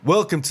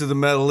Welcome to the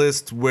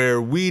Metalist,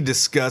 where we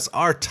discuss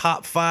our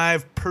top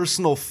 5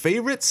 personal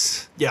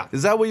favorites. Yeah.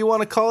 Is that what you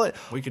want to call it?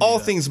 We can all do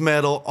that. things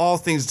metal, all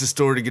things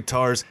distorted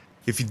guitars.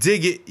 If you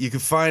dig it, you can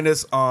find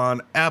us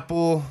on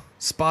Apple,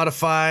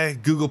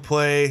 Spotify, Google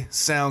Play,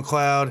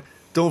 SoundCloud.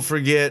 Don't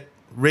forget,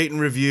 rate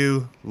and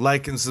review,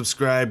 like and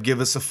subscribe,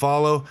 give us a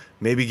follow,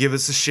 maybe give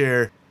us a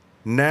share.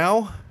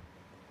 Now,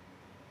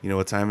 you know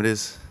what time it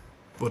is?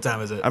 What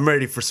time is it? I'm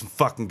ready for some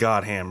fucking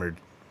God Hammered.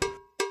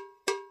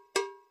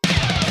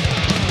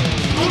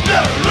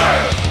 David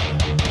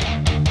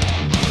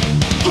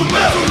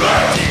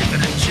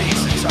and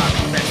Jason talk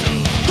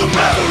metal.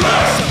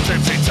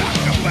 Sometimes they talk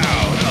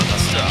about other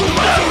stuff.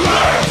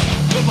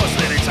 But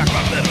mostly they talk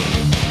about metal.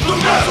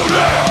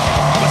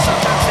 But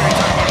sometimes they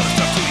talk about other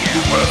stuff too,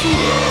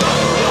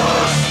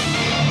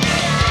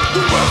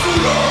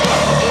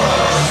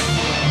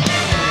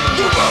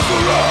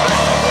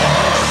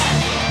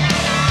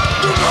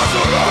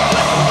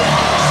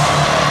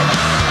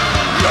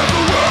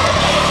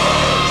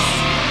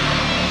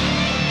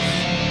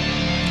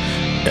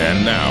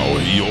 And now,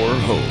 your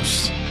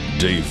hosts,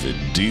 David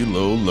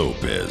D'Lo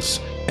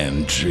Lopez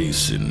and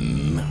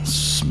Jason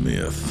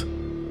Smith.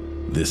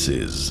 This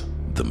is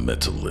The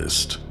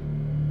Metalist.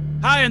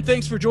 Hi, and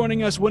thanks for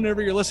joining us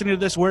whenever you're listening to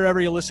this, wherever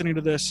you're listening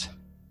to this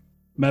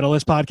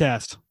Metalist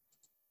podcast.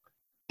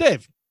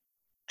 Dave.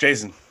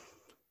 Jason.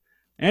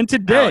 And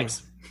today.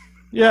 Alex.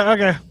 Yeah,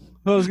 okay.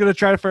 I was going to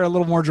try for a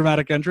little more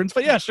dramatic entrance,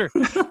 but yeah, sure.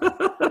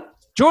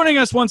 Joining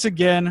us once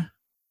again.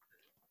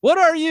 What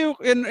are you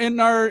in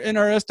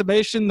our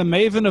estimation, the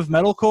maven of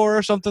metalcore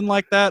or something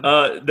like that?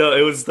 No,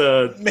 it was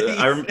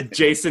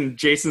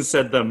Jason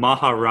said the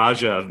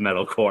Maharaja of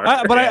metalcore.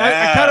 But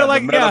I kind of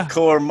like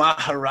metalcore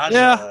Maharaja.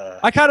 Yeah,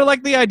 I kind of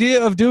like the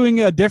idea of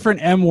doing a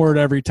different M word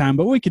every time,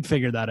 but we could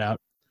figure that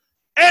out.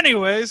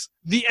 Anyways,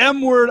 the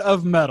M word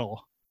of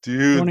metal.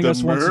 Dude, Joining the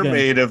us once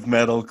mermaid of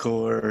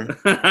metalcore.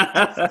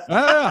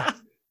 Ah,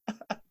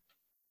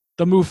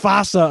 the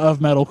Mufasa of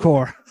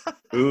metalcore.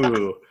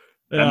 Ooh,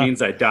 that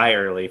means I die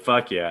early.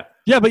 Fuck yeah.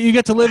 Yeah, but you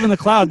get to live in the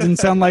clouds and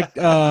sound like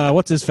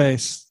what's his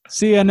face?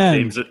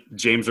 CNN.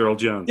 James Earl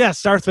Jones. Yeah,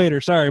 Darth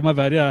Vader. Sorry, my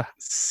bad. Yeah.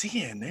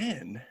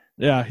 CNN.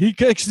 Yeah,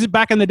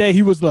 back in the day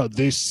he was the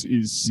 "This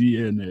is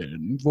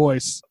CNN"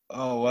 voice.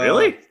 Oh wow.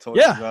 Really?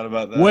 Totally Yeah. forgot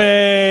about that.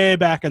 Way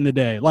back in the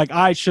day. Like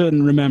I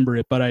shouldn't remember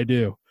it, but I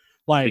do.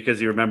 Like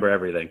Because you remember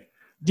everything.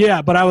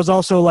 yeah, but I was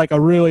also like a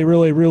really,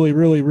 really, really,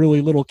 really, really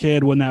little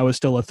kid when that was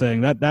still a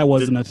thing. That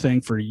wasn't a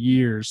thing for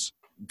years.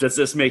 Does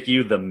this make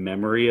you the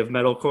memory of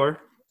metalcore?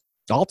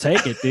 I'll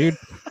take it, dude.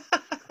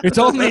 It's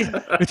only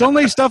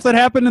stuff that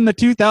happened in the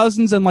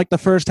 2000s and like the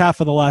first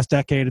half of the last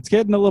decade. It's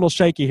getting a little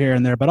shaky here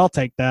and there, but I'll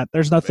take that.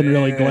 There's nothing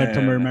really good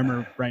to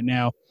remember right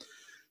now.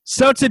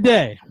 So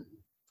today,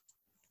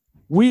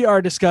 we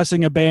are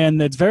discussing a band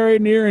that's very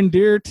near and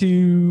dear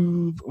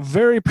to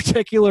very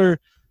particular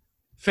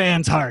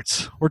fans'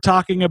 hearts. We're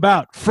talking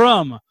about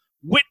from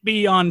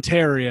Whitby,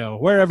 Ontario,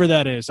 wherever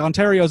that is.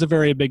 Ontario is a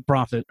very big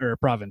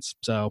province.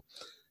 So,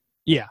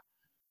 yeah.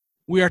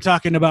 We are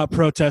talking about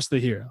Protest the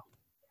Hero.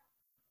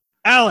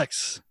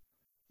 Alex,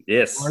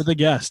 Yes. you are the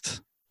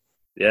guest.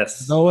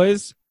 Yes. As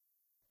always,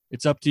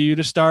 it's up to you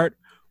to start.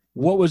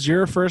 What was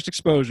your first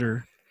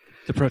exposure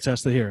to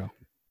Protest the Hero?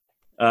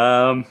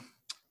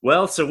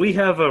 Well, so we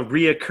have a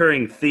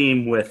reoccurring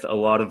theme with a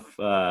lot of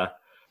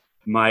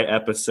my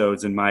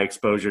episodes and my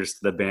exposures to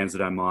the bands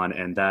that I'm on,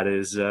 and that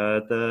is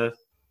the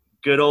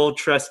good old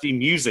trusty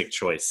Music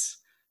Choice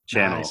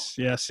channel. Nice.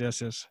 Yes.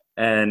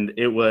 And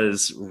it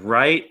was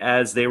right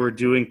as they were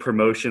doing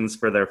promotions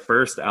for their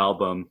first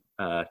album,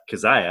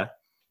 Kazaya.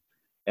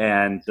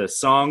 And the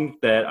song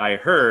that I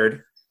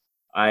heard,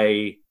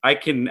 I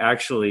can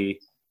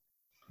actually,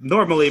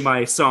 normally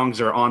my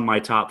songs are on my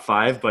top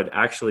 5, but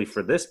actually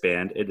for this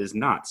band, it is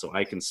not. So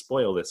I can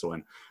spoil this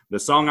one. The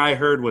song I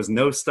heard was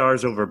No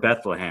Stars Over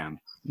Bethlehem.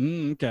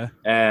 Okay.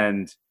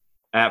 And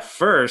at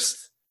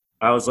first,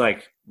 I was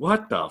like,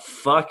 what the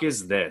fuck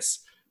is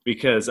this?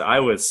 Because I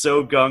was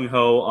so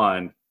gung-ho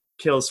on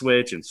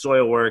Killswitch and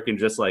Soilwork and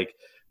just like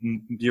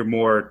your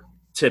more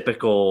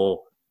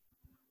typical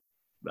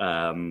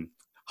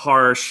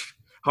harsh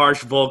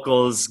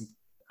vocals,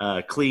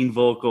 clean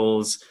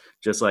vocals,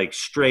 just like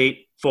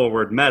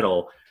straightforward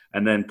metal.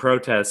 And then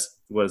Protest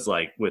was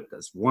like with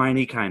this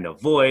whiny kind of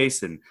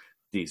voice and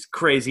these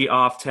crazy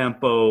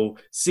off-tempo,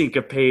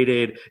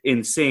 syncopated,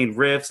 insane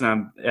riffs.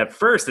 And I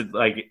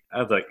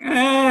was like,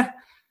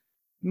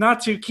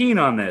 not too keen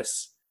on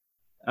this.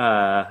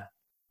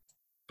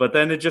 But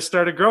then it just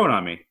started growing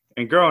on me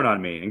and growing on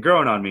me and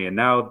growing on me. And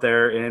now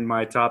they're in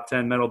my top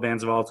 10 metal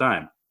bands of all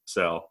time.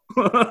 So,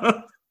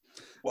 Wow.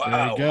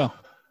 There you go.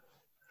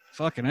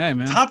 Fucking A,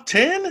 man. Top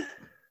 10?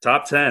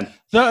 top 10.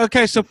 So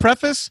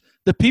preface,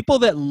 the people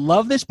that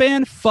love this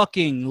band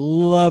fucking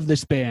love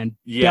this band.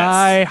 Yes.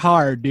 Die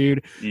hard,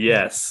 dude.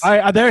 Yes.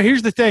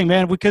 Here's the thing,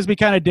 man, because we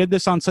kind of did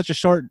this on such a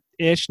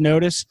short-ish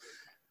notice.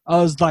 I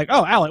was like,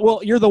 oh, Alec,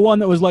 well, you're the one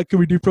that was like, can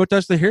we do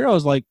Protest the Hero? I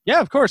was like, yeah,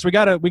 of course. We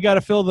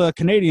gotta fill the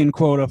Canadian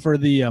quota for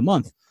the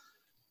month.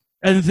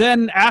 And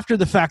then after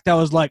the fact, I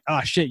was like,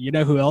 oh, shit, you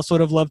know who else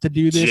would have loved to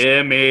do this?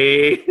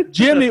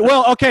 Jimmy.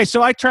 Well, okay,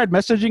 so I tried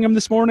messaging him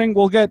this morning.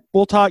 We'll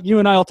talk. You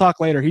and I will talk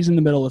later. He's in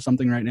the middle of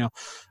something right now.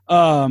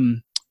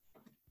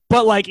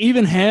 But, like,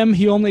 even him,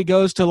 he only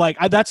goes to, like,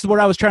 that's what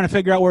I was trying to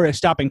figure out where his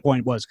stopping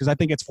point was, because I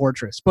think it's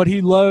Fortress. But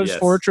he loves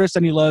Fortress,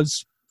 and he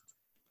loves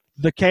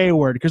the K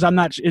word, because I'm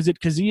not – is it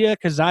Kazuya?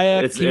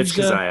 It's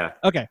Kazuya.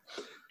 Okay.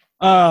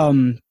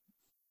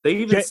 They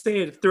even say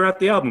it throughout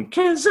the album.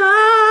 Kazuya!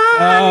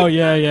 Oh,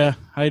 yeah.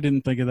 I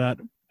didn't think of that.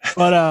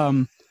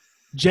 But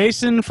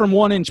Jason from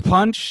 1 Inch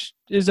Punch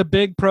is a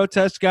big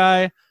protest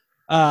guy.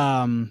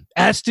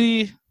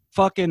 Esty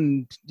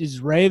fucking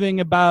is raving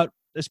about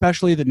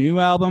especially the new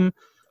album.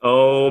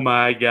 Oh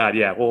my God!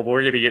 Yeah, well,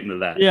 we're gonna get into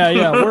that.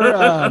 Yeah.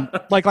 We're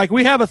like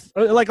we have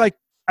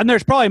and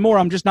there's probably more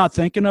I'm just not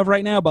thinking of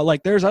right now. But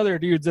like, there's other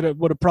dudes that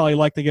would have probably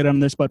liked to get on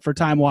this, but for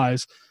time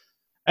wise,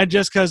 and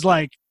just because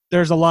like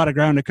there's a lot of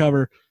ground to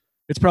cover,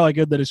 it's probably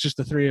good that it's just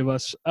the three of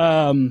us.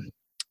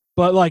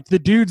 But like the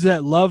dudes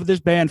that love this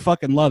band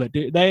fucking love it,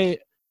 dude. They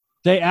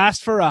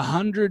asked for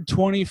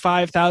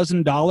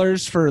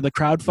 $125,000 for the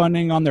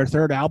crowdfunding on their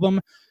third album,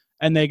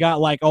 and they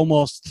got like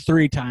almost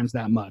 3 times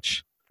that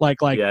much.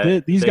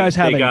 These guys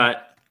have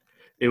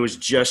it was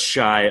just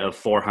shy of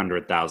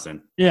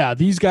 400,000. Yeah,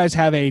 these guys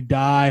have a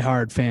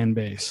die-hard fan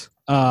base.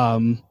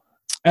 And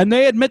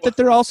they admit that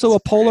they're also a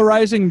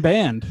polarizing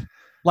band.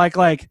 Like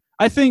I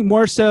think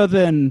more so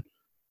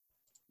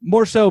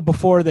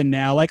before than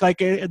now.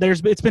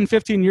 It's been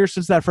 15 years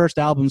since that first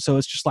album, so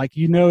it's just like,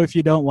 you know, if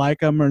you don't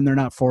like them and they're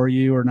not for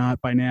you or not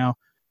by now.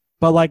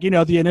 But like, you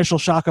know, the initial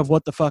shock of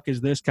what the fuck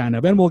is this kind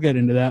of, and we'll get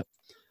into that.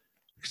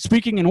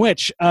 Speaking in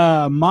which,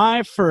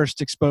 my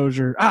first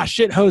exposure,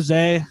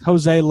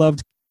 Jose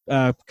loved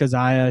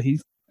Kazuya. He,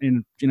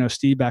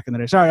 Steve back in the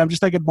day. Sorry, I'm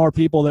just thinking more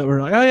people that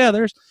were like, oh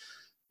yeah,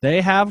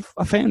 they have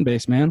a fan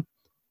base, man.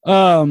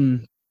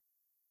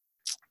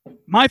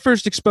 My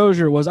first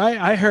exposure was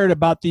I heard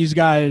about these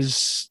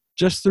guys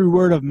just through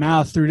word of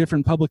mouth, through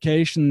different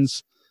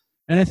publications,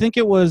 and I think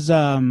it was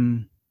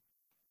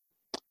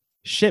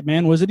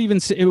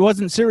it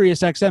wasn't Sirius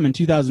XM in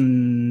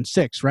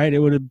 2006, right? It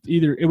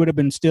would have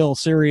been still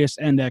Sirius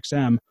and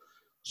XM.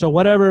 So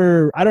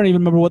whatever, I don't even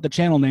remember what the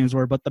channel names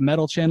were, but the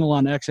metal channel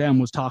on XM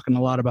was talking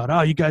a lot about,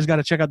 oh, you guys got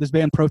to check out this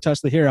band,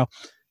 Protest the Hero.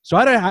 So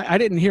I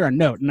didn't hear a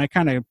note, and I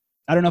don't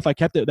know if I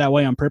kept it that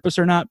way on purpose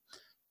or not.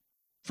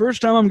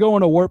 First time I'm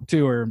going to Warped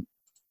Tour,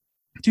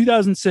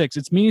 2006.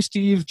 It's me,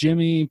 Steve,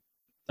 Jimmy,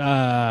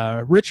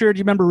 Richard.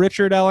 You remember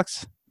Richard,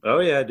 Alex?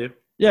 Oh yeah, I do.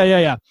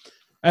 Yeah.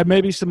 And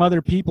maybe some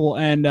other people,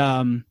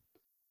 and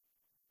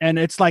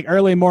it's like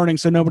early morning,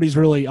 so nobody's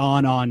really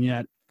on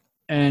yet,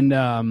 and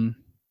then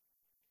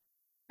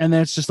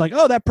it's just like,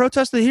 oh, that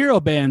Protest the Hero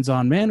band's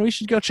on, man, we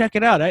should go check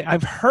it out.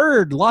 I've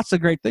heard lots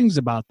of great things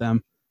about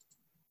them,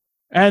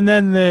 and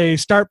then they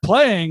start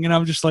playing, and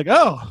I'm just like,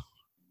 oh,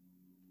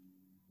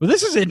 well,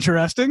 this is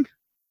interesting.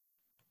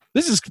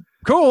 This is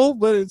cool,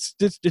 but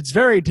it's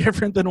very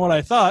different than what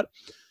I thought.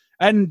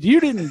 And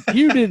you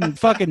didn't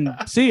fucking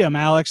see them,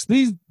 Alex.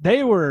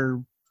 They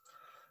were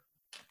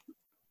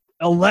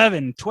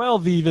 11,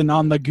 12 even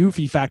on the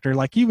goofy factor.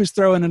 Like, he was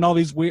throwing in all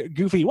these weird,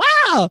 goofy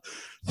wow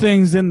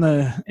things in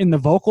the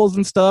vocals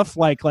and stuff.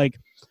 Like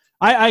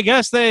I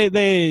guess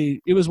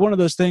it was one of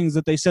those things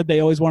that they said they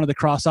always wanted to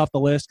cross off the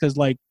list, because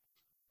like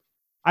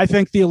I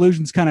think the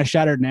illusion's kind of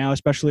shattered now,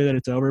 especially that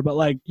it's over. But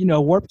like, you know,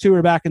 Warped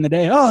Tour back in the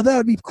day, oh, that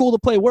would be cool to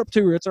play Warped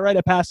Tour. It's a rite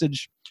of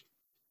passage.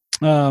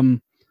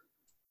 And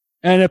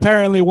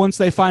apparently once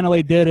they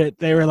finally did it,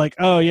 they were like,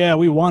 oh yeah,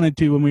 we wanted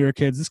to when we were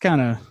kids.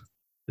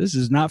 This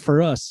is not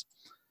for us.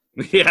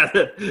 Yeah,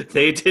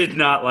 they did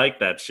not like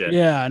that shit.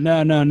 Yeah, no.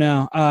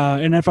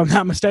 And if I'm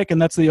not mistaken,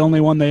 that's the only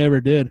one they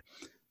ever did.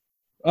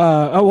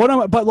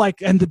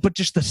 But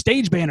just the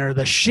stage banner,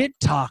 the shit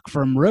talk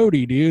from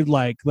Rhodey, dude.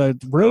 Like, the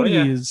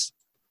Rhodey is,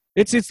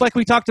 it's like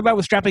we talked about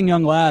with Strapping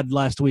Young Lad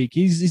last week.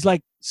 He's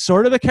like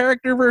sort of a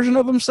character version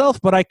of himself,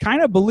 but I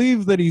kind of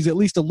believe that he's at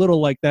least a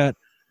little like that,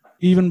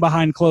 even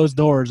behind closed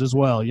doors as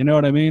well. You know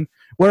what I mean?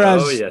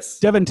 Whereas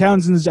Devin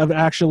Townsend's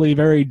actually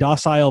very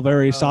docile,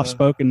 very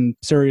soft-spoken,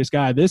 serious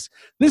guy. This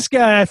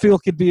guy, I feel,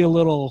 could be a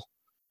little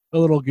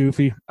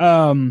goofy.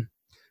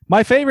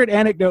 My favorite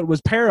anecdote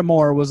was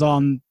Paramore was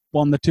on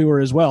the tour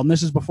as well, and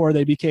this is before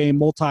they became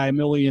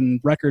multi-million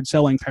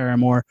record-selling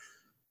Paramore,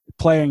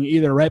 playing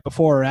either right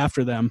before or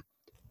after them.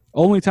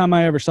 Only time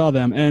I ever saw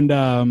them, and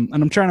I'm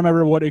trying to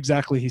remember what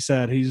exactly he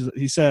said.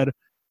 He said,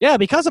 "Yeah,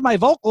 because of my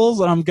vocals,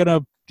 and I'm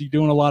gonna be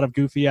doing a lot of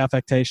goofy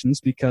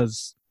affectations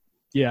because,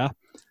 yeah."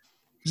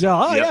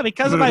 So, yeah,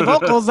 because of my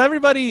vocals,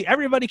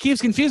 everybody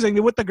keeps confusing me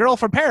with the girl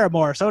from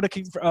Paramore. So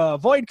to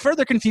avoid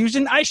further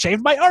confusion, I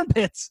shaved my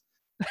armpits.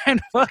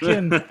 And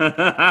fucking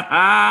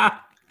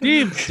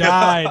Steve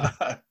died.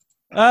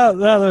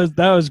 That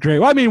was great.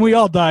 Well, I mean, we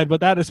all died, but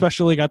that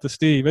especially got to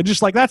Steve. And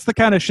just like, that's the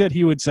kind of shit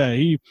he would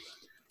say.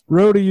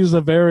 Rhodey is a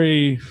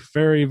very,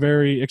 very,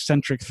 very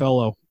eccentric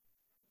fellow.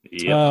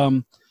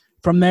 Yep.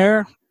 From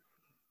there,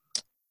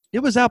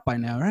 it was out by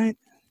now, right?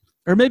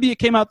 Or maybe it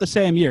came out the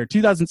same year,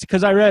 2000,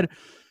 because I read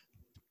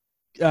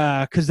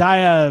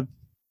Kazaya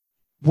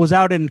was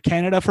out in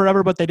Canada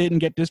forever, but they didn't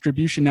get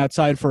distribution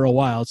outside for a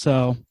while.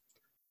 So,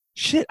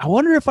 shit, I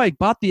wonder if I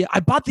bought the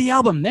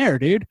album there,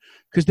 dude,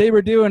 because they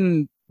were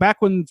doing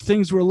back when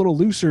things were a little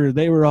looser.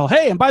 They were all,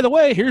 hey, and by the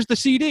way, here's the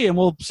CD, and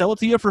we'll sell it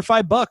to you for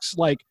 $5,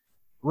 like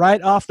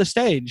right off the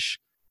stage.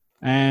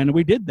 And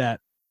we did that,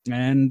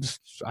 and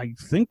I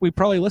think we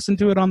probably listened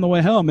to it on the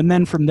way home. And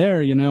then from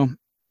there, you know,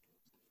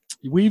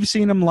 we've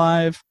seen them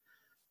live.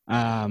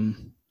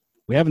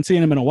 We haven't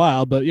seen them in a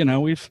while, but you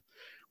know, we've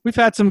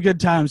had some good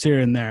times here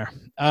and there.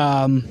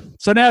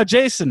 So now,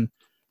 Jason,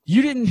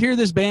 you didn't hear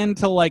this band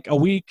till like a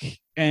week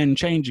and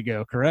change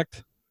ago,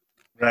 correct?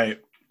 Right.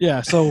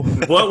 Yeah. So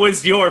What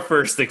was your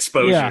first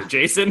exposure, Yeah.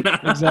 Jason?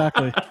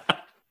 exactly.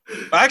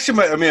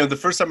 Actually, the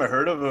first time I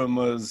heard of them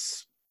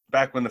was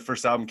back when the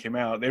first album came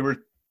out. It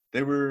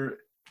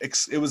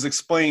was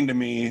explained to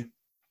me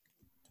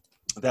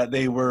that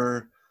they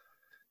were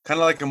kind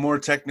of like a more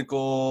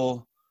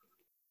technical,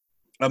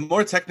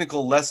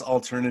 less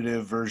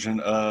alternative version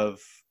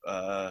of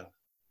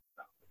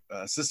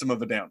System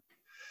of a Down.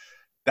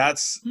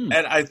 And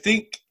I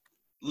think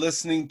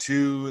listening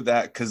to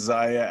that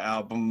Kazaya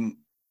album,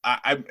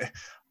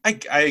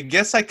 I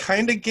guess I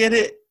kind of get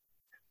it,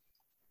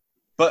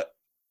 but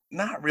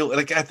not really.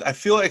 Like I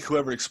feel like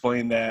whoever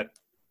explained that,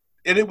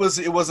 and it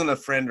wasn't a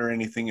friend or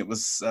anything. It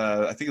was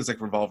I think it was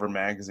like Revolver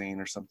Magazine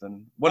or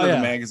something. One of the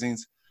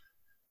magazines.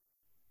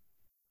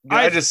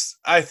 I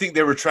think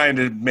they were trying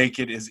to make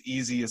it as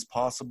easy as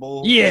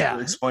possible to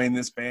explain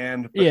this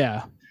band.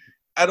 But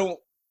I don't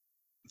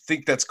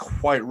think that's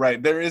quite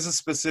right. There is a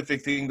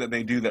specific thing that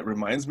they do that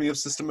reminds me of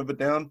System of a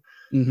Down.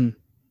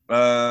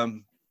 Mm-hmm.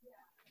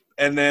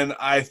 And then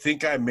I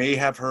think I may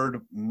have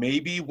heard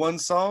maybe one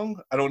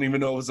song. I don't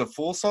even know it was a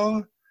full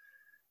song.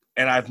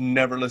 And I've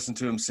never listened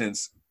to them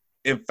since.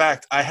 In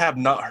fact, I have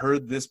not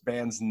heard this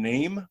band's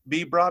name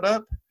be brought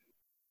up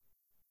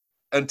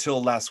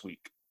until last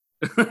week.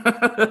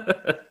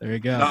 There you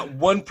go. Not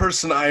one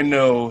person I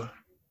know,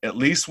 at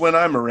least when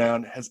I'm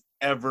around, has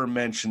ever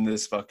mentioned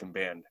this fucking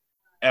band.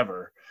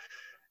 Ever.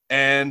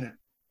 And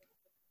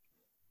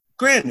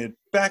granted,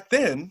 back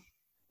then,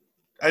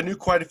 I knew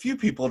quite a few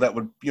people that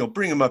would,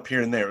 bring them up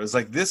here and there. It was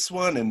like this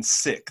one and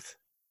Sixth.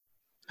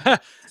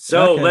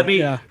 So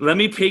Okay, let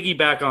me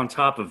piggyback on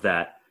top of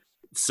that.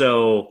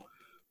 So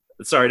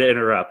sorry to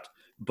interrupt,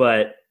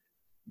 but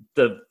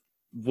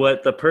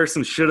what the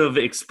person should have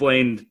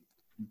explained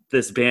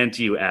this band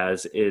to you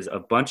as is a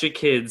bunch of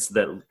kids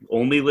that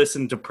only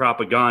listened to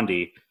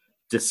Propaganda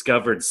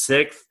discovered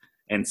Sixth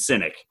and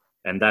Cynic,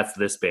 and that's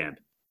this band.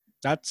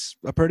 That's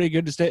a pretty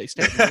good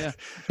statement. Yeah.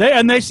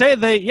 They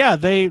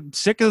say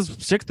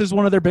Sixth is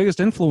one of their biggest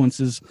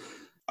influences.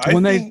 I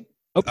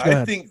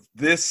think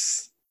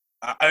this.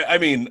 I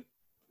mean,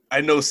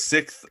 I know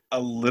Sixth a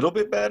little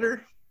bit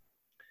better,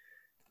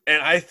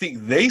 and I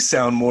think they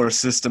sound more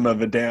System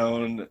of a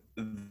Down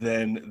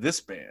than this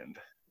band.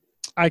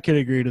 I could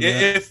agree to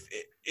that.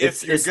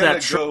 If it's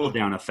that trickle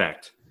down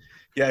effect.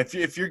 Yeah,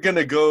 if you're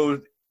gonna go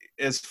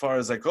as far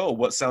as like,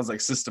 what sounds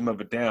like System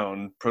of a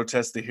Down,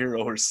 Protest the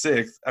Hero or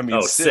Sixth. I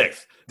mean,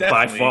 Sixth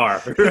by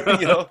far.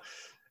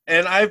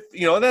 And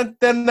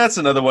then that's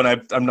another one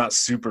I'm not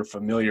super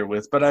familiar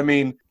with. But I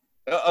mean,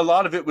 a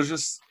lot of it was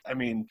just,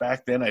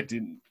 back then I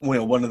didn't.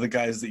 One of the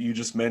guys that you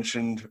just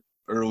mentioned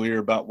earlier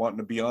about wanting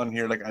to be on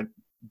here, like I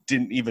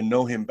didn't even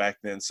know him back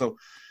then. So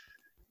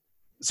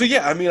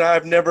yeah,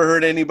 I've never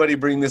heard anybody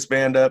bring this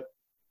band up,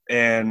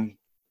 and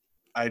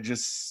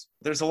there's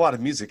a lot of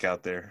music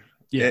out there.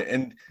 Yeah.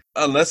 And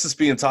unless it's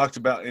being talked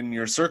about in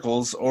your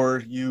circles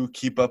or you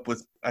keep up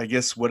with, I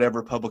guess,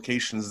 whatever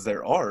publications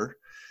there are,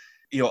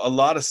 a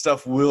lot of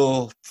stuff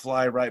will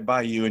fly right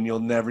by you and you'll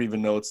never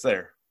even know it's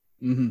there.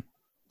 Mm-hmm.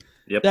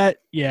 Yep.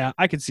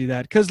 I could see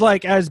that. Because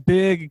like as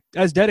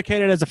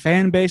dedicated as a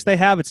fan base they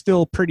have, it's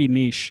still pretty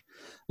niche.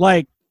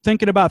 Like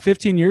thinking about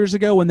 15 years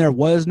ago when there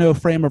was no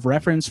frame of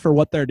reference for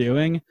what they're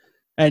doing.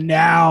 And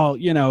now,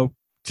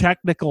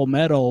 technical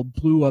metal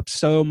blew up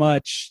so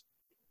much.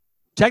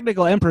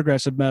 Technical and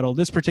progressive metal,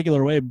 this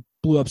particular way,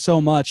 blew up so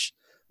much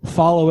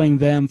following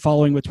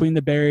Between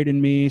the Buried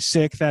and Me,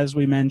 Sixth, as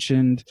we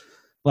mentioned.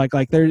 Like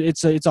there,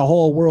 it's a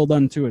whole world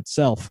unto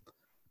itself.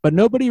 But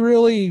nobody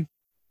really,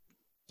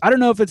 I don't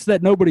know if it's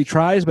that nobody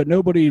tries, but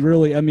nobody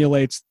really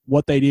emulates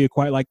what they do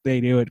quite like they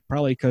do it.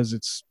 Probably because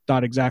it's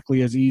not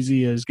exactly as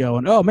easy as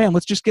going, oh man,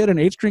 let's just get an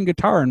 8-string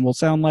guitar and we'll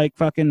sound like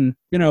fucking,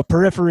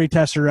 Periphery,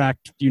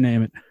 Tesseract, you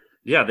name it.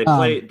 Yeah,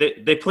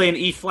 they play an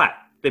E flat.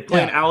 They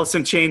play an Alice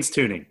in Chains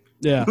tuning.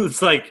 Yeah.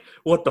 It's like,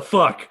 what the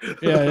fuck?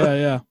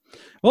 Yeah.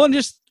 Well, and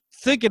just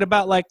thinking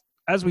about, like,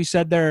 as we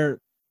said, their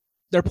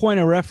point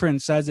of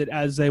reference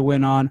as they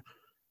went on.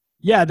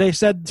 Yeah, they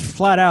said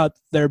flat out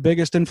their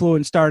biggest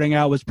influence starting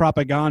out was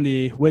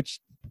Propaganda, which,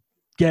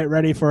 get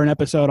ready for an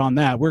episode on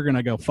that. We're going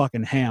to go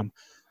fucking ham.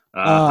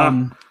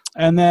 And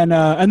then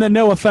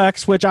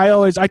NoFX, which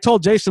I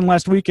told Jason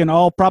last week, and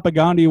all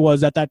Propaganda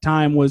was at that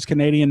time was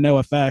Canadian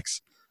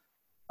NoFX.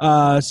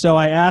 So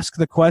I asked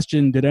the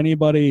question, did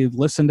anybody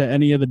listen to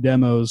any of the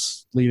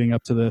demos leading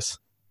up to this?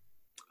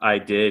 I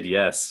did,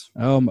 yes.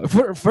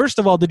 First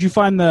of all, did you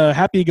find the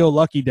Happy Go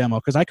Lucky demo?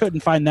 Because I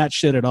couldn't find that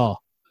shit at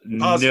all.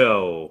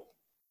 No.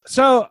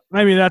 So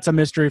maybe that's a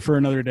mystery for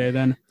another day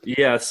then.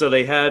 Yeah, so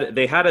they had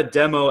a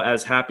demo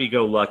as Happy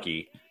Go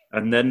Lucky,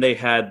 and then they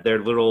had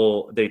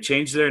they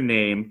changed their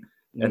name,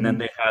 and then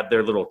they had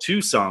their little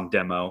 2-song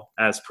demo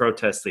as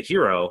Protest the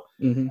Hero,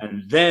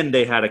 and then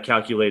they had a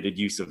calculated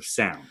use of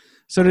sound.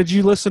 So did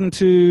you listen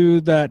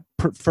to that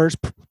first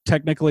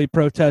technically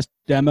Protest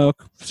demo,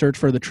 Search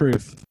for the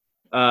Truth?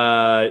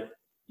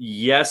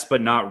 Yes,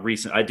 but not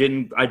recent. I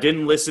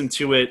didn't listen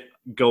to it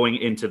going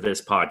into this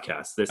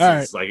podcast. This All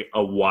is like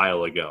a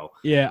while ago.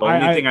 Yeah. The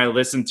only thing I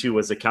listened to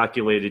was a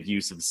calculated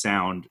use of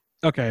sound.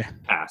 Okay.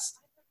 Past.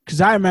 Because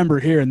I remember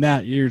hearing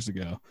that years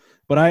ago.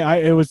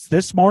 But it was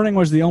this morning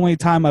was the only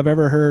time I've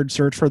ever heard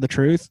Search for the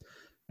Truth.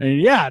 And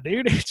yeah,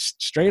 dude, it's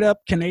straight up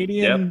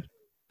Canadian. Yep.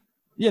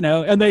 You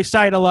know, and they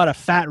cite a lot of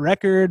Fat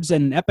Records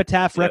and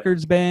Epitaph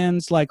Records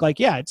bands. Like,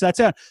 yeah, it's that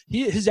sound.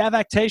 His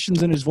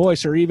affectations in his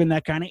voice are even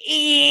that kind of,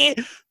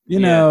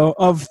 know,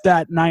 of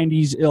that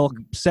 90s ilk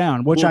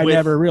sound, which I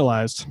never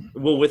realized.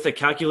 Well, with the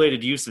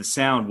calculated use of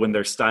sound, when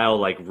their style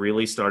like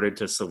really started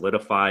to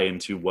solidify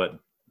into what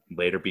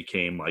later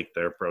became like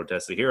their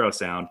Protest the Hero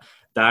sound,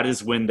 that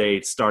is when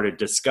they started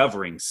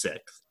discovering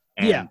Sixth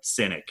and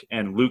Cynic.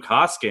 And Luke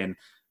Hoskin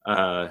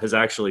has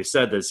actually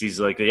said this. He's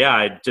like, yeah,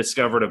 I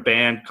discovered a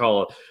band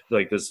called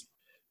like this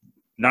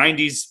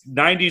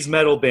 90s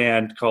metal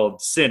band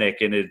called Cynic,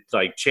 and it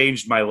like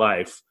changed my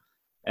life.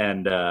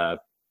 And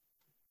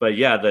but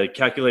yeah, the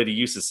calculated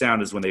use of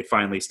sound is when they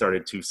finally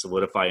started to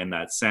solidify in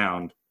that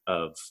sound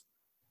of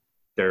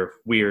their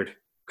weird,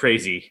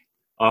 crazy,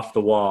 off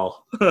the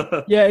wall.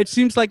 Yeah, it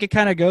seems like it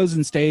kind of goes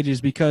in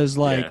stages because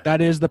like that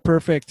is the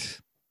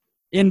perfect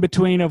in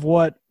between of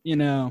what, you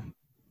know,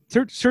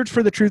 Search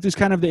for the Truth is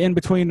kind of the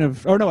in-between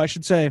of, or no, I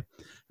should say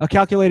a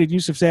calculated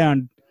use of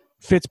sound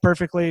fits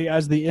perfectly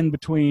as the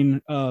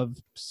in-between of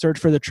Search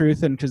for the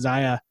Truth and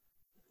Keziah.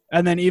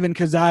 And then even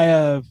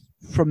Keziah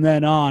from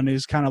then on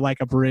is kind of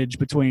like a bridge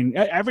between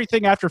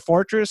everything after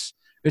Fortress.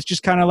 It's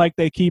just kind of like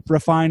they keep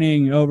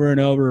refining over and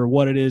over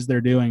what it is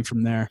they're doing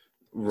from there.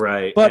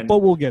 Right. But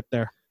we'll get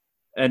there.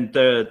 And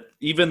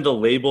even the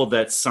label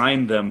that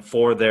signed them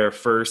for their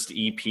first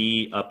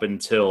EP up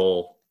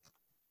until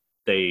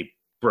they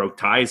broke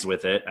ties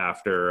with it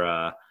after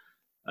I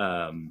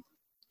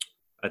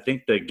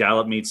think the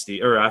Gallup meets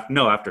the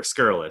after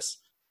Scurrilous.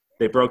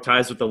 They broke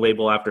ties with the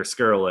label after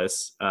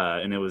Scurrilous,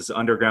 and it was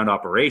Underground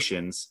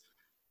Operations.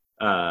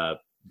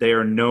 They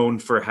are known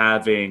for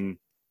having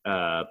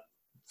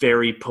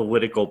very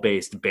political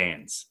based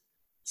bands.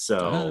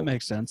 So that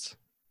makes sense.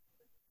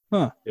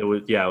 Huh. It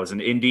was an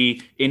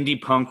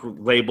indie punk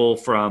label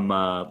from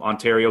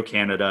Ontario,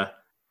 Canada.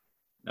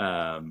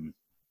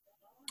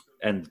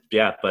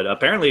 But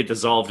apparently it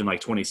dissolved in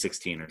like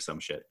 2016 or some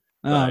shit.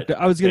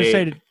 I was going to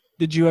say,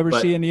 did you ever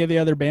see any of the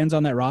other bands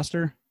on that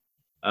roster?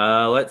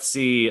 Let's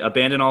see.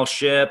 Abandon All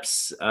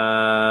Ships,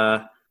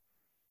 Hostage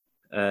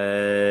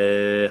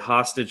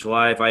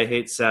Life, I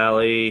Hate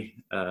Sally.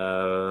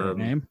 Great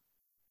name.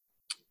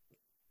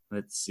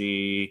 Let's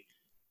see.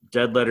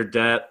 Dead Letter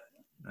Debt,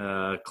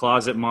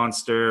 Closet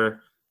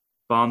Monster,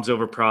 Bombs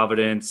Over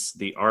Providence,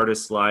 The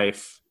Artist's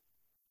Life,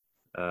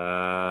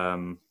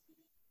 Hands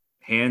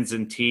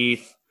and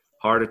Teeth,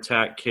 Heart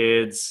Attack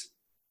Kids,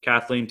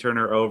 Kathleen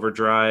Turner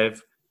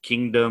Overdrive,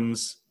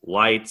 Kingdoms,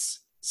 Lights,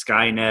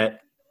 Skynet,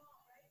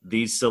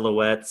 These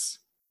Silhouettes.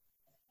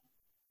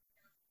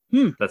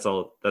 That's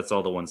all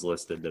the ones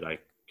listed that I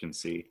can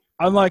see.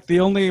 I'm like, the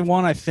only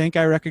one I think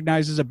I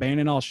recognize is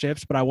Abandon All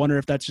Ships, but I wonder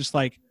if that's just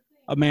like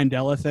a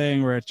Mandela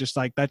thing where it's just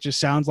like that just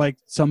sounds like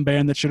some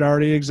band that should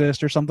already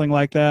exist or something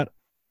like that.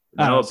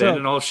 No,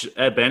 Abandon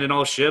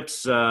All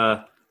Ships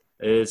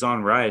is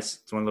on Rise.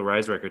 It's one of the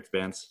Rise Records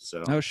bands.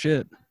 So oh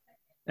shit.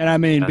 And I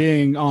mean,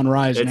 being on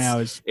Rise now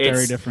is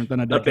very different than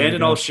a decade Abandon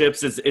ago. All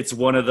Ships it's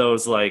one of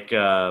those like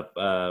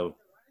the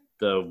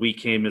We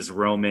Came as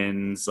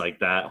Romans, like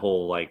that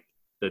whole like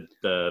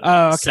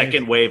the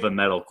second wave of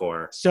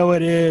metalcore. So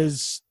it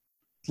is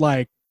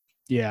like,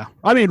 yeah.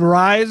 I mean,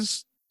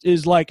 Rise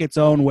is like its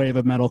own wave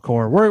of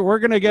metalcore. We're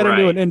gonna get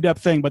into an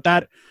in-depth thing, but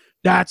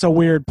that's a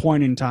weird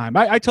point in time.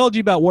 I told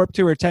you about Warped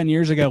Tour 10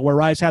 years ago where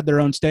Rise had their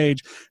own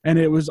stage, and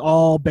it was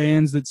all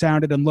bands that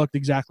sounded and looked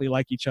exactly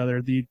like each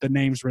other. The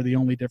names were the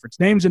only difference.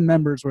 Names and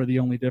members were the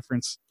only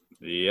difference.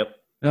 Yep.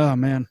 Oh,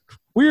 man.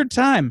 Weird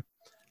time.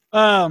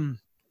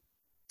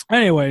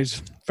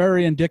 Anyways,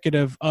 very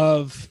indicative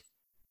of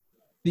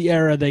the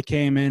era they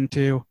came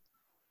into.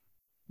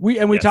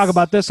 We talk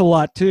about this a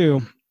lot,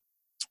 too,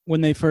 when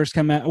they first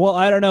come out. Well,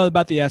 I don't know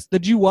about the S.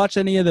 Did you watch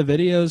any of the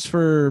videos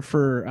for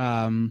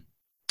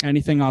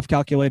anything off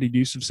Calculated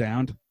Use of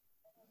Sound?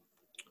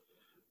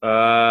 No,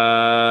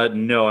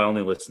 I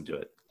only listened to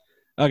it.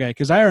 Okay,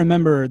 because I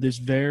remember this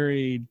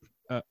very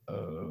I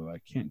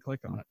can't click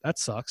on it. That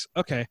sucks.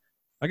 Okay.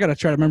 I gotta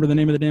try to remember the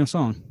name of the damn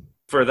song.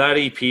 For that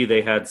EP,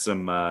 they had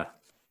some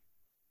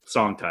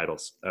song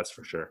titles, that's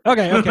for sure.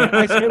 Okay.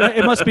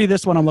 It must be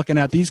this one I'm looking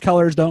at. These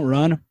Colors Don't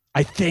Run.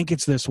 I think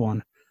it's this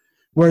one.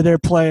 where they're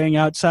playing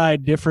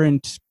outside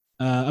different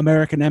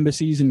American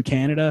embassies in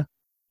Canada.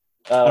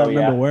 I don't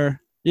remember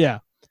where. Yeah.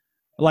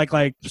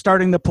 Like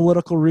starting the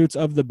political roots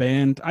of the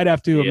band. I'd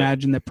have to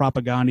imagine that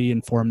Propaganda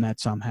informed that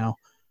somehow.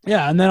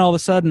 Yeah, and then all of a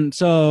sudden,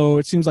 so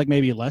it seems like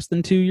maybe less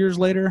than 2 years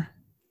later,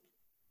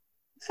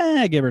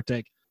 give or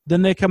take.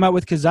 Then they come out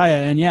with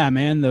Kazaya, and yeah,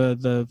 man,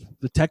 the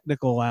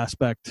technical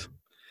aspect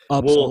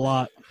ups a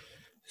lot.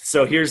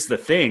 So here's the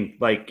thing,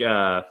 like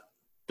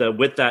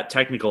with that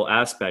technical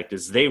aspect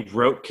is they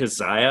wrote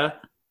Kazaya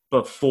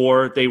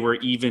before they were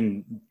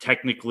even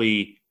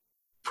technically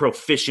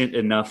proficient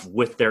enough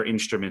with their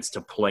instruments to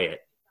play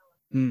it.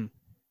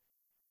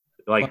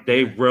 Like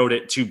they wrote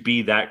it to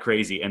be that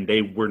crazy, and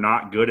they were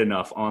not good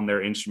enough on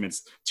their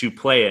instruments to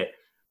play it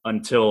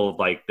until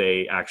like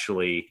they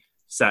actually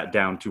sat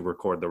down to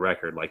record the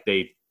record. Like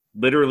they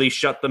literally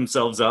shut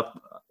themselves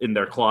up in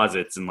their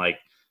closets and like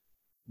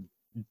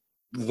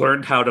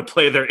learned how to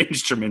play their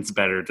instruments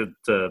better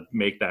to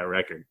make that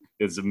record.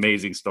 It's an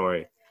amazing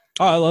story.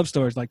 Oh, I love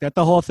stories like that.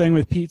 The whole thing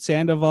with Pete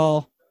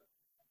Sandoval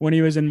when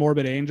he was in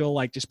Morbid Angel,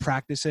 like just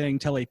practicing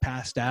till he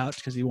passed out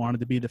because he wanted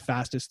to be the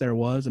fastest there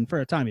was. And for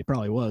a time, he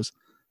probably was.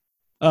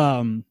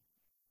 But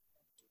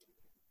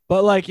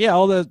like, yeah,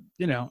 all the,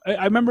 you know,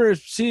 I remember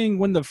seeing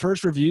when the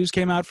first reviews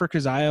came out for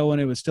Kazaya when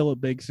it was still a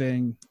big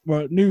thing,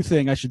 well, new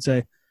thing, I should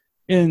say,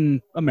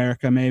 in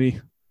America, maybe,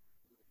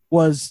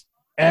 was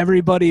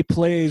everybody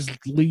plays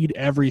lead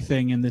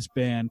everything in this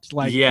band.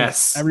 Like,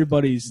 yes,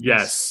 everybody's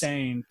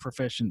insane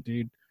proficient,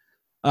 dude.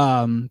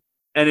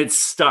 And it's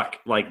stuck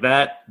like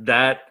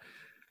that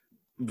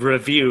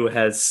review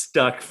has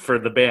stuck for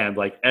the band.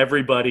 Like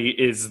everybody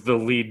is the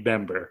lead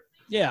member.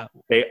 Yeah.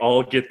 They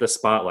all get the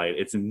spotlight.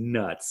 It's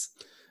nuts.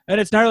 And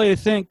it's gnarly to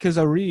think because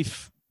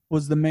Arif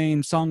was the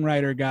main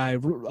songwriter guy,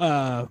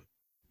 or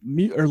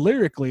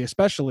lyrically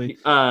especially.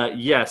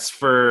 Yes,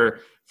 for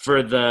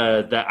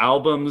the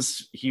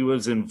albums he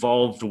was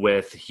involved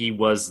with, he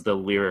was the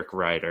lyric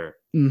writer.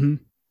 Mm-hmm.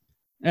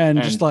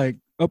 And just like,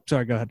 oh,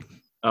 sorry, go ahead.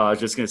 I was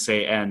just gonna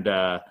say,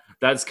 and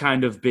that's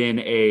kind of been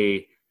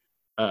a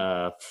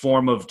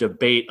form of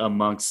debate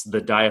amongst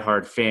the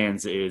diehard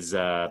fans, is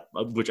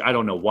which I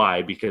don't know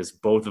why, because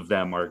both of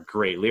them are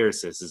great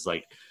lyricists. Is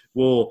like,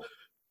 well,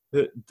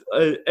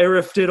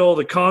 Arif did all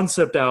the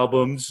concept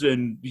albums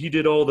and he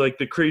did all like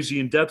the crazy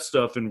in-depth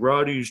stuff, and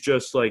Roddy's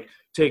just like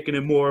taking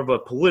a more of a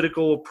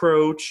political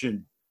approach.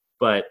 And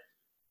but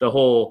the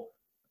whole,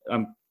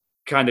 I'm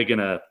kind of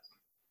gonna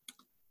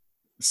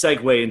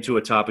segue into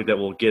a topic that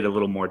we'll get a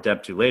little more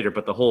depth to later,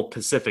 but the whole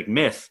Pacific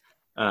Myth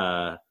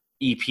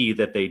EP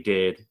that they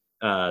did,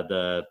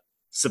 the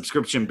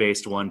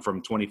subscription-based one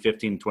from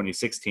 2015,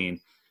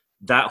 2016,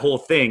 that whole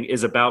thing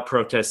is about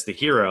Protest the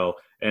Hero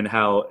and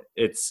how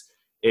it's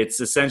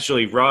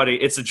essentially Roddy.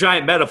 It's a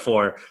giant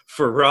metaphor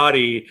for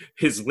Roddy,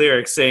 his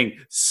lyrics saying,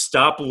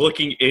 stop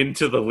looking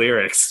into the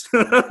lyrics.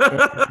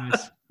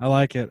 Nice. I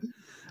like it.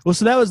 Well,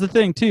 so that was the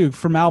thing, too.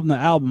 From album to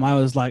album, I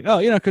was like, oh,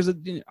 you know, because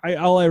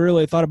all I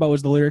really thought about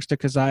was the lyrics to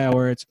Kazaya,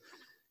 where it's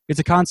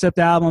a concept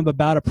album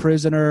about a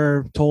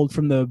prisoner told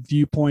from the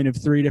viewpoint of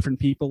 3 different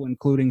people,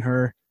 including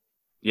her.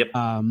 Yep.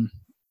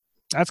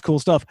 That's cool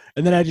stuff.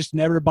 And then I just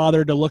never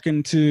bothered to look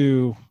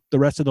into the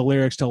rest of the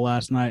lyrics till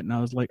last night, and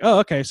I was like, oh,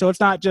 okay, so it's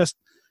not just,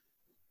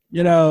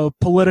 you know,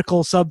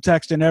 political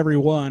subtext in every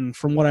one.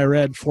 From what I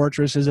read,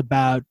 Fortress is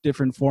about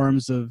different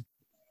forms of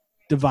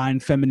divine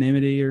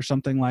femininity or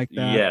something like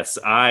that. Yes,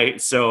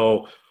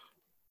 so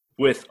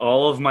with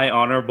all of my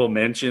honorable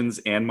mentions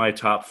and my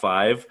top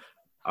 5,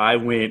 I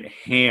went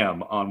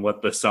ham on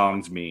what the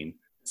songs mean.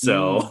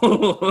 So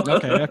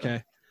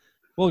okay,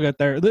 we'll get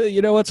there.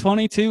 You know what's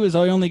funny too is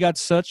I only got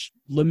such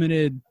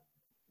limited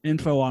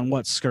info on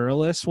what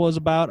Scurrilous was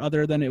about,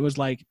 other than it was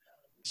like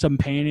some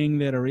painting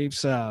that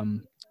Arif's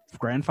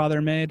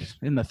grandfather made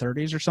in the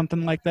 30s or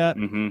something like that.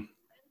 Mm-hmm.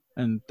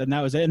 And then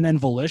that was it. And then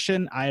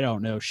Volition, I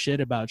don't know shit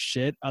about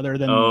shit other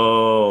than.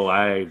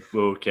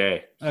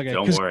 Okay.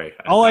 Don't worry.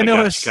 All I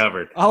know is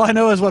covered. All I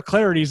know is what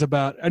Clarity's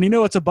about. And you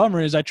know what's a bummer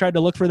is I tried to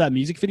look for that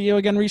music video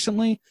again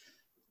recently,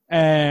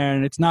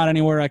 and it's not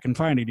anywhere I can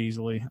find it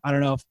easily. I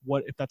don't know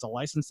if that's a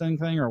licensing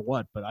thing or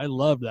what, but I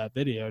love that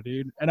video,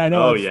 dude. And I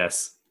know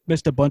yes,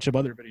 missed a bunch of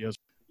other videos.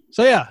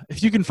 So yeah,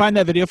 if you can find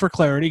that video for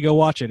Clarity, go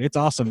watch it. It's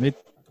awesome. It,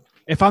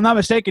 if I'm not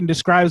mistaken,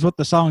 describes what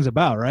the song's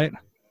about, right?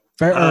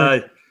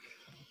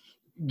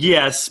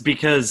 Yes,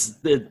 because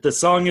the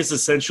song is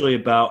essentially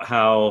about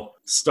how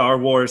Star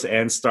Wars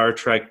and Star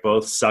Trek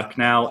both suck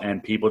now,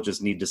 and people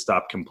just need to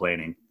stop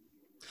complaining.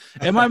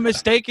 Am I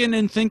mistaken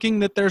in thinking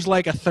that there's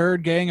like a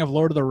third gang of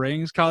Lord of the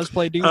Rings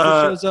cosplay dudes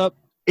that shows up?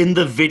 In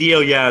the video,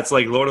 yeah, it's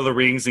like Lord of the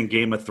Rings and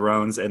Game of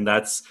Thrones, and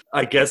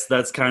I guess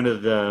that's kind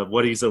of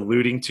what he's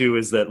alluding to,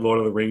 is that Lord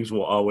of the Rings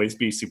will always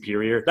be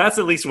superior. That's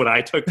at least what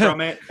I took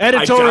from it.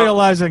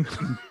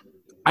 Editorializing.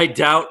 I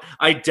doubt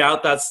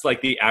that's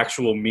like the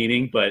actual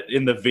meaning, but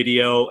in the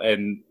video,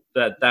 and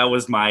that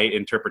was my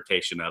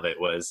interpretation of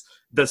it, was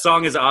the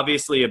song is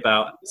obviously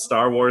about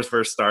Star Wars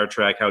versus Star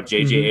Trek, how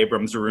J.J.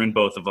 Abrams ruined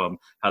both of them,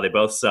 how they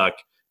both suck.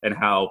 and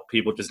how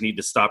people just need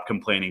to stop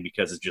complaining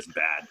because it's just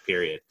bad,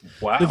 period.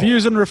 Wow. The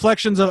views and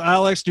reflections of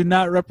Alex do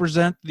not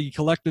represent the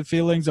collective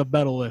feelings of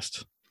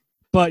Metalist.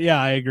 But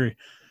yeah, I agree.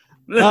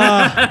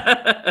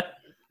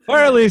 Or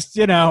at least,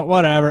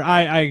 whatever.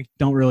 I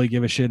don't really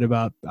give a shit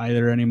about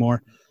either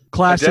anymore. I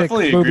Classic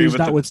definitely agree movies with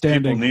the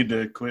notwithstanding. people need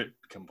to quit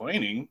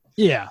complaining.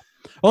 Yeah.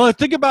 Well,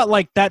 think about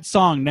like that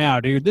song now,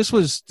 dude. This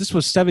was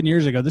 7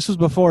 years ago. This was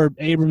before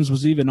Abrams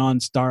was even on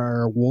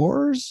Star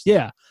Wars.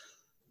 Yeah.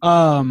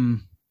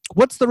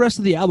 What's the rest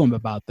of the album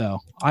about though?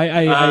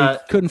 I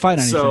couldn't find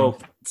anything.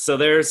 So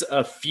there's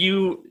a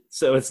few.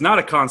 So it's not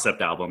a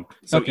concept album.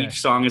 So Okay.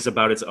 each song is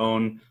about its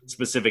own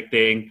specific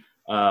thing.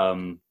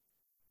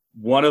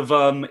 One of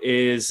them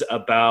is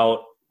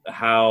about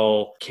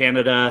how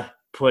Canada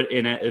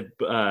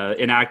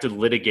enacted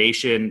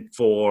litigation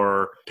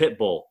for pit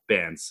bull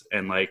bans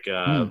and like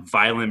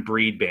violent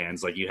breed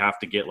bans. Like you have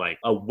to get like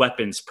a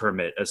weapons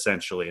permit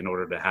essentially in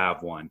order to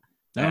have one.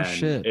 Oh, And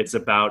shit. It's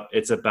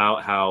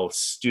about how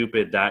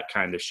stupid that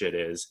kind of shit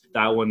is.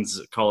 That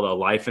one's called A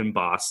Life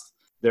Embossed.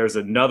 There's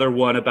another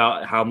one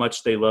about how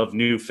much they love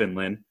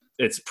Newfoundland.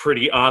 It's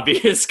pretty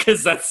obvious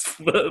because that's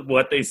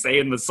what they say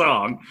in the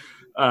song.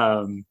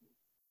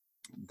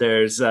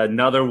 There's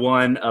another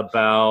one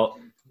about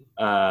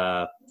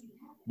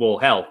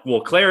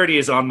Clarity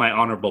is on my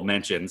honorable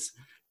mentions,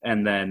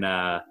 and then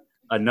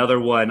another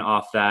one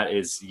off that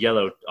is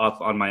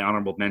on my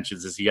honorable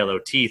mentions is Yellow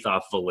Teeth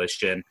off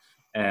Volition,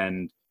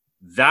 and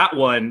that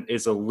one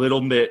is a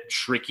little bit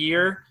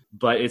trickier,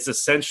 but it's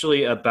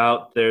essentially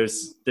about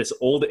there's this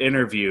old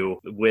interview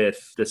in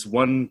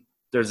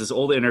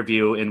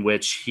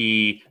which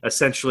he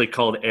essentially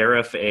called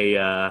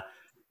Arif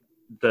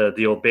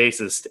the old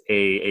bassist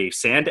a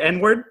sand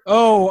N-word.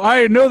 Oh,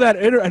 I know that.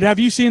 Have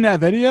you seen that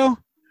video?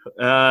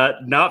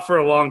 Not for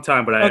a long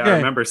time, but I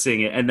remember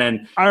seeing it. And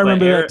then I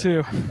remember that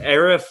too.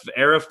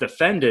 Arif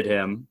defended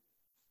him,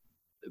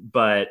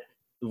 but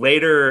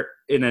later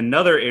in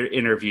another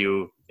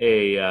interview,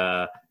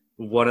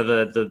 one of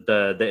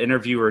the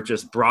interviewer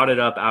just brought it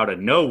up out of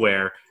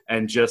nowhere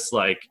and just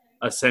like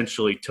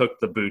essentially took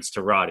the boots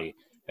to Roddy.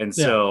 And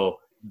so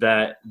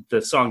that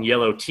the song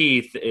Yellow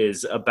Teeth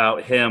is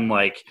about him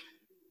like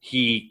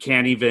he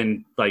can't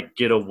even like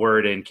get a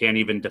word in, can't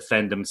even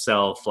defend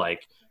himself.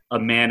 Like a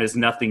man is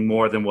nothing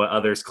more than what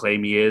others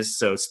claim he is.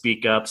 So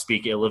speak up,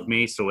 speak ill of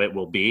me, so it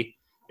will be.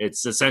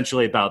 It's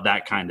essentially about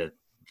that kind of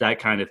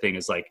thing.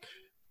 Is like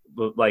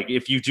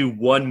if you do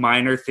one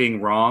minor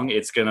thing wrong,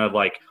 it's gonna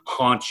like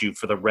haunt you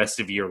for the rest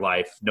of your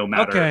life, no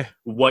matter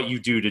what you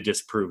do to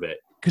disprove it.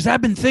 Because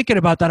I've been thinking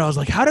about that. I was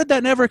like, how did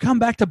that never come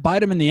back to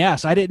bite him in the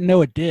ass? I didn't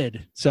know it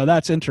did. So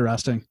that's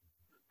interesting.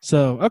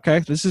 So, okay,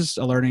 this is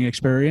a learning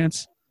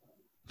experience.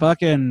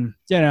 Fucking,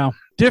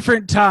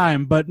 different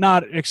time, but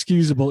not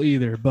excusable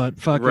either. But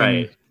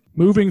fucking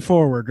moving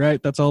forward,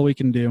 right? That's all we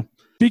can do.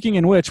 Speaking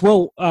in which,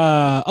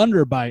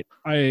 Underbite,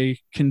 I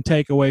can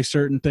take away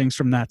certain things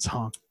from that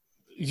song.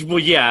 Well,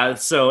 yeah.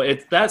 So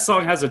that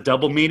song has a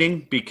double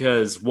meaning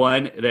because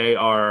one, they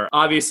are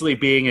obviously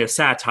being a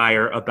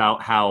satire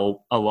about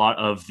how a lot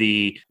of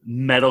the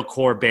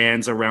metalcore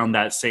bands around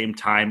that same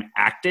time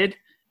acted,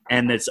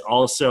 and it's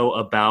also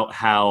about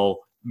how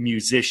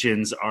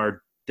musicians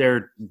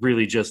they're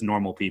really just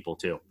normal people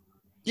too.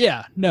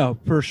 Yeah, no,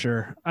 for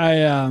sure.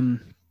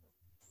 And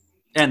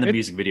the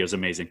music video is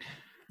amazing.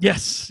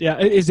 Yes, yeah.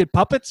 Is it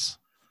puppets?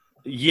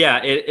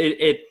 Yeah,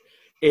 it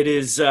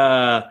is.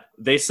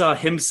 They saw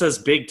Himsa's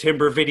Big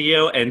Timber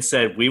video and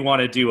said, we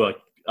want to do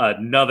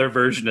another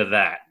version of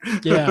that.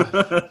 Yeah,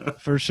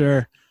 for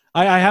sure.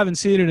 I haven't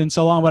seen it in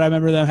so long, but I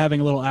remember them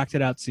having little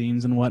acted out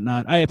scenes and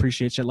whatnot. I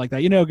appreciate shit like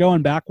that.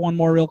 Going back one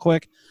more real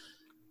quick,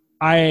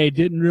 I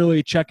didn't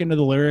really check into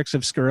the lyrics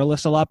of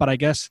Scurrilous a lot, but I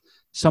guess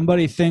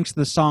somebody thinks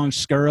the song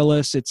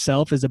Scurrilous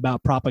itself is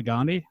about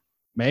propaganda.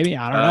 Maybe,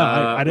 I don't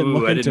know. I didn't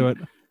look into it.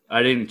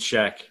 I didn't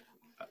check.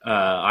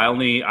 I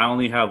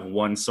only have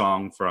one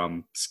song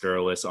from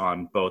Scurrilous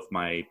on both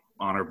my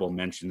honorable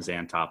mentions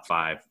and top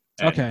 5.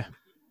 And okay.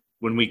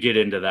 When we get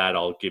into that,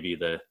 I'll give you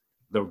the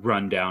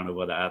rundown of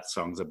what that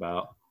song's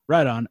about.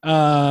 Right on.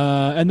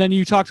 And then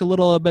you talked a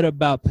little bit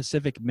about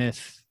Pacific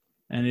Myth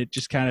and it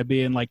just kind of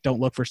being like, don't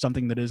look for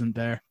something that isn't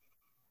there.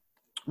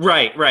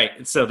 Right.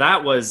 So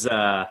that was,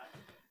 I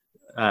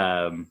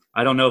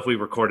don't know if we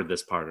recorded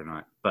this part or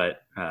not,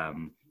 but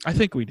I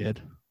think we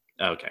did.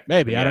 Okay.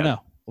 Maybe. Yeah. I don't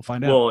know. We'll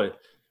find out.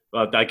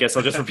 Well, I guess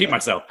I'll just repeat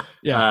myself.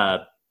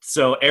 Yeah.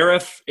 So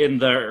Arif in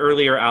the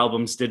earlier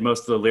albums did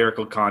most of the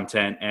lyrical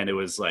content, and it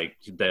was like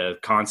the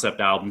concept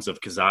albums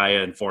of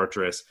Keziah and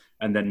Fortress.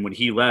 And then when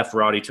he left,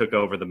 Roddy took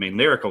over the main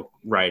lyrical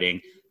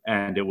writing,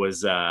 and it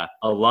was a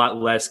lot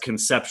less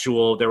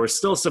conceptual. There were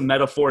still some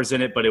metaphors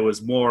in it, but it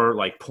was more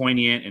like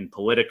poignant and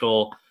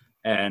political.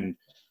 And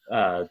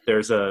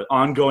there's an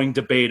ongoing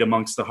debate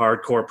amongst the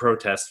hardcore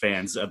protest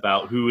fans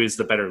about who is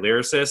the better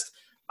lyricist.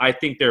 I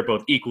think they're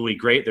both equally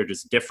great. They're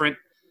just different.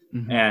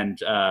 Mm-hmm. And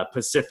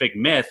Pacific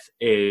Myth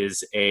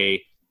is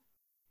a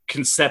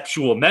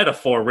conceptual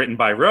metaphor written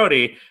by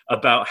Roddy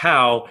about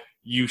how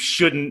you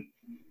shouldn't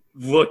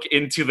look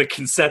into the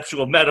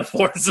conceptual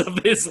metaphors of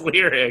his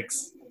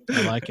lyrics.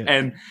 I like it.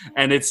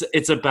 And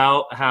it's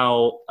about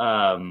how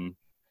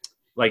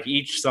like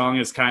each song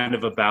is kind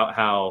of about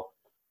how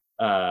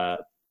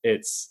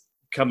it's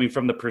coming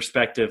from the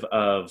perspective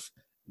of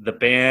the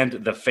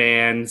band, the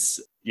fans.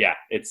 Yeah,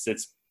 it's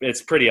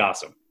pretty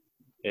awesome.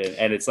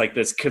 And it's like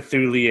this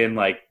Cthulhian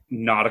like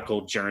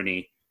nautical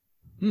journey.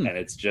 And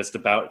it's just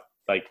about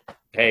like,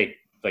 hey,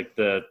 like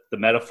the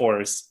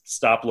metaphors,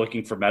 stop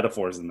looking for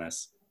metaphors in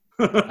this.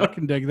 I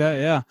can dig that,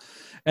 yeah.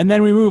 And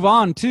then we move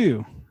on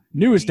to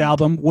newest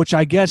album, which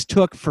I guess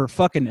took for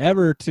fucking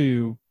ever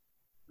to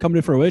come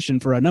to fruition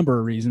for a number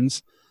of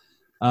reasons.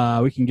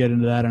 We can get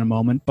into that in a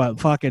moment, but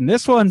fucking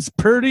this one's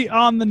pretty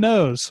on the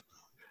nose.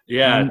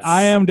 Yeah, and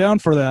I am down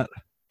for that.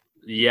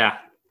 Yeah.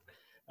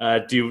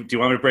 Do you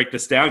want me to break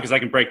this down? Because I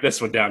can break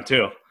this one down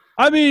too.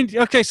 I mean,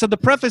 okay, so the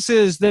preface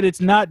is that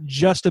it's not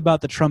just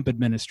about the Trump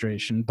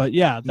administration, but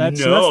yeah,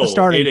 that's the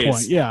starting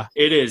point. Yeah,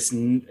 it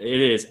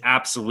is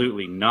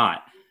absolutely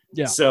not.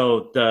 Yeah.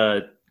 So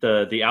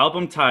the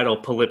album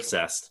title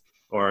Palimpsest,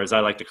 or as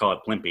I like to call it,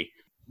 Plimpy.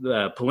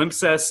 The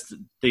Palimpsest,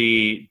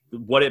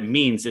 what it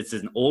means, it's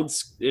an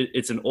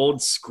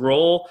old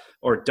scroll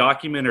or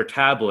document or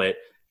tablet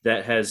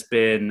that has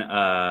been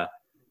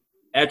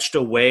etched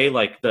away,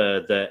 like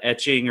the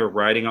etching or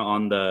writing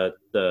on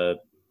the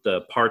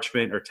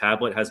parchment or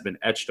tablet has been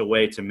etched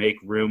away to make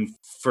room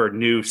for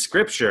new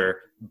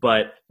scripture,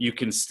 but you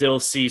can still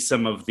see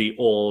some of the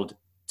old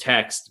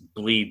text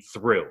bleed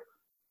through.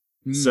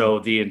 So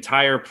the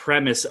entire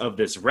premise of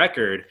this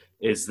record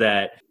is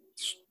that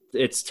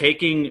it's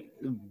taking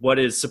what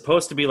is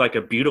supposed to be like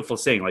a beautiful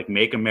saying, like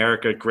 "Make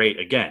America Great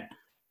Again,"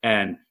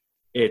 and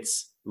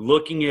it's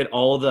looking at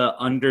all the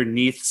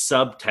underneath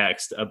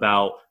subtext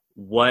about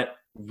what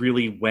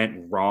really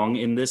went wrong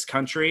in this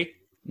country.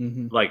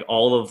 Like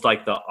all of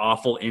like the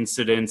awful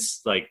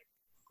incidents, like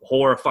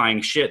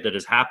horrifying shit that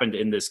has happened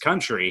in this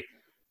country,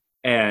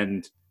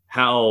 and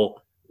how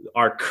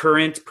our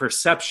current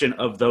perception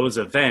of those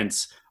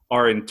events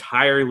are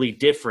entirely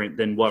different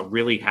than what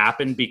really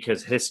happened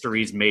because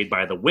history is made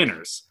by the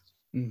winners.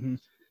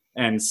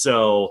 And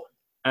so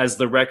as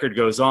the record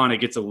goes on, it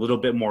gets a little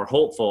bit more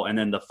hopeful. And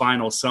then the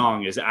final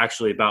song is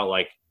actually about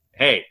like,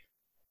 hey,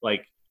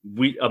 like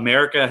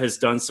America has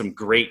done some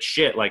great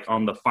shit. Like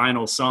on the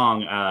final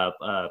song,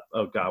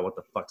 oh God, what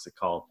the fuck's it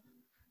called?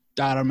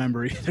 I don't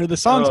remember either. The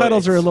song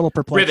titles are a little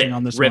perplexing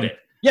on this one.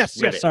 Yes,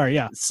 sorry,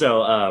 yeah.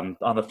 So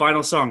on the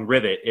final song,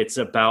 Rivet, it's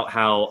about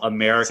how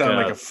America... Sound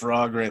like a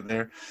frog right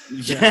there.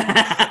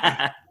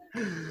 Yeah.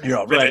 You're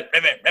all rivet.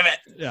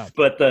 Yeah.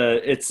 But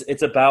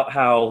it's about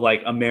how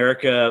like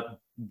America,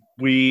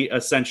 we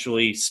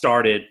essentially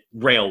started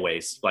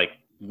railways. Like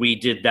we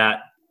did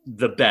that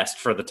the best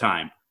for the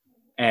time.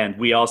 And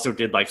we also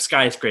did like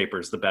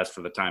skyscrapers the best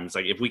for the time. It's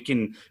like if we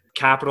can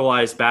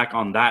capitalize back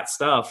on that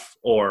stuff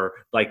or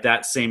like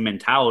that same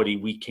mentality,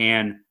 we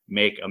can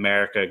make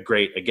America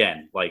great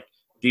again. Like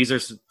these are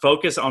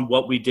focus on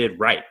what we did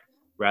right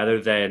rather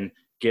than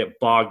get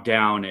bogged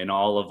down in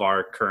all of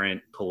our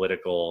current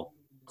political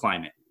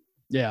climate.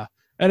 Yeah.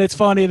 And it's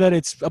funny that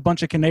it's a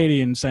bunch of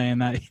Canadians saying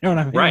that, you know what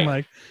I mean? Right.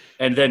 Like,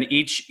 and then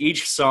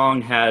each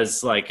song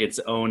has like its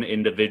own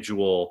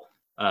individual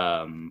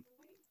meaning.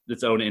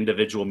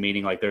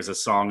 Like there's a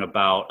song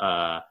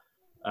about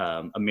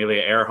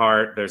Amelia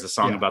Earhart. There's a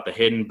song about the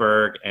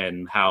Hindenburg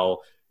and how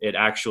it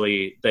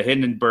actually, the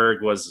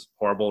Hindenburg was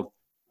horrible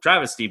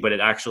travesty, but it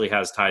actually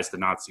has ties to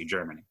Nazi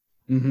Germany.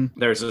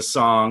 There's a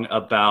song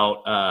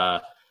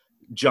about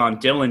John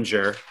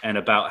Dillinger and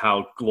about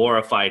how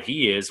glorified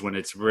he is when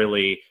it's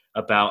really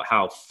about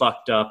how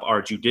fucked up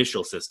our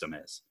judicial system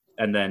is.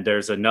 And then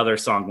there's another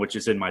song, which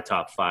is in my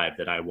top 5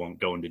 that I won't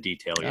go into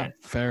detail yet.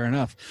 Fair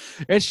enough.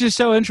 It's just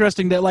so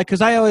interesting that like,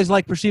 cause I always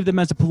like perceived them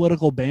as a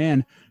political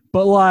band,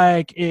 but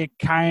like it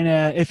kind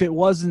of, if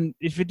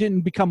it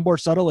didn't become more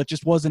subtle, it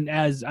just wasn't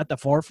as at the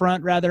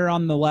forefront rather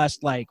on the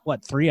last, like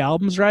 3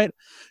 albums. Right.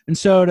 And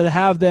so to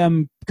have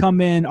them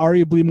come in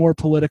arguably more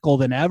political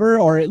than ever,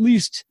 or at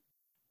least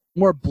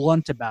more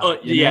blunt about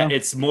it. Yeah. Know?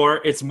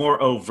 It's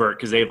more overt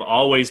because they've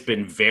always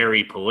been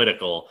very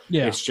political.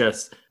 Yeah. It's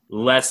just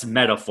less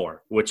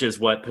metaphor, which is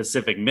what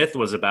Pacific Myth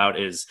was about,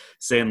 is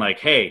saying like,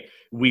 hey,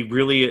 we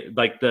really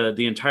like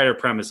the entire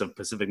premise of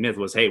Pacific Myth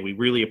was, hey, we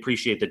really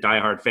appreciate the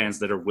diehard fans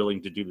that are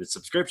willing to do the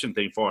subscription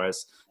thing for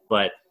us,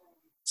 but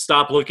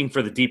stop looking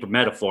for the deeper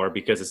metaphor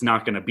because it's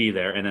not going to be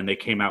there. And then they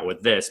came out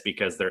with this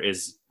because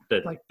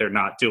they're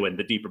not doing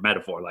the deeper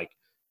metaphor. Like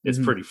it's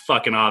pretty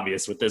fucking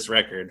obvious with this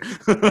record.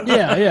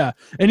 Yeah.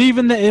 And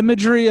even the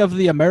imagery of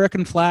the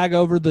American flag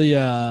over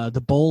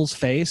the bull's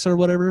face or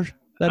whatever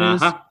that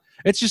is.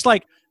 It's just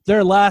like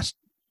their last,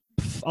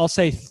 I'll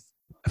say,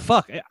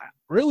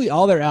 really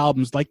all their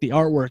albums, like the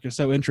artwork is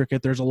so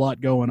intricate. There's a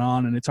lot going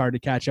on and it's hard to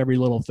catch every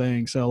little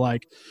thing. So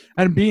like,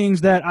 and being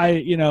that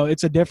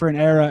it's a different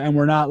era and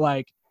we're not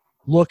like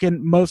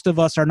most of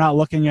us are not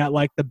looking at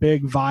like the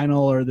big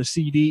vinyl or the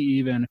CD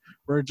even.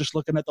 We're just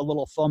looking at the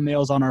little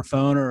thumbnails on our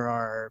phone or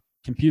our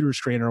computer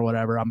screen or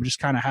whatever. I'm just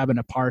kind of having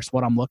to parse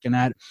what I'm looking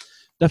at.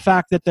 the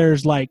fact that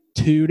there's like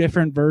 2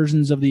 different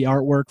versions of the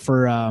artwork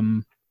for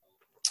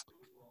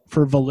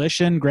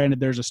Volition. Granted,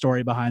 there's a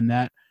story behind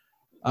that.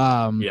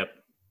 Yep.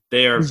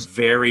 They are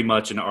very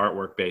much an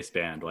artwork based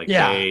band. Like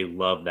they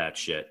love that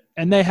shit.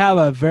 And they have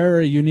a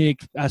very unique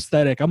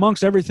aesthetic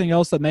amongst everything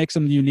else that makes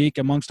them unique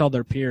amongst all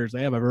their peers.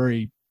 They have a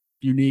very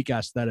unique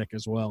aesthetic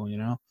as well, you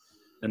know?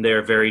 And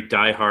they're very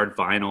diehard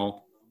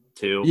vinyl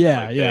too.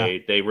 Yeah,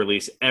 like They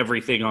release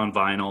everything on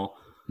vinyl.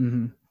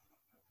 Mm-hmm.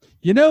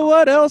 You know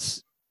what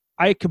else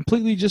I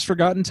completely just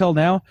forgot until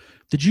now?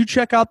 Did you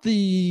check out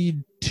the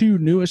 2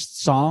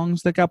 newest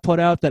songs that got put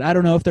out that I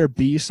don't know if they're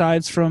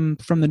B-sides from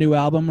the new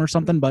album or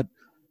something, but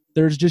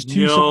there's just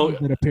 2 songs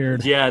that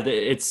appeared. Yeah,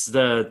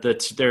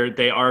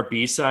 they are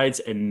B-sides,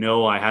 and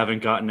no, I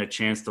haven't gotten a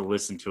chance to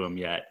listen to them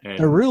yet. And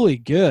they're really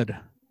good.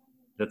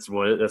 That's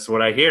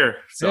what I hear.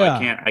 So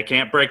I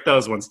can't break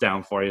those ones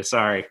down for you.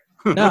 Sorry.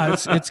 No,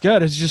 it's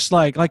good. It's just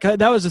like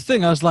that was the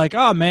thing. I was like,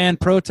 oh man,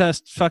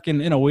 Protest fucking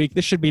in a week.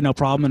 This should be no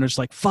problem. And it's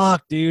like,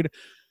 fuck, dude.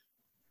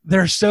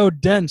 They're so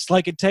dense.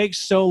 Like it takes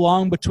so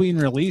long between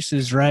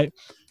releases, right?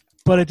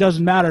 But it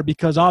doesn't matter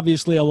because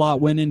obviously a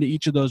lot went into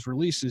each of those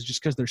releases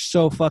just because there's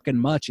so fucking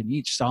much in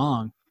each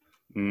song.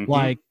 Mm-hmm.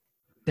 Like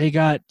they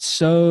got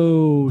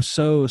so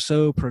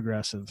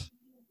progressive.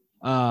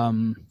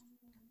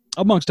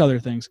 Amongst other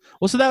things.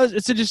 Well, so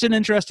it's just an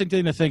interesting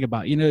thing to think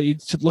about. You know, you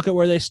look at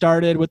where they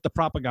started with the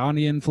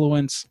Propaganda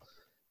influence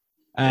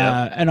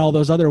and all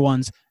those other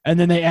ones. And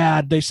then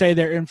they say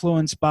they're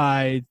influenced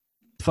by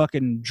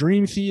fucking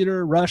Dream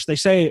Theater, Rush. They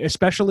say,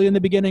 especially in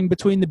the beginning,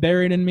 Between the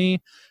Buried and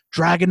Me,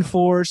 Dragon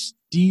Force,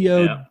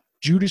 Dio,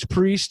 Judas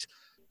Priest.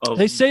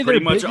 They say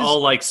pretty much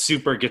all like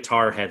super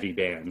guitar heavy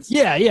bands.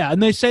 Yeah.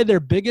 And they say their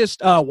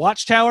biggest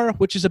Watchtower,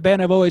 which is a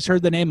band I've always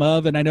heard the name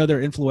of, and I know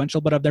they're influential,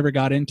 but I've never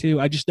got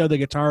into. I just know the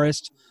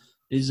guitarist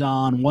is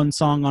on one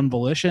song on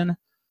Volition.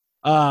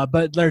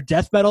 But their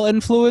death metal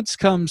influence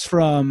comes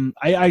from,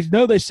 I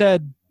know they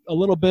said a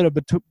little bit of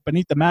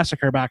Beneath the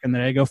Massacre back in the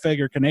day, go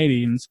figure,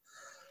 Canadians.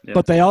 Yep.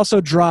 But they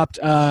also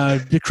dropped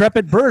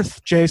Decrepit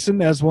Birth,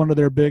 Jason, as one of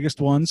their biggest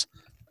ones.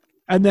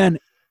 And then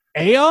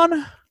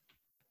Aeon,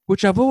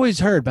 which I've always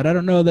heard, but I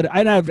don't know that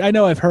I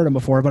know I've heard them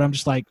before, but I'm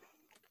just like,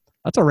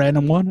 that's a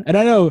random one. And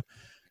I know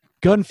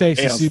Gunface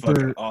is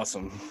super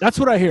awesome. That's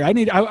what I hear.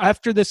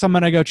 After this, I'm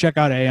gonna go check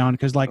out Aeon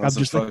because like that's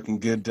I'm just fucking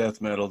good death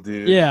metal,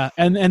 dude. Yeah,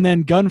 and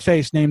then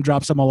Gunface name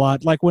drops him a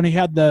lot. Like when he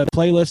had the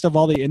playlist of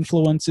all the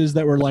influences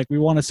that were like, we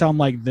want to sound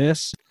like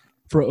this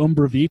for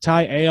Umbra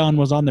Vitae, Aeon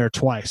was on there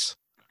twice.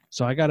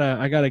 So I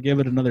gotta give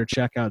it another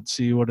check out and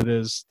see what it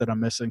is that I'm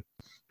missing.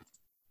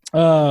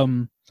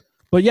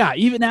 But yeah,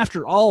 even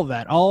after all of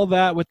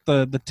that with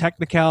the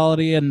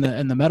technicality and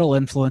the metal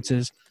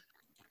influences,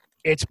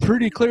 it's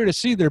pretty clear to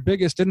see their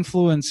biggest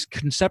influence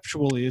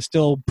conceptually is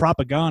still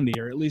Propaganda,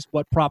 or at least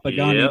what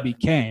Propaganda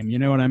became. You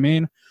know what I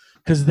mean?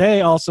 Because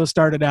they also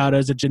started out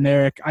as a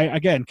generic,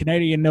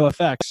 Canadian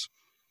NoFX.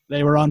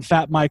 They were on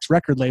Fat Mike's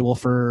record label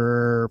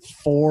for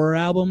 4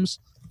 albums.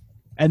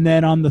 And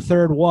then on the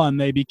 3rd one,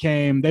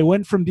 they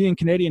went from being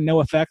Canadian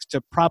NoFX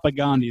to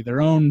Propaganda, their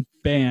own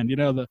band. You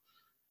know,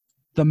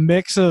 the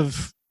mix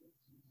of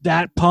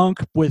that punk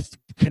with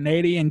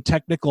Canadian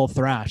technical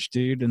thrash,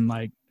 dude. And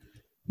like,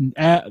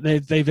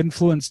 they've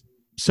influenced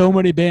so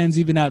many bands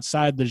even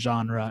outside the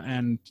genre.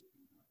 And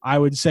I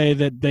would say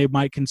that they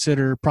might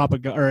consider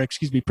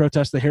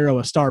Protest the Hero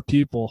a star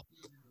pupil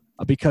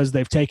because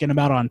they've taken him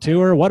out on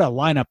tour. What a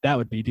lineup that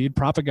would be, dude.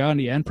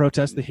 Propaganda and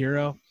Protest the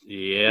Hero.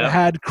 Yeah. You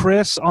had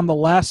Chris on the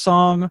last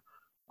song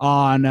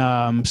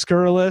on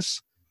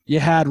Scurrilous. You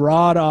had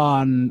Rod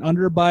on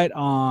Underbite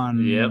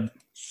on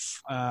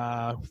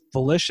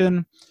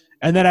Volition.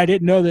 And then I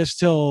didn't know this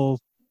till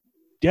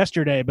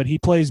yesterday, but he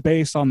plays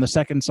bass on the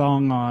 2nd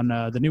song on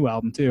the new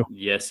album too.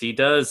 Yes, he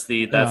does.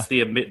 That's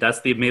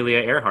the Amelia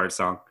Earhart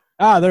song.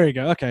 Ah, there you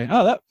go. Okay.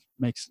 Oh, that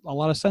makes a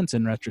lot of sense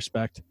in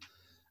retrospect.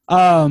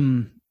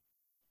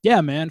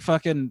 Yeah, man,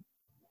 fucking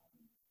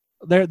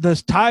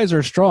the ties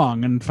are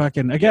strong, and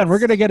fucking again, we're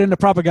gonna get into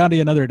Propaganda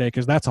another day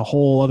because that's a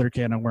whole other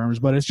can of worms.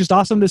 But it's just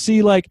awesome to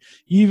see, like,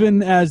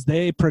 even as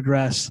they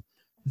progress,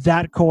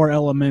 that core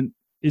element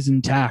is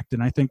intact,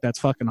 and I think that's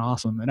fucking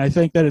awesome. And I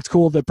think that it's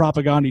cool that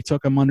Propaganda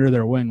took them under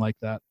their wing like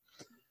that.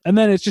 And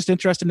then it's just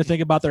interesting to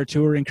think about their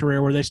touring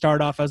career, where they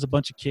start off as a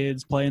bunch of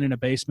kids playing in a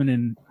basement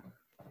in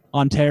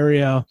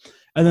Ontario,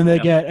 and then they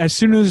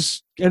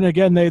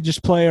they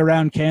just play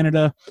around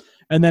Canada,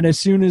 and then as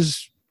soon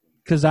as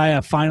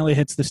Kazaya finally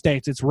hits the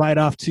States, it's right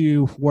off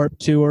to Warped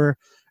Tour.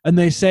 And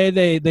they say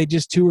they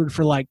just toured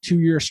for like 2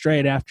 years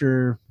straight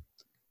after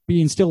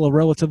being still a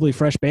relatively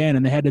fresh band,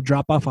 and they had to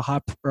drop off a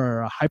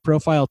high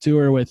profile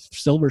tour with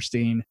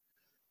Silverstein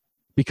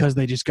because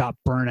they just got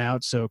burnt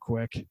out so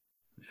quick.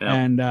 Yeah.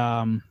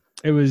 And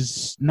it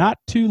was not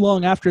too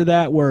long after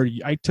that where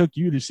I took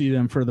you to see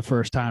them for the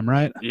first time,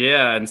 right?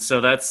 Yeah, and so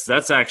that's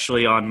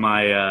actually on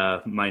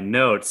my my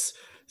notes.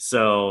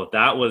 So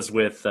that was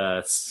with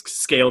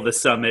Scale the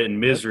Summit and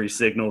Misery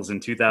Signals in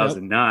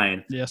 2009.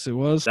 Yep. Yes, it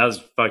was. That was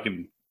a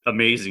fucking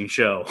amazing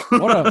show.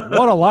 What a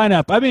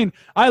lineup. I mean,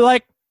 I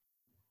like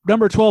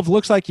number 12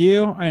 looks like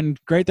you, and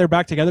great they're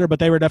back together, but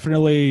they were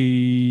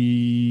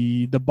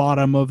definitely the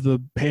bottom of the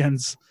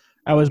bands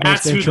I was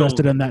most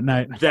interested in that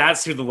night.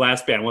 That's who the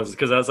last band was,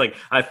 because I was like,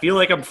 I feel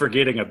like I'm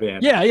forgetting a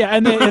band. Yeah,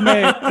 and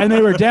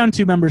they were down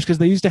 2 members because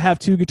they used to have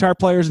 2 guitar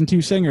players and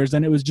 2 singers,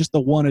 and it was just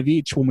the one of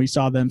each when we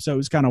saw them, so it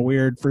was kind of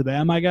weird for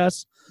them, I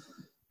guess.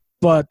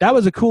 But that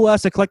was a cool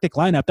ass eclectic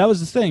lineup. That was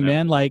the thing,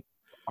 man. Like,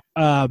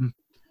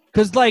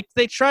 because like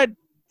they tried.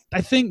 I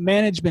think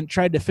management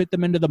tried to fit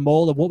them into the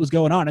mold of what was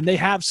going on, and they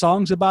have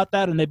songs about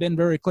that, and they've been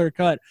very clear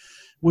cut.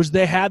 Was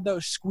they had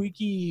those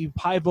squeaky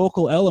high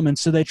vocal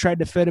elements, so they tried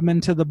to fit them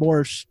into the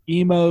more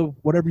emo,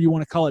 whatever you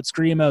want to call it,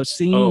 screamo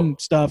scene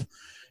stuff,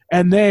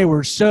 and they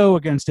were so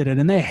against it,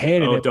 and they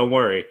hated it. Don't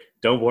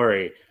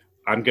worry,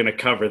 I'm gonna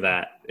cover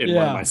that in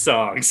one of my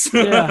songs.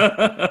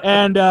 Yeah,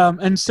 and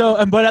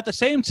but at the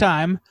same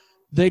time,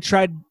 they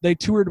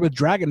toured with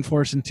Dragon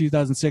Force in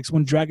 2006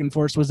 when Dragon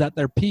Force was at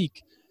their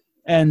peak.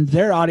 And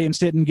their audience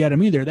didn't get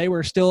them either. They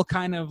were still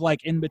kind of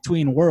like in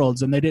between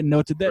worlds, and they didn't know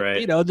what to do. Right.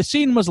 You know, the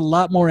scene was a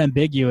lot more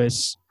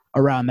ambiguous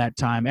around that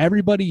time.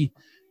 Everybody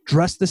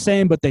dressed the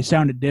same, but they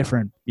sounded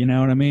different. You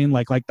know what I mean?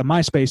 Like the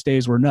MySpace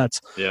days were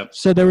nuts. Yep.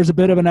 So there was a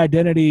bit of an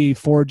identity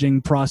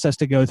forging process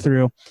to go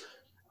through.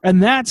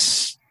 And I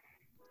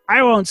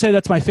won't say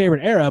that's my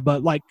favorite era,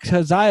 but like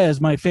Keziah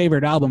is my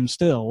favorite album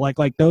still.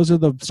 Like those are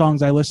the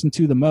songs I listen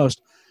to the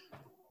most.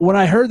 When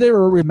I heard they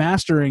were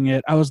remastering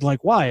it, I was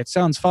like, why? It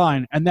sounds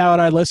fine. And now when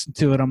I listen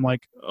to it, I'm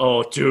like,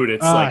 oh, dude,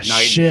 it's like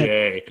night and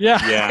day. Yeah,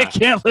 I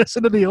can't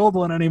listen to the old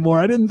one anymore.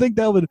 I didn't think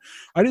that would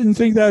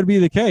be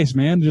the case,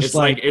 man. Just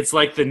it's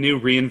like the new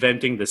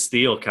Reinventing the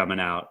Steel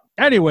coming out.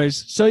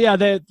 Anyways, so yeah,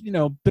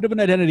 bit of an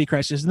identity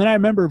crisis. And then I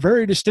remember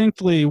very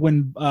distinctly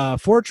when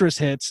Fortress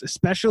hits,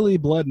 especially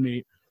Blood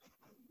Meat,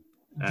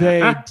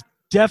 they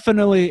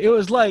definitely, it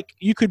was like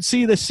you could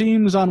see the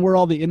seams on where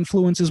all the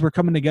influences were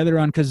coming together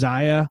on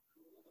Keziah.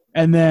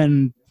 And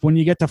then when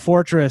you get to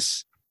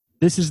Fortress,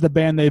 this is the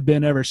band they've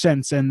been ever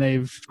since, and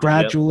they've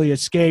gradually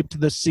escaped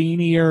the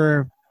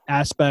scenier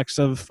aspects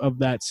of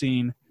that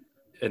scene.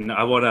 And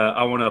I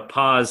wanna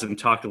pause and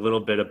talk a little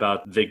bit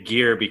about the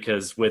gear,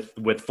 because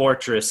with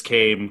Fortress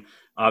came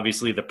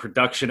obviously the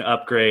production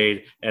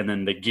upgrade, and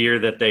then the gear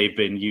that they've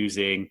been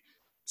using.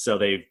 So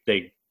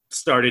they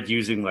started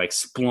using like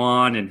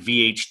Splon and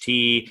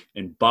VHT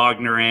and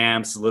Bogner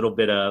amps, a little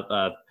bit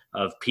of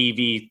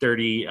PV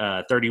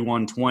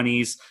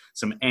 3120s,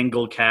 some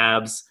Engel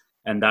cabs,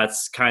 and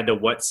that's kind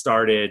of what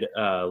started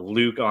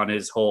Luke on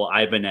his whole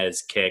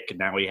Ibanez kick.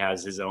 Now he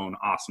has his own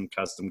awesome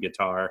custom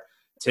guitar.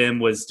 Tim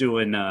was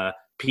doing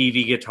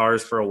PV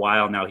guitars for a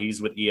while. Now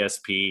he's with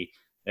ESP,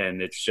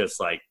 and it's just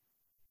like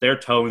their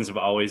tones have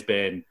always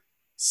been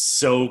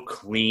so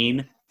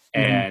clean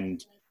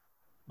and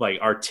like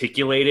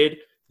articulated,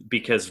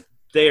 because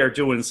they are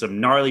doing some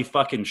gnarly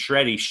fucking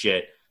shreddy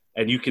shit,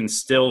 and you can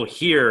still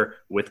hear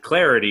with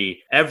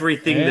clarity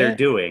everything they're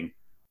doing.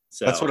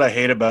 So that's what I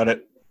hate about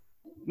it.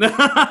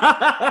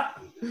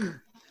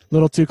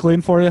 Little too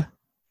clean for you?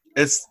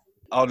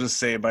 I'll just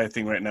say my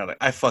thing right now. Like,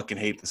 I fucking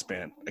hate this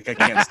band. Like, I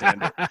can't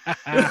stand it.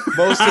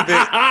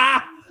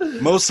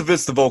 Most of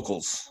it's the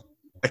vocals.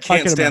 I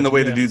can't stand the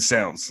way the dude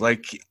sounds.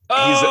 Like, he's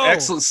an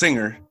excellent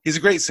singer. He's a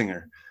great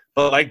singer.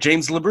 But like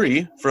James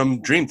Labrie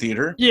from Dream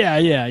Theater.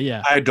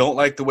 Yeah. I don't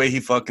like the way he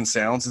fucking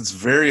sounds. It's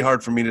very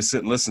hard for me to sit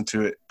and listen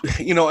to it.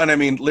 And I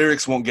mean,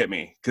 lyrics won't get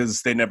me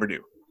because they never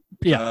do.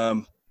 Yeah.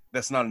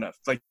 That's not enough.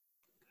 Like,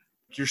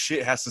 your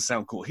shit has to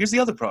sound cool. Here's the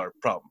other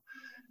problem.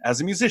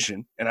 As a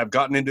musician, and I've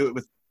gotten into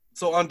it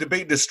so on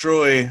Debate and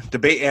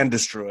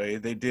Destroy,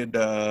 they did,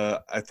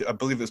 I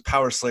believe it was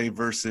Power Slave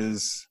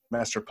versus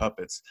Master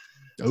Puppets.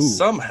 Ooh.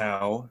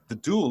 Somehow, the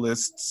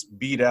Duelists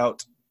beat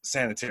out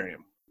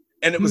Sanitarium.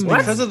 And it was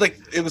because of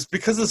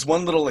this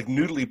one little like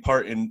noodly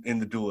part in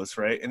the Duelist,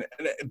 right? And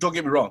don't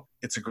get me wrong,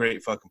 it's a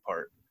great fucking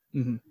part.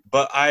 Mm-hmm.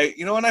 But I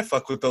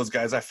fuck with those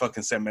guys. I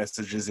fucking send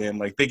messages in.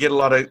 Like they get a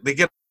lot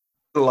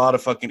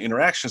of fucking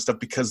interaction stuff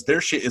because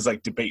their shit is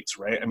like debates,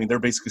 right? I mean, they're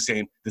basically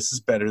saying this is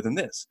better than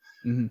this,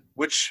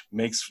 which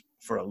makes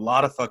for a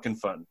lot of fucking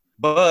fun.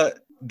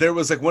 But there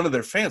was like one of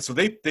their fans, so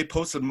they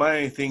posted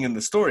my thing in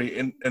the story,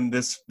 and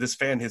this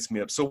fan hits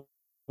me up. So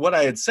what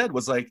I had said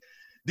was like,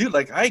 dude,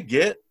 like I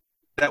get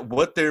that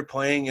what they're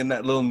playing in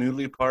that little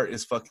noodly part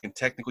is fucking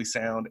technically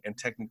sound and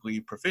technically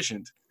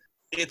proficient.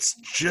 It's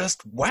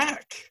just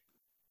whack.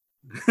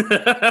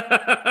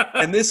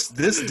 And this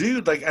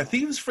dude, like I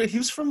think he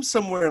was from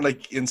somewhere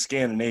like in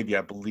Scandinavia,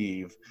 I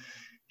believe.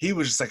 He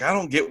was just like, I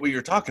don't get what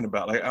you're talking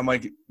about. Like I'm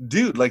like,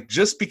 dude, like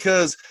just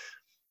because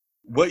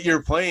what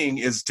you're playing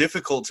is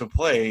difficult to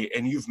play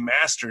and you've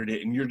mastered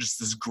it and you're just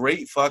this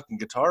great fucking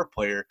guitar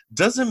player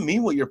doesn't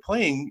mean what you're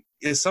playing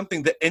is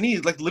something that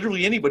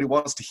literally anybody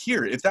wants to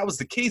hear. If that was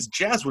the case,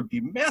 jazz would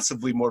be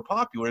massively more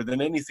popular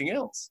than anything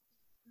else.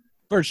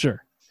 For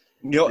sure.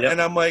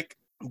 And I'm like,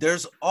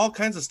 there's all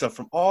kinds of stuff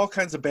from all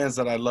kinds of bands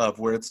that I love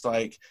where it's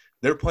like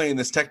they're playing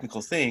this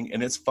technical thing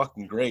and it's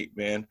fucking great,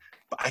 man.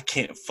 But I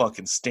can't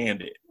fucking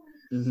stand it.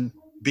 Mm-hmm.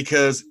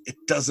 Because it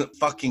doesn't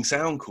fucking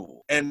sound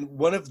cool. And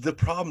one of the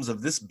problems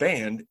of this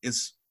band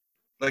is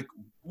like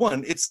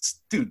one,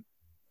 it's dude,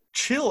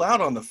 chill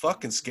out on the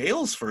fucking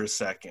scales for a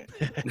second.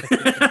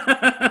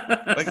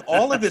 Like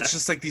all of it's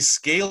just like these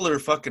scalar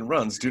fucking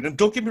runs, dude. And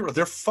don't get me wrong,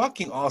 they're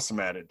fucking awesome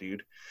at it,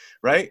 dude.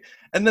 Right?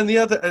 And then the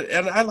other,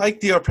 and I like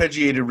the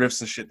arpeggiated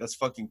riffs and shit. That's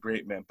fucking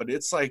great, man. But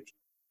it's like,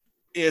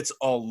 it's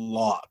a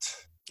lot.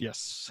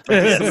 Yes.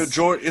 Like,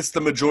 it's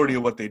the majority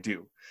of what they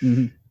do.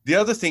 Mm-hmm. The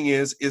other thing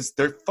is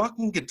their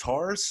fucking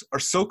guitars are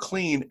so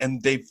clean,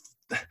 and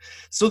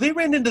so they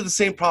ran into the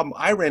same problem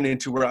I ran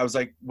into, where I was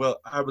like, well,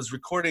 I was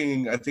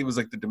recording, I think it was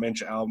like the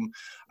Dementia album.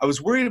 I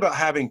was worried about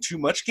having too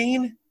much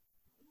gain,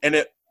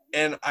 and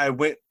I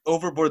went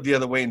overboard the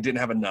other way and didn't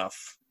have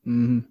enough.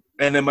 Mm-hmm.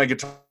 And then my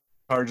guitar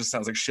just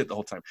sounds like shit the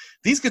whole time.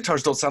 These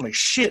guitars don't sound like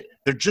shit.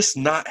 They're just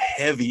not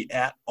heavy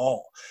at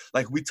all.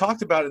 Like we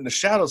talked about in the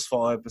Shadows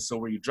Fall episode,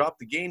 where you drop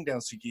the gain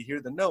down so you can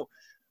hear the note.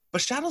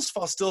 But Shadows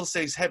Fall still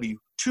stays heavy.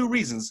 2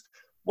 reasons.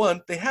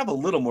 1, they have a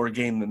little more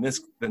gain than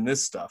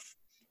this stuff.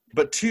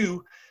 But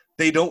 2,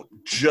 they don't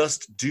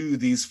just do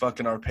these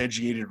fucking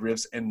arpeggiated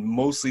riffs and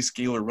mostly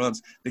scalar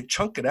runs. They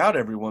chunk it out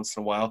every once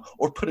in a while,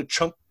 or put a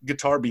chunk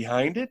guitar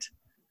behind it.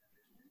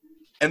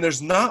 And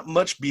there's not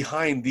much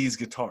behind these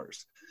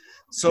guitars.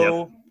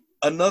 So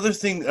another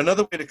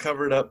way to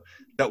cover it up,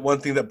 that one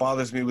thing that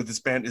bothers me with this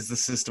band is the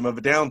System of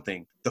a Down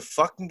thing. The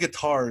fucking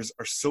guitars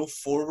are so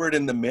forward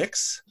in the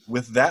mix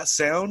with that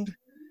sound,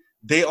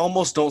 they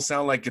almost don't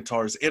sound like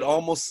guitars. It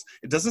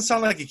doesn't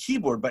sound like a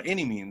keyboard by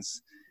any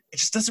means. It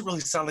just doesn't really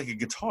sound like a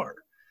guitar.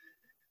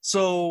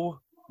 So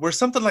where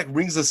something like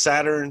Rings of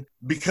Saturn,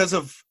 because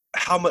of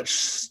how much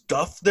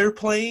stuff they're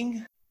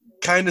playing,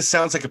 kind of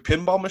sounds like a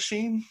pinball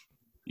machine.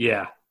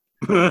 Yeah.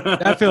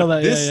 I feel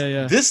that.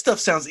 Yeah. This stuff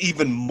sounds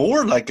even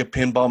more like a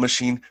pinball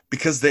machine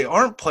because they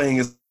aren't playing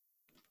as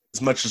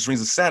much as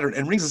Rings of Saturn,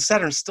 and Rings of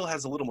Saturn still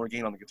has a little more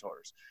gain on the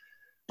guitars.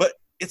 But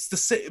it's the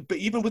same. But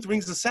even with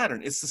Rings of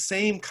Saturn, it's the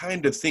same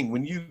kind of thing.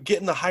 When you get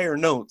in the higher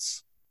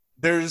notes,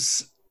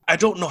 I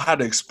don't know how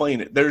to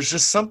explain it. There's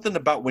just something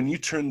about when you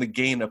turn the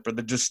gain up or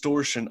the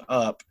distortion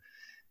up,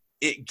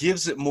 it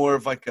gives it more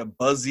of like a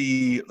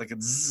buzzy, like a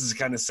zzz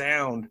kind of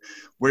sound.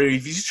 Where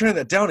if you turn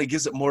that down, it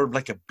gives it more of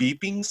like a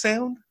beeping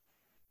sound.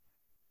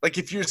 Like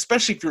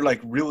especially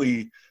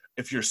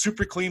if you're a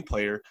super clean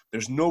player,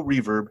 there's no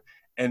reverb,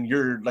 and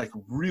you're like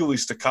really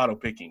staccato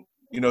picking,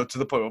 to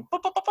the point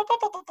where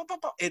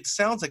it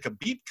sounds like a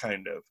beep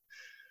kind of.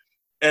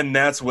 And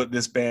that's what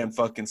this band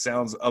fucking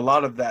sounds. A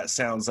lot of that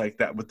sounds like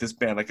that with this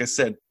band. Like I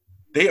said,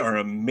 they are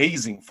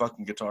amazing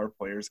fucking guitar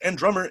players and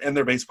drummer, and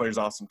their bass player's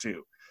awesome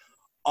too.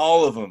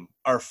 All of them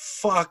are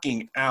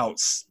fucking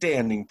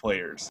outstanding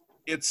players.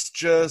 It's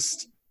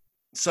just,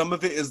 some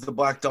of it is the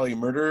Black Dahlia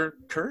murder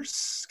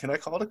curse. Can I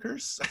call it a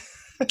curse?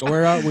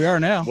 We are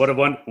now. What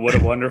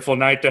a wonderful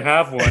night to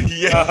have one.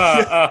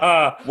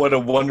 Yeah. What a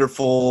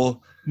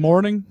wonderful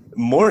morning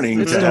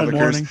to have a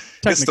morning. curse.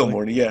 It's still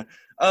morning. Yeah.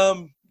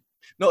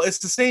 No, it's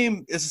the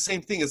same. It's the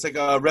same thing. It's like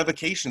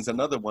Revocation's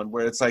another one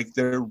where it's like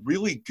they're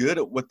really good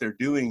at what they're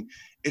doing.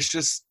 It's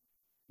just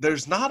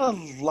there's not a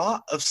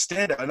lot of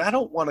standout, and I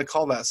don't want to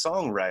call that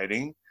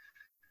songwriting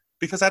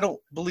because I don't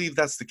believe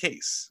that's the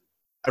case.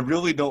 I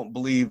really don't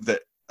believe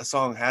that a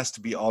song has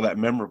to be all that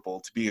memorable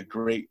to be a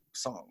great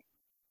song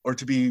or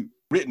to be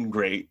written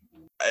great.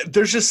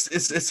 There's just,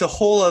 it's a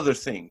whole other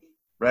thing,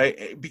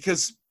 right?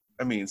 Because,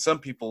 I mean, some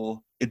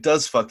people, it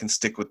does fucking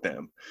stick with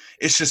them.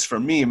 It's just for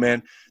me,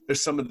 man,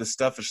 there's some of the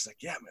stuff that's just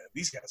like, yeah, man,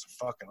 these guys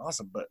are fucking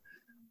awesome, but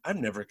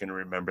I'm never going to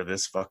remember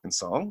this fucking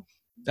song.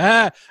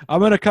 I'm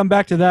going to come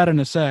back to that in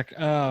a sec.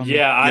 I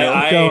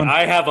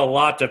have a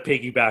lot to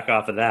piggyback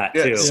off of that,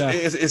 too.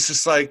 It's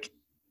just like,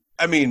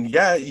 I mean,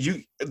 yeah,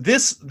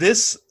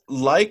 this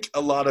like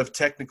a lot of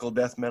technical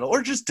death metal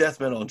or just death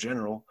metal in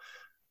general,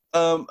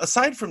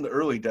 aside from the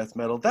early death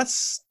metal,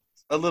 that's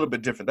a little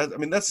bit different.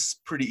 That's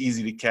pretty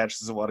easy to catch.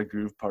 There's a lot of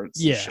groove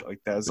parts and shit like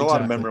that. There's a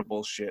lot of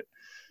memorable shit.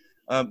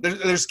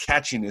 There's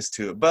catchiness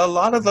to it, but a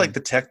lot of like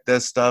the tech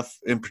death stuff,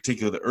 in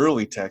particular the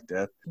early tech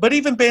death, but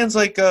even bands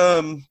like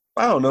I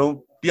don't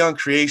know, Beyond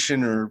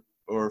Creation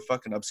or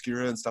fucking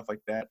Obscura and stuff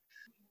like that,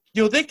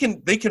 they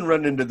can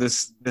run into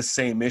this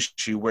same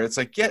issue where it's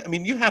like, yeah, I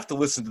mean, you have to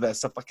listen to that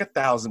stuff like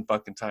 1,000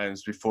 fucking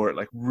times before it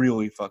like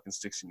really fucking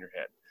sticks in your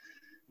head.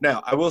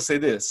 Now, I will say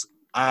this,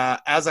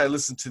 as I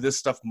listened to this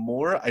stuff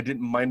more, I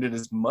didn't mind it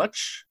as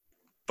much,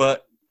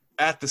 but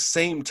at the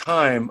same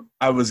time,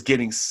 I was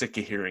getting sick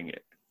of hearing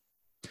it.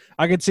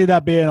 I could see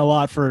that being a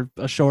lot for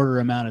a shorter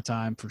amount of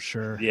time, for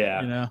sure.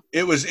 Yeah.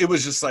 It was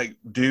just like,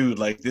 dude,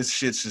 like this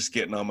shit's just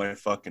getting on my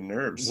fucking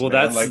nerves. Well,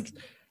 man. that's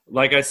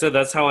like I said,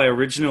 that's how I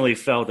originally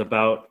felt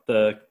about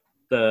the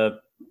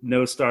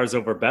No Stars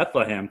Over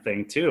Bethlehem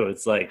thing too.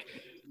 It's like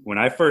when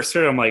I first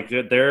heard, I'm like,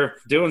 they're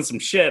doing some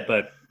shit,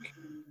 but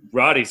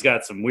Roddy's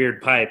got some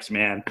weird pipes,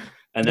 man.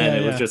 And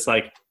then it was just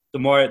like, the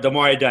more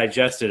I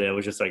digested it, it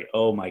was just like,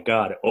 oh my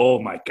god.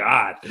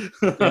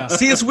 Yeah.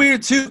 See, it's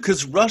weird too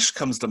because Rush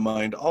comes to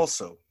mind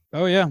also.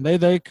 Oh yeah,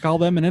 they call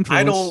them an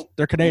influence.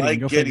 They're Canadian.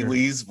 Like Geddy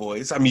Lee's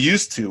voice. I'm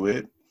used to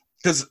it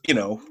because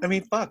I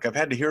mean, fuck, I've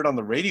had to hear it on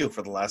the radio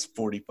for the last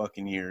 40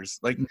 fucking years.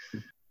 Like,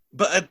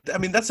 But I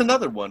mean, that's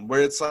another one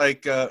where it's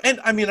like, and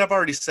I mean, I've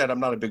already said I'm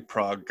not a big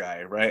prog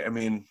guy, right? I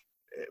mean,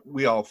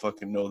 we all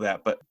fucking know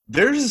that. But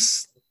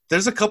there's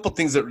a couple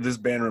things that this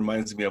band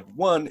reminds me of.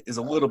 One is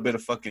a little bit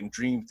of fucking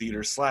Dream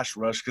Theater /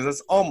 Rush, because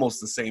that's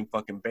almost the same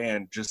fucking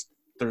band, just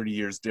 30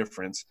 years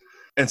difference.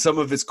 And some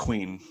of it's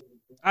Queen.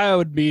 I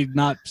would be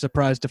not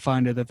surprised to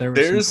find it that there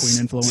was some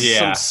Queen influence.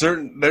 Yeah.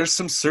 There's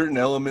some certain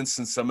elements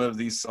in some of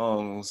these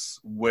songs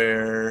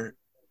where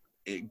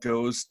it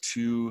goes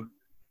to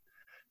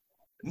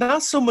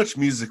not so much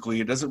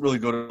musically, it doesn't really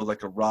go to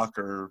like a rock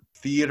or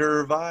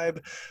theater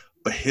vibe,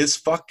 but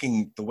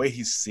the way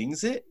he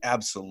sings it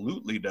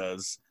absolutely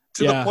does.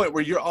 To the point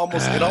where it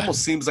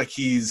almost seems like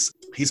he's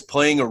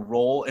playing a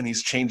role and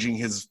he's changing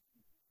his,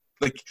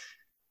 like,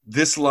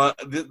 this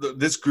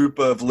group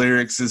of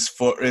lyrics is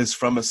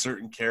from a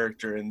certain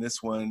character, and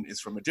this one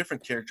is from a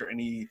different character, and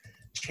he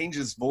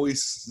changes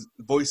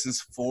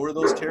voices for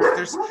those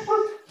characters.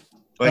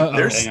 Like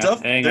there's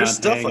stuff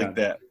like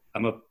that.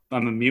 I'm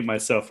gonna mute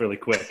myself really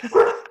quick.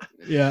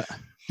 Yeah.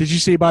 Did you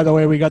see, by the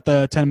way, we got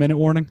the 10-minute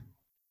warning?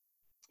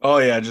 Oh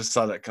yeah, I just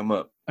saw that come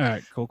up. All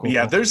right, cool.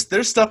 Yeah, cool.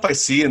 there's stuff I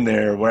see in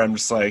there where I'm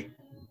just like,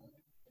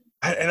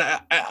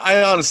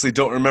 I honestly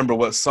don't remember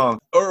what song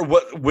or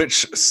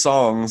which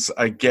songs,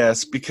 I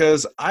guess,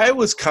 because I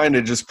was kind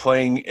of just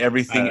playing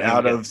everything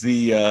out of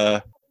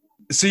the.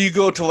 So you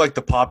go to like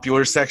the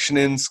popular section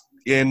in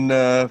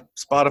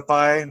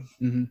Spotify,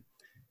 Mm-hmm.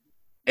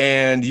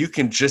 and you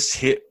can just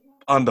hit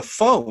on the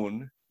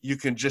phone. You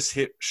can just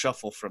hit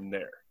shuffle from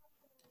there,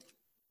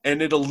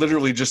 and it'll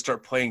literally just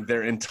start playing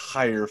their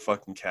entire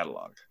fucking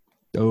catalog.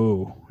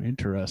 Oh,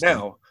 interesting.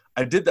 Now,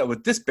 I did that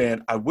with this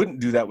band. I wouldn't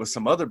do that with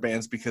some other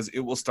bands because it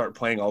will start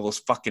playing all those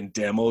fucking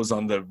demos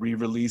on the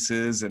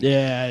re-releases and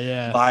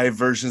live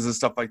versions and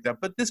stuff like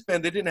that. But this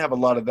band, they didn't have a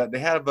lot of that. They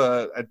have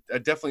I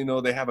definitely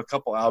know they have a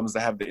couple albums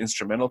that have the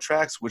instrumental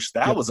tracks, which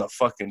was a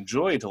fucking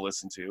joy to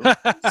listen to.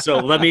 So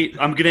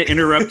I'm going to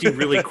interrupt you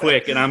really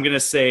quick, and I'm going to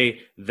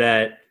say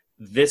that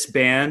this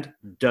band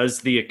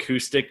does the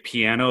acoustic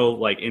piano,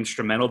 like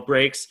instrumental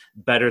breaks,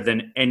 better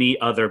than any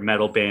other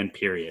metal band,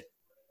 period.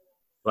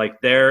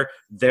 Like their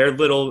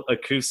little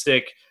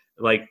acoustic,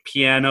 like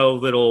piano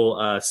little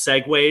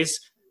segues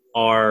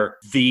are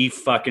the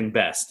fucking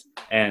best.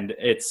 And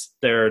it's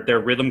their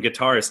rhythm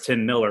guitarist,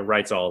 Tim Miller,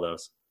 writes all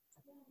those.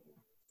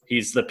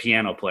 He's the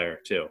piano player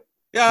too.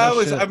 Yeah,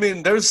 I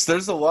mean, there's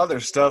a lot of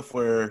their stuff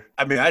where,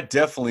 I mean, I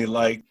definitely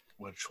like,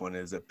 which one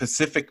is it?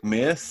 Pacific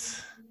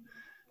Myth,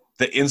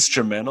 the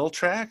instrumental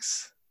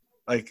tracks,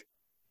 like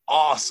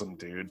awesome,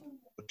 dude.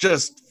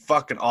 Just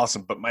fucking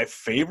awesome. But my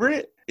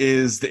favorite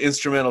is the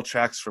instrumental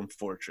tracks from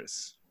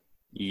Fortress.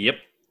 Yep.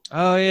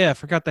 Oh yeah, I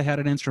forgot they had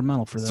an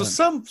instrumental for that.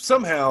 So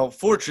somehow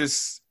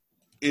Fortress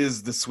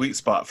is the sweet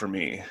spot for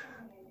me.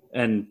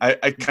 And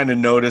I kind of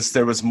noticed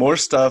there was more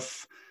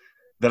stuff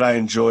that I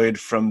enjoyed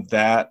from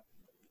that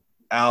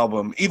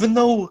album. Even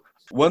though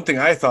one thing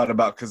I thought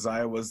about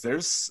Kazaya was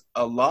there's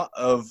a lot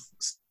of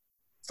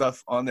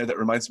stuff on there that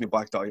reminds me of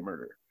Black Dahlia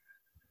Murder.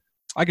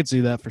 I could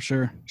see that for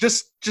sure.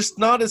 Just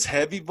not as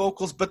heavy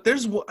vocals, but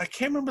there's I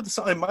can't remember the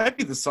song. It might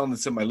be the song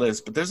that's in my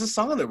list, but there's a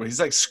song there where he's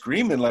like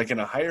screaming like in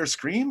a higher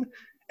scream,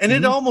 and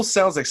it almost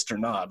sounds like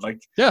Sternad.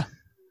 Like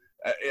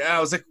I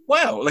was like,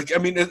 wow. Like I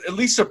mean, at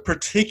least a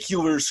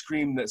particular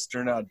scream that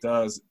Sternad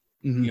does.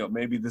 Mm-hmm. You know,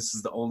 maybe this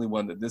is the only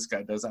one that this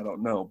guy does. I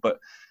don't know, but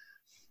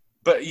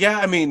yeah,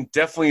 I mean,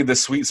 definitely the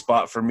sweet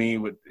spot for me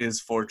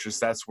is Fortress.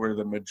 That's where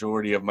the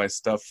majority of my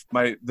stuff,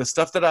 the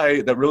stuff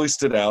that really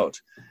stood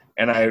out,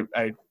 and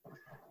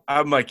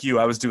I'm like you.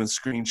 I was doing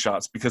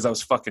screenshots because I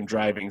was fucking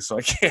driving, so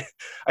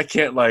I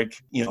can't like,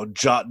 you know,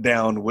 jot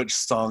down which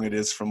song it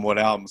is from what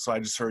album. So I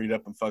just hurried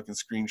up and fucking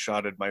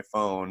screenshotted my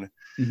phone.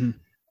 Mm-hmm.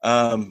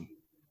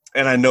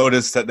 And I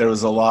noticed that there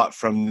was a lot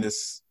from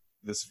this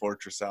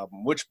Fortress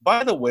album, which,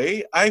 by the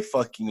way, I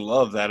fucking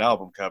love that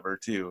album cover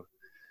too.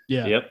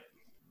 Yeah. Yep.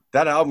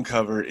 That album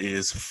cover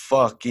is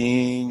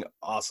fucking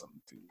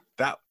awesome, dude.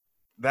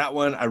 That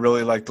one, I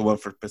really like the one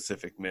for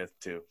Pacific Myth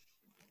too.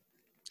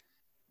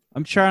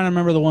 I'm trying to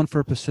remember the one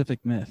for Pacific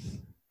Myth.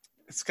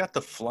 It's got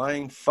the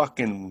flying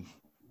fucking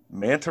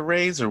manta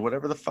rays or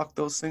whatever the fuck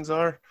those things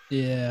are.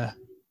 Yeah.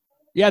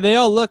 Yeah, they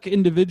all look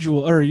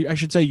individual, or I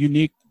should say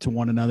unique to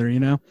one another, you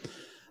know?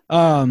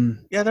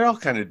 Yeah, they're all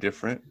kind of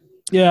different.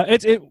 Yeah,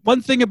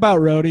 one thing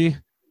about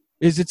Rhodey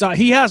is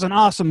he has an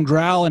awesome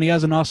growl and he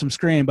has an awesome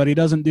scream, but he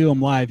doesn't do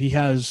them live. He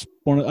has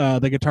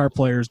the guitar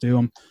players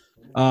do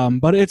them.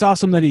 But it's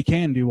awesome that he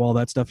can do all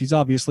that stuff. He's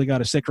obviously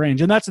got a sick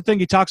range. And that's the thing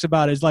he talks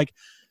about is like,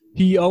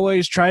 he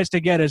always tries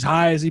to get as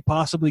high as he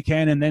possibly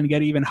can and then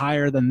get even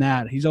higher than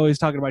that. He's always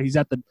talking about he's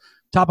at the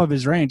top of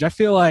his range. I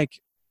feel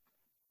like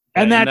 –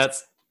 and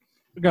that's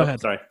 – go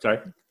ahead. Sorry.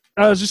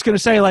 I was just going to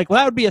say, like, well,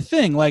 that would be a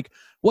thing. Like,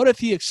 what if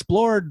he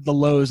explored the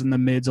lows and the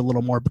mids a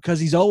little more because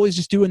he's always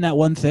just doing that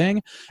one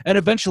thing? And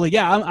eventually,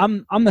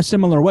 I'm the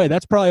similar way.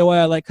 That's probably why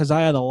I like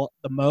Kazaya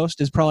the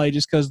most is probably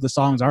just because the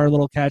songs are a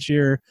little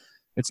catchier.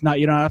 It's not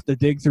 – you don't have to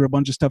dig through a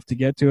bunch of stuff to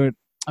get to it.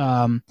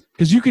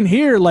 Because you can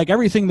hear like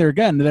everything they're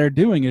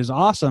doing is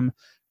awesome.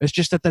 It's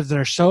just that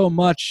there's so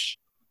much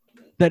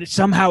that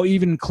somehow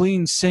even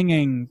clean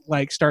singing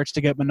like starts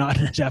to get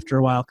monotonous after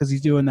a while because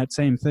he's doing that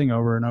same thing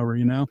over and over,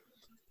 you know.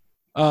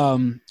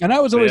 And I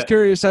was always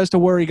curious as to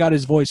where he got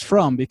his voice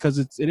from because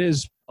it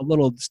is a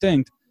little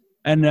distinct.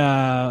 And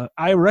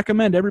I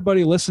recommend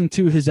everybody listen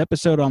to his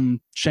episode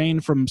on Shane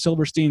from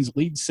Silverstein's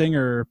Lead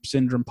Singer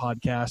Syndrome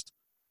podcast.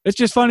 It's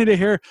just funny to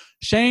hear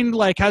Shane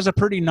like has a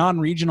pretty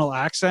non-regional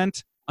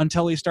accent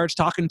until he starts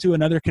talking to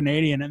another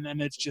Canadian, and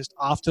then it's just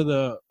off to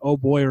the oh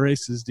boy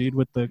races, dude,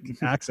 with the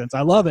accents.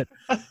 I love it.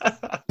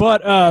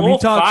 But he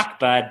talks. Fuck,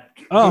 bud.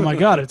 Oh my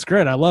god, it's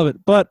great. I love it.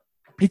 But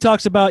he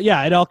talks about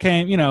it all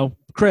came,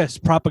 Chris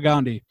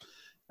Propaganda.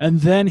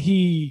 And then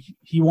he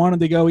wanted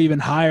to go even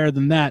higher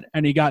than that,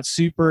 and he got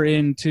super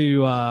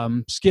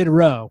into Skid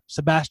Row,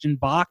 Sebastian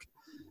Bach.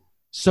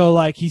 So,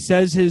 like, he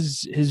says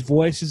his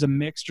voice is a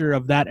mixture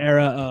of that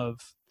era of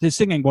 – his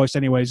singing voice,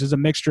 anyways, is a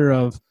mixture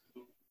of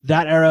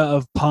that era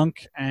of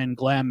punk and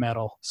glam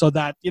metal. So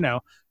that,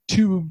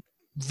 two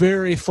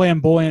very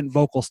flamboyant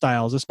vocal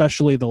styles,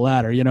 especially the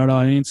latter, you know what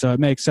I mean? So it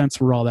makes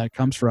sense where all that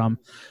comes from.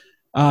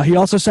 He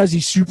also says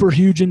he's super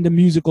huge into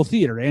musical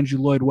theater. Andrew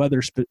Lloyd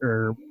Webber,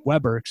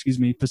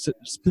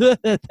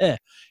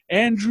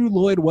 Andrew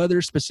Lloyd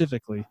Webber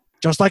specifically,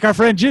 just like our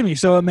friend Jimmy.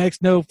 So it makes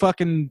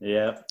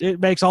it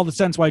makes all the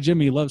sense why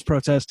Jimmy loves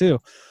Protest too.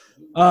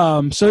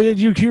 So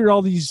you hear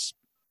all these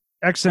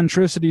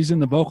eccentricities in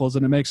the vocals,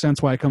 and it makes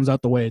sense why it comes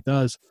out the way it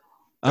does.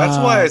 That's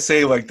why I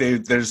say like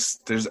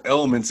there's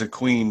elements of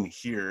Queen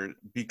here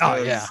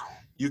because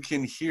you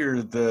can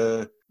hear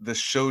the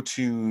show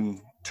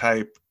tune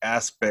type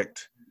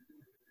aspect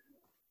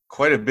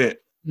quite a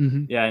bit.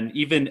 Mm-hmm. Yeah,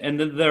 and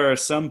then there are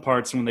some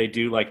parts when they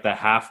do like the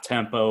half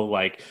tempo,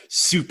 like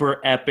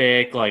super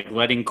epic, like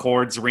letting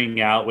chords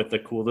ring out with the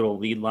cool little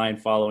lead line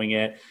following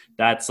it.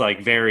 That's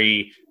like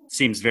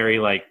seems very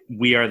like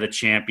We Are the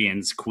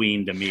Champions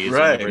Queen to me.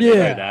 Right.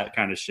 That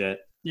kind of shit.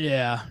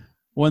 Yeah.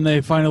 When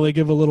they finally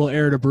give a little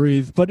air to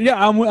breathe. But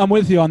yeah, I'm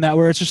with you on that,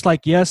 where it's just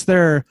like, yes,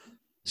 their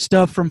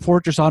stuff from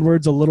Fortress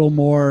onwards a little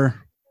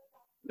more.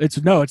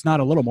 It's not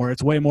a little more.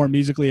 It's way more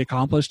musically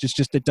accomplished. It's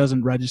just it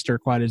doesn't register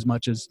quite as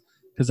much as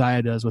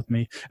Keziah does with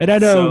me. And I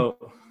know.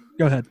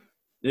 Go ahead.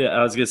 Yeah,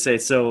 I was gonna say.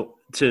 So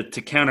to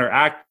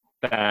counteract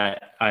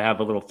that, I have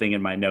a little thing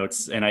in my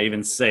notes, and I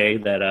even say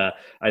that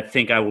I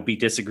think I will be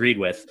disagreed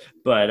with,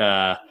 but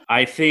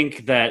I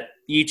think that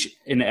each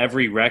and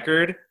every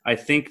record, I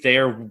think they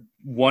are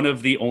one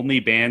of the only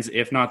bands,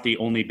 if not the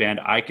only band,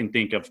 I can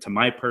think of, to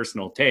my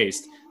personal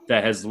taste,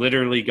 that has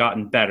literally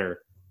gotten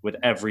better with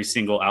every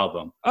single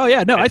album. Oh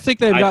yeah, no, I think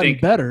they've gotten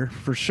better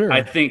for sure.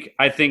 I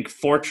think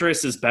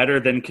Fortress is better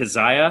than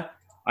Keziah.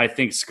 I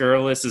think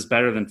Scurrilous is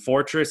better than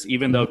Fortress,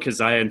 even though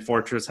Keziah and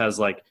Fortress has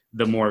like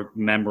the more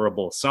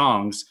memorable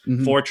songs.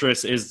 Mm-hmm.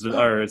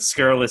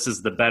 Scurrilous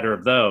is the better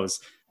of those.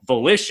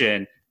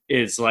 Volition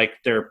is like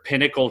their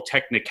pinnacle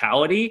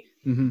technicality,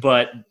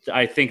 but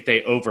I think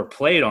they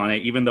overplayed on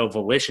it, even though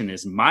Volition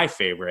is my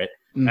favorite.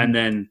 Mm-hmm. And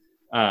then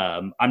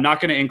I'm not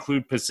going to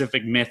include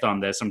Pacific Myth on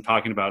this. I'm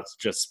talking about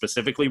just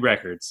specifically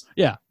records.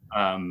 Yeah.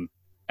 And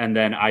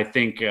then I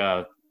think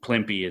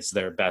Plimpy is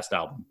their best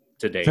album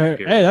to date.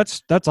 Hey,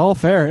 that's all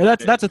fair.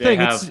 That's the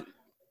thing.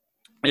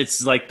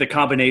 It's like the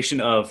combination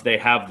of they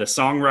have the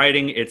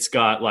songwriting. It's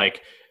got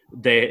like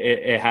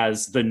it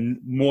has the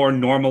more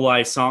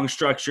normalized song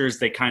structures.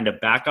 They kind of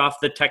back off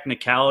the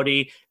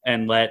technicality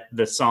and let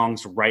the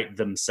songs write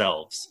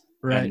themselves.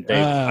 Right. And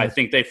I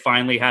think they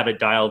finally have it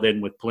dialed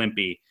in with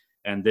Plimpy.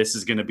 And this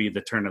is going to be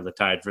the turn of the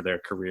tide for their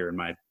career,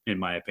 in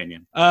my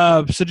opinion.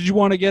 So did you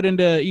want to get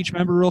into each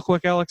member real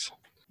quick, Alex?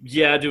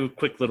 Yeah, do a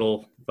quick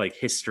little like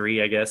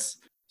history, I guess.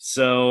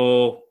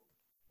 So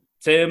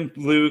Tim,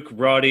 Luke,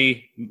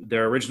 Roddy,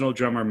 their original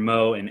drummer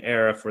Mo, and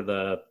Era for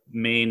the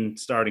main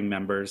starting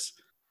members.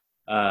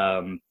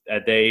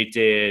 They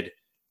did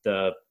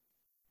the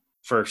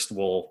first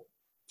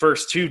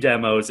two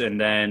demos,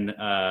 and then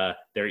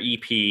their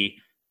EP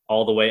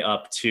all the way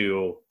up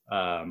to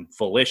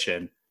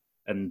Volition.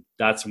 And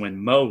that's when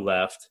Mo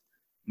left.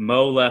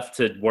 Mo left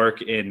to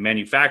work in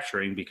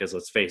manufacturing because,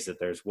 let's face it,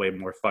 there's way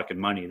more fucking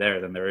money there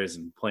than there is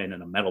in playing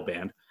in a metal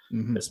band,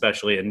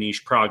 especially a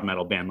niche prog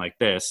metal band like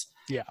this.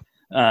 Yeah.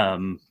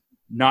 And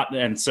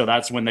so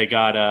that's when they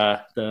got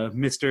the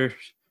Mr.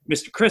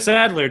 Chris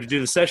Adler to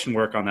do the session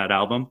work on that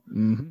album.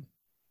 Mm-hmm.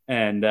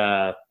 And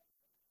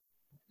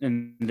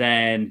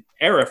then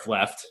Arif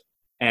left,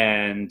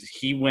 and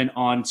he went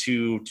on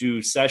to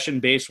do session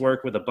bass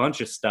work with a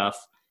bunch of stuff.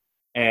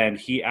 And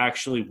he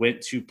actually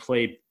went to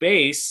play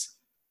bass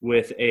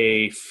with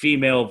a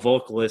female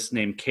vocalist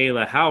named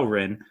Kayla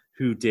Howren,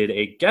 who did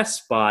a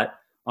guest spot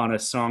on a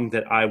song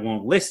that I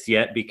won't list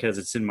yet because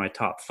it's in my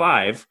top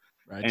 5.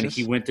 Righteous. And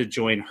he went to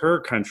join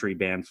her country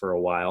band for a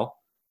while.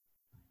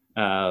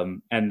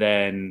 And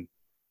then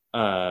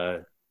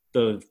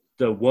the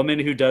woman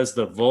who does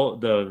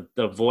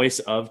the voice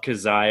of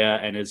Keziah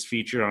and is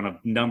featured on a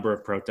number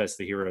of Protest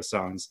the Hero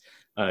songs,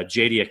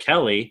 Jadia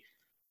Kelly,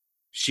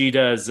 she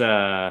does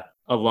a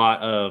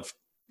lot of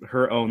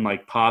her own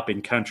like pop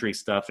and country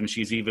stuff, and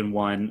she's even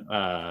won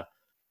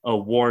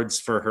awards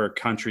for her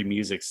country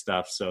music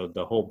stuff. So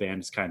the whole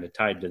band is kind of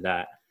tied to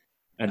that.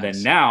 And Nice.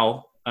 then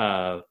now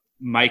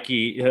Mike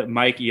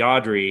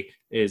Yadri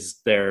is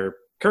their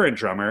current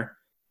drummer,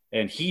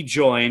 and he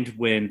joined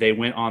when they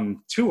went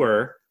on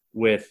tour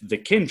with the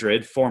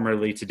Kindred,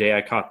 formerly Today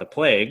I Caught the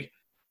Plague.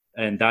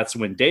 And that's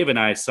when Dave and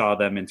I saw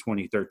them in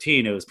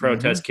 2013. It was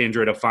Protest,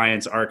 Kindred,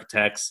 Affiance,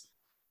 Architects.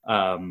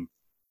 And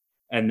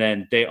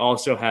then they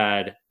also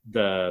had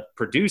the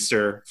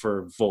producer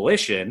for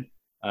Volition,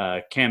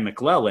 Cam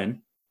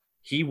McClellan.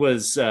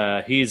 He's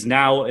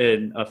now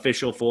an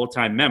official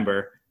full-time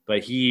member,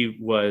 but he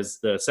was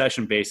the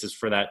session bassist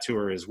for that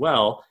tour as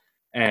well.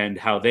 And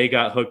how they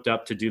got hooked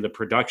up to do the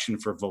production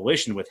for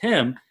Volition with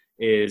him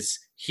is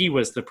he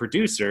was the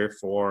producer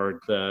for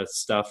the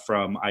stuff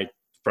from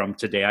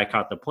Today I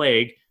Caught the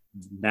Plague,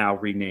 now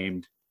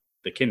renamed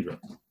the Kindred.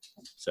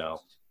 So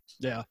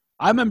Yeah.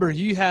 I remember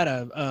you had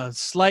a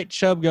slight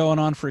chub going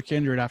on for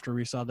Kindred after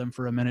we saw them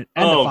for a minute.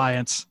 And Oh.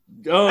 Defiance.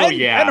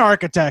 and And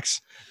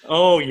Architects.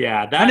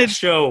 that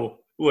show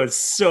was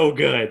so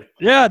good.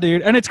 Yeah,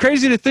 dude. And it's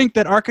crazy to think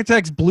that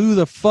Architects blew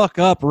the fuck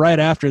up right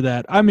after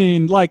that. I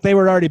mean, like, they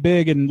were already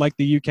big in, like,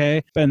 the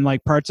UK and,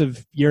 like, parts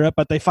of Europe,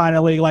 but they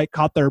finally, like,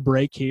 caught their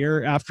break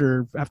here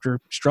after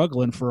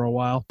struggling for a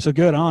while. So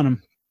good on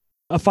them.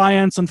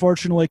 Affiance,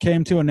 unfortunately,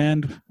 came to an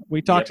end.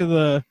 We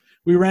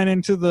ran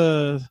into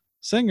the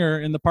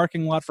singer in the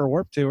parking lot for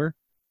Warped Tour,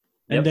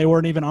 and Yep. they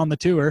weren't even on the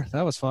tour.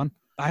 That was fun.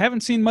 I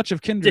haven't seen much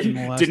of Kindred in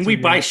the last Didn't we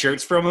 2 buy years.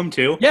 shirts from them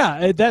too?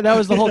 Yeah, that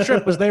was the whole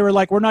trip. Was they were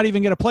like, we're not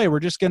even going to play. We're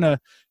just going to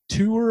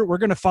tour. We're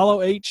going to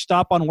follow H,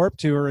 stop on Warped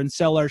Tour, and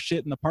sell our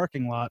shit in the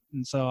parking lot.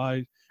 And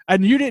so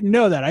and you didn't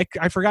know that.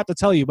 I forgot to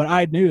tell you, but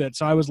I knew it.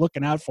 So I was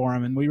looking out for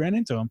him, and we ran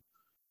into him.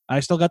 I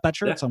still got that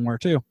shirt Yeah. somewhere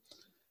too.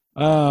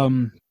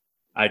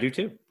 I do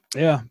too.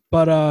 Yeah,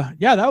 but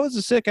that was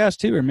a sick ass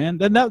tour, man.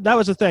 Then that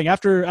was the thing.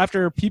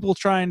 After people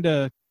trying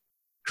to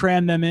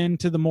cram them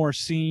into the more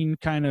scene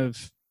kind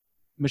of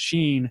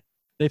machine,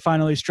 they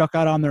finally struck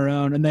out on their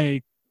own,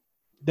 and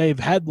they've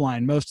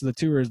headlined most of the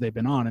tours they've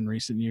been on in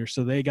recent years.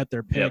 So they got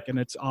their pick, Yep. and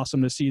it's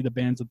awesome to see the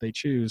bands that they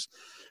choose.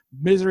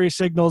 Misery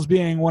Signals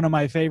being one of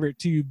my favorite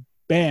 2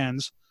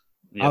 bands.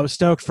 Yep. I was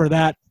stoked for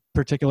that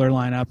particular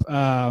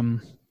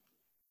lineup.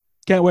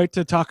 Can't wait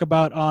to talk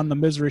about on the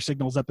Misery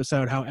Signals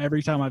episode how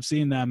every time I've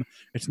seen them,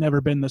 it's never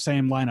been the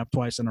same lineup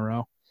twice in a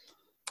row.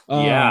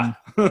 Yeah.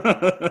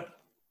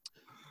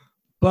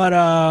 But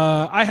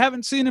I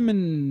haven't seen them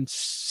in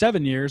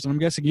 7 years, and I'm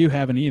guessing you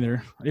haven't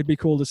either. It'd be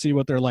cool to see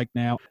what they're like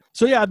now.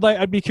 So yeah,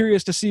 I'd be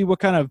curious to see what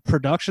kind of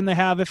production they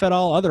have, if at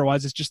all.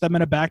 Otherwise, it's just them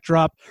in a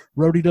backdrop.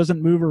 Rhodey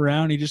doesn't move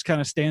around; he just kind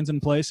of stands in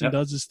place and Yep.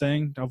 does his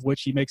thing, of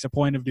which he makes a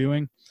point of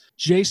doing.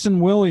 Jason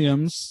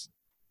Williams,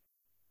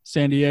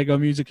 San Diego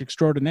music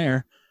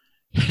extraordinaire,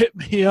 hit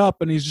me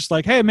up, and he's just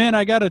like, "Hey man,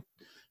 I got an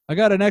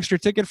extra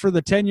ticket for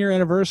the 10-year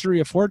anniversary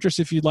of Fortress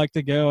if you'd like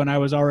to go." And I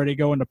was already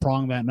going to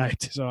Prong that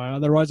night, so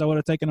otherwise I would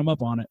have taken him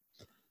up on it.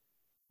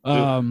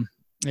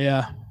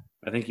 Yeah.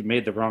 I think you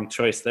made the wrong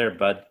choice there,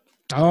 bud.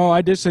 Oh,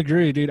 I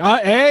disagree, dude.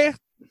 A,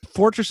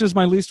 Fortress is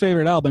my least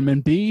favorite album,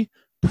 and B,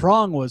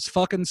 Prong was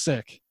fucking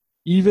sick.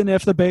 Even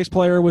if the bass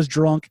player was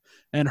drunk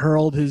and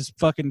hurled his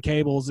fucking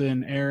cables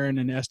in Aaron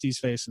and Este's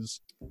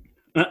faces.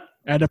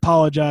 And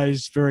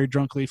apologized very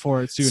drunkly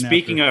for it soon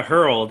Speaking of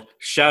hurled,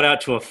 shout out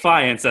to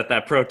Affiance at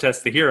that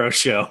Protest the Hero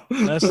show.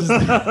 This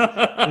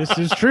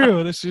is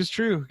true. This is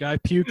true. Guy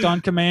puked on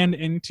command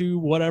into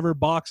whatever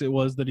box it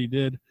was that he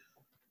did.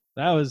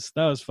 That was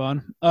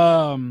fun.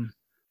 I'm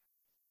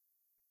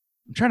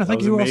trying to think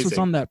was who else was amazing.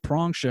 on that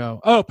Prong show.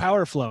 Oh,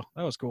 Power Flow.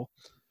 That was cool.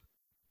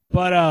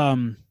 But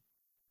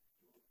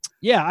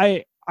yeah,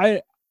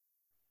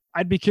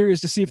 I'd be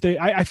curious to see if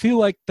I feel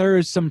like there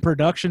is some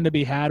production to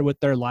be had with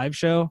their live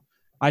show.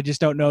 I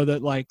just don't know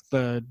that like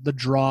the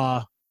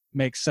draw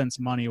makes sense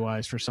money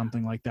wise for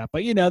something like that.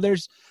 But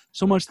there's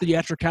so much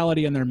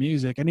theatricality in their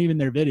music and even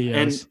their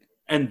videos.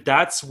 And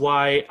that's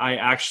why I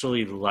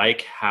actually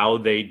like how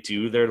they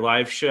do their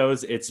live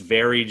shows. It's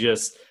very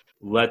just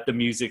let the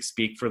music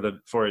speak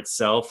for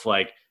itself.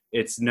 Like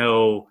it's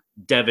no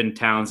Devin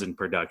Townsend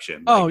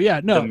production. Oh Like,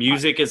 yeah, no. the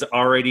music is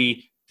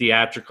already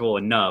theatrical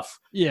enough.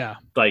 Yeah.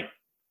 Like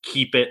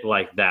keep it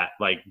like that.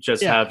 Like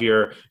just Yeah. have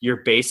your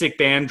basic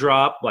band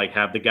drop, like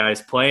have the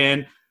guys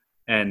playing.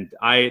 And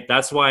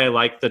that's why I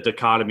like the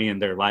dichotomy in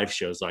their live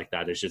shows like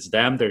that. It's just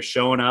them, they're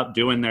showing up,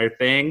 doing their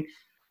thing.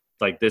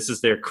 Like this is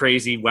their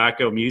crazy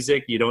wacko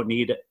music. You don't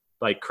need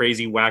like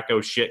crazy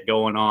wacko shit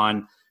going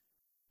on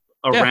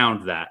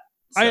around that.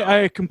 So,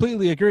 I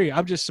completely agree.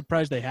 I'm just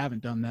surprised they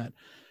haven't done that.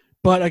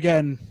 But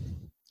again,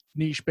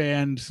 niche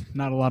band,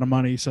 not a lot of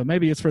money, so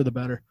maybe it's for the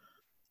better.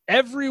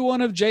 Every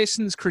one of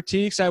Jason's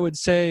critiques, I would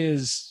say,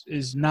 is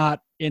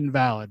not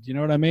invalid. You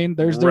know what I mean?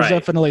 There's Right.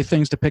 definitely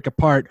things to pick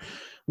apart.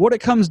 What it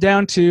comes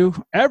down to,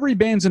 every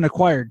band's an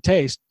acquired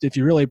taste, if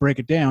you really break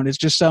it down. It's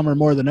just some are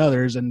more than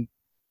others, and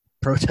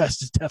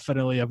Protest is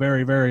definitely a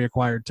very, very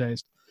acquired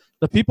taste.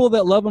 The people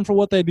that love them for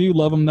what they do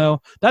love them,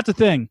 though. That's the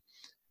thing.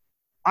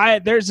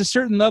 there's a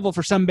certain level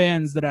for some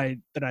bands that I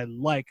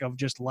like, of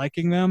just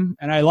liking them,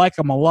 and I like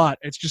them a lot.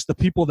 It's just the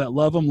people that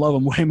love them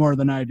way more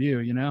than I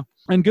do, you know?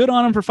 And good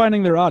on them for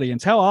finding their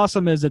audience. How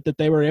awesome is it that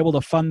they were able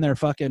to fund their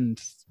fucking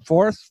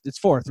fourth,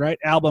 right,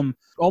 album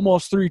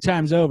almost 3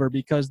 times over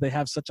because they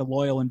have such a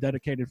loyal and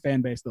dedicated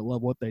fan base that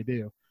love what they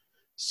do.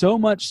 So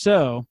much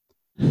so,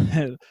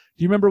 do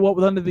you remember what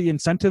one of the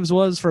incentives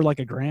was for like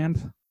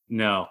 $1,000?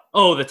 No.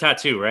 Oh, the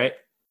tattoo, right?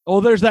 Oh,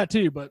 there's that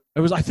too, but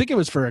I think it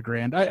was for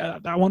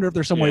 $1,000. I wonder if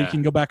there's some way you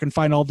can go back and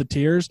find all the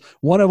tiers.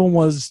 One of them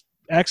was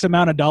X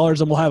amount of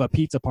dollars and we'll have a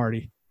pizza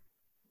party.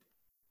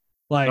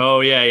 Like,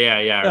 oh yeah,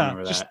 I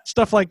remember just that.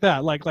 Stuff like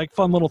that, like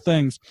fun little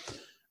things.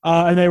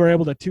 And they were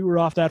able to tour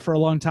off that for a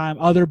long time.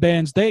 Other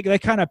bands, they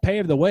kind of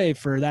paved the way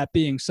for that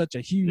being such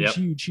a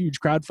huge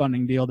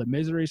crowdfunding deal that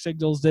Misery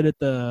Signals did it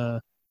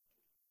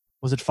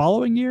was it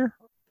following year?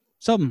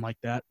 Something like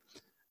that.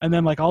 And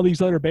then like all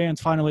these other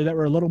bands finally that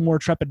were a little more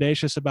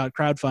trepidatious about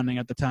crowdfunding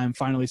at the time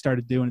finally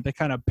started doing it. They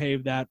kind of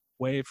paved that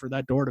way for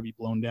that door to be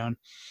blown down.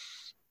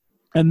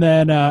 And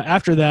then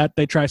after that,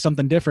 they try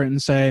something different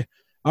and say,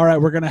 all right,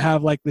 we're going to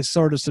have like this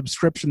sort of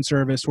subscription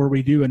service where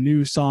we do a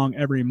new song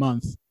every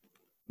month.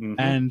 Mm-hmm.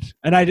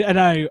 And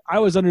I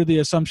was under the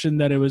assumption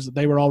that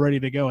they were all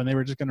ready to go and they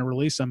were just going to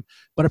release them.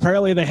 But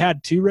apparently they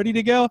had 2 ready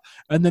to go.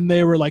 And then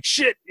they were like,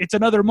 shit, it's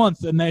another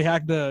month. And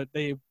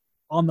they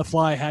on the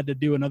fly had to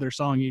do another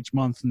song each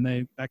month, and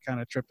that kind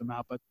of tripped them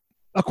out. But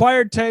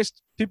acquired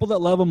taste, people that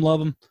love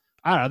them.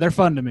 I don't know, they're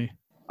fun to me.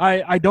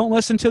 I don't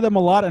listen to them a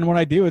lot, and when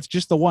I do, it's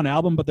just the one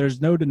album, but there's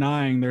no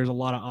denying there's a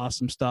lot of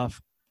awesome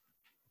stuff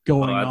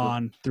going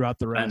on throughout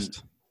the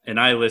rest. And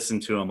I listen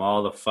to them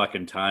all the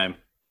fucking time.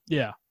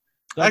 Yeah.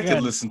 I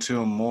could listen to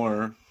them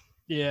more.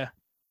 Yeah.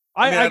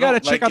 I got to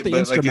check out the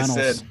instrumentals. Like you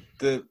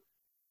said,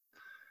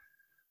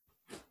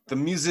 the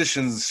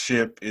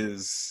musicianship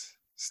is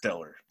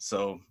stellar.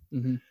 So,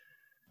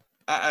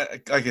 I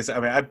guess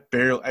I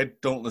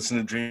don't listen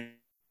to Dream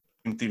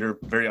Theater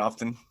very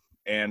often,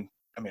 and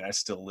I mean I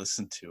still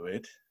listen to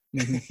it.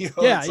 You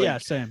know,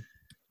 same.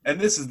 And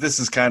this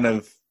is kind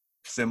of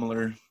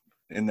similar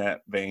in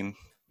that vein.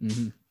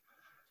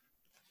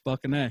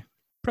 Fucking A.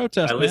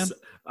 Protest, man.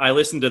 I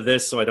listen to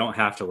this so I don't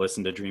have to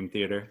listen to Dream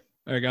Theater.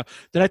 There you go.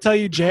 Did I tell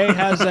you Jay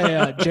has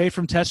Jay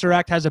from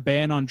Tesseract has a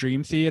band on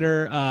Dream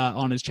Theater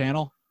on his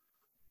channel?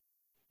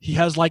 He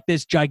has like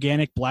this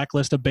gigantic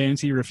blacklist of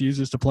bands he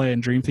refuses to play,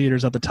 and Dream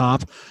Theater's at the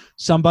top.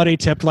 Somebody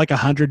tipped like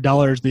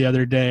 $100 the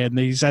other day, and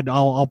he said,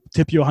 I'll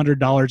tip you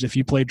 $100 if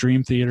you play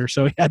Dream Theater.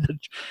 So he had to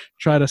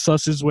try to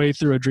suss his way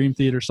through a Dream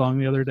Theater song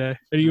the other day.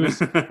 And you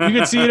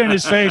could see it in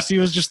his face. He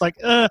was just like,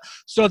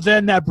 So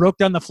then that broke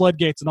down the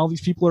floodgates, and all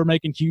these people are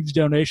making huge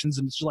donations,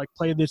 and it's just like,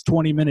 play this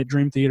 20-minute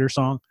Dream Theater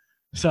song.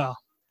 So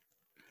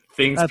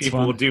things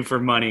people will do for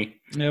money.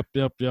 Yep.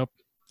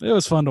 It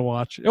was fun to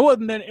watch. It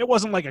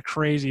wasn't like a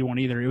crazy one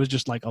either. It was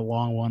just like a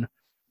long one.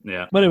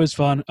 Yeah. But it was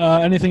fun.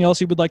 Anything else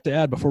you would like to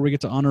add before we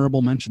get to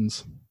honorable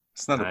mentions?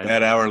 It's not a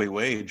bad hourly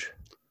wage.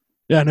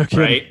 Yeah, no kidding.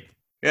 Right?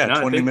 Yeah,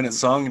 20-minute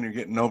song and you're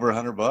getting over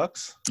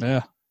 $100.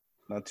 Yeah.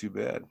 Not too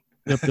bad.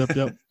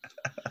 Yep.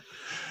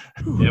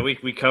 Yeah,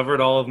 we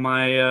covered all of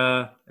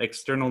my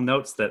external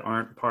notes that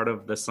aren't part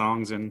of the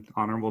songs and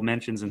honorable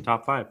mentions in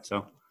top 5.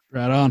 So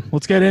right on.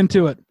 Let's get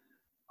into it.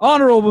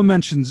 Honorable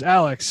mentions,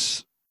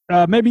 Alex.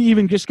 Maybe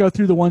even just go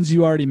through the ones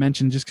you already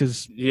mentioned, just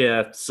because.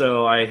 Yeah,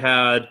 so I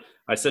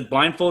said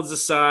Blindfolds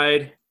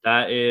Aside.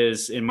 That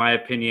is, in my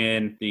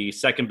opinion, the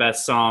second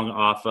best song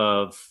off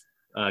of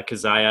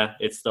Kazaya.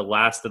 It's the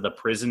last of the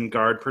prison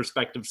guard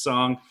perspective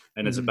song,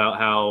 and it's about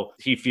how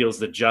he feels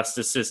the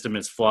justice system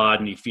is flawed,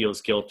 and he feels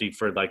guilty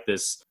for like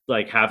this,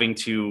 like having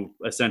to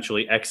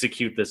essentially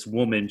execute this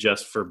woman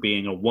just for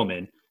being a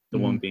woman. The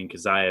woman being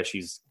Kazaya,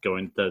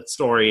 the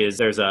story is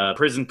there's a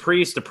prison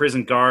priest, a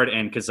prison guard,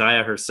 and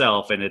Kazaya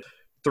herself. And it's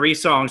 3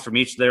 songs from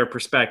each their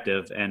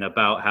perspective and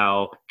about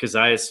how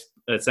Kazaya's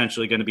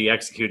essentially going to be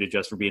executed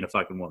just for being a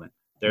fucking woman.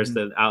 There's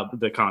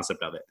the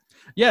concept of it.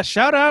 Yeah,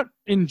 shout out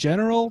in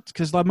general,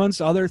 because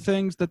amongst other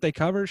things that they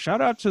cover, shout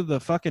out to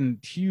the fucking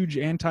huge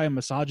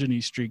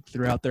anti-misogyny streak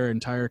throughout their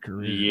entire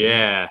career.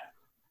 Yeah.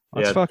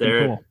 That's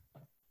fucking cool.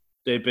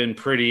 They've been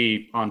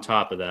pretty on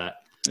top of that.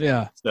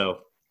 Yeah.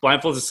 So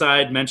Blindfolds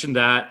Aside, mentioned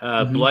that.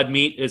 Blood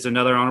Meat is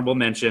another honorable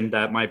mention.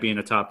 That might be in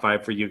a top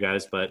 5 for you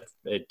guys, but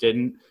it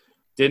didn't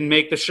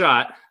make the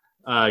shot.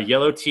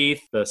 Yellow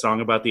Teeth, the song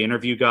about the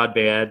interview God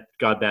Bad.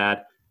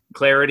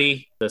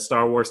 Clarity, the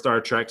Star Wars, Star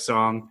Trek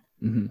song.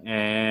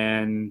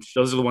 And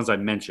those are the ones I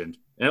mentioned.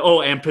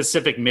 And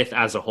Pacific Myth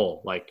as a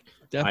whole. Like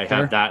I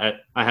have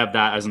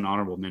that as an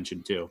honorable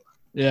mention too.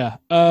 Yeah.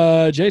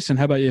 Jason,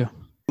 how about you?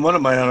 One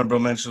of my honorable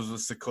mentions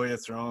was Sequoia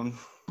Throne.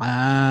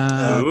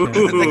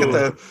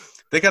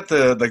 They got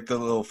the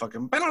little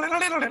fucking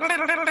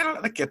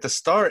like at the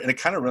start, and it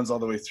kind of runs all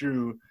the way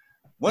through.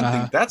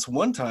 Thing that's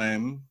one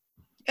time,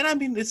 and I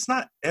mean it's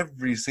not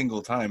every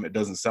single time it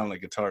doesn't sound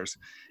like guitars.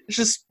 It's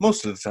just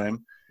most of the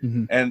time.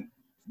 And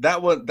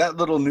that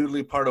little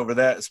noodly part over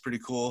that is pretty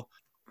cool.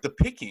 The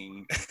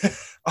picking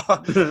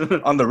on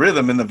the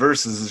rhythm in the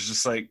verses is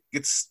just like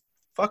it's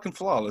fucking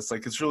flawless.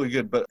 Like, it's really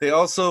good. But they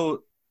also,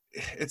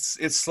 it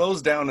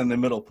slows down in the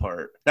middle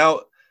part.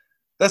 Now,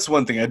 that's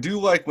one thing. I do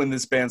like when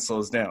this band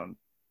slows down.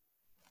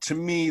 To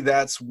me,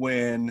 that's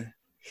when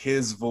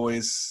his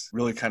voice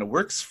really kind of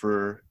works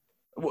for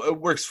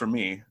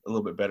me a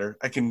little bit better.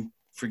 I can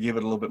forgive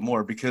it a little bit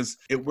more because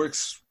it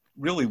works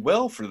really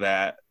well for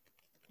that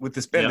with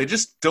this band. Yep. They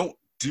just don't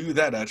do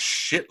that a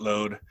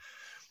shitload,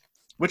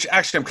 which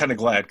actually I'm kind of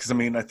glad because, I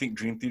mean, I think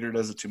Dream Theater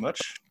does it too much.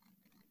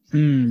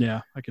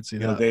 Yeah, I could see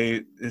You know,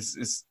 that.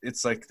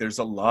 it's like there's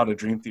a lot of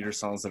Dream Theater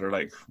songs that are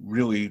like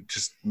really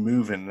just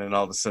moving, and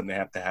all of a sudden they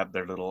have to have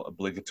their little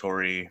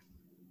obligatory,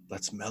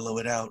 let's mellow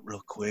it out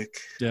real quick.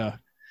 Yeah.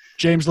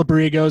 James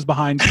Labrie goes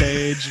behind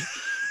stage,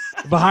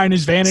 behind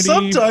his vanity.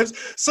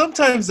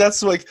 Sometimes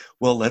that's like,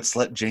 well, let's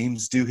let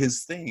James do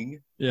his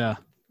thing. Yeah.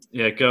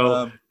 Yeah,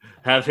 go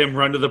have him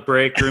run to the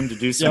break room to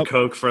do some Yep.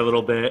 coke for a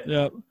little bit.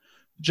 Yep.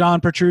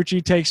 John Petrucci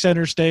takes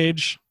center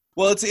stage.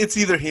 Well, it's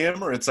either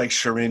him or it's like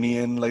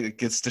Sharinian, like it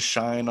gets to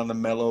shine on the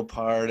mellow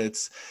part.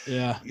 It's,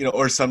 Yeah. you know,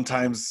 or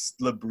sometimes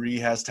Labrie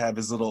has to have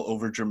his little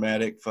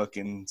overdramatic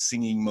fucking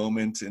singing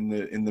moment in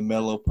the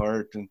mellow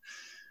part.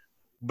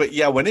 But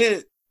yeah, when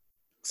it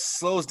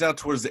slows down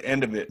towards the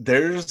end of it,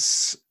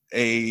 there's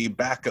a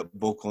backup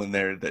vocal in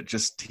there that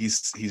just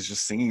he's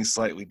just singing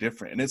slightly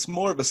different, and it's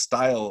more of a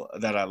style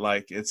that I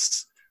like.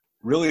 It's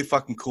really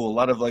fucking cool. A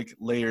lot of like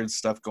layered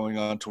stuff going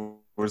on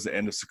towards the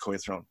end of Sequoia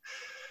Throne.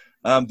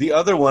 The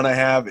other one I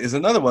have is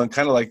another one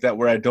kind of like that,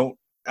 where I don't,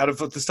 out of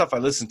the stuff I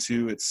listen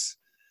to, it's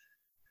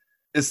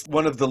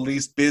one of the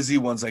least busy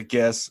ones, I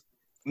guess.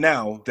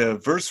 Now the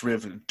verse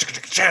riff,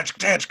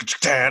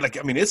 like,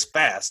 I mean, it's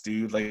fast,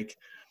 dude. Like,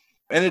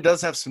 and it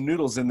does have some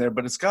noodles in there,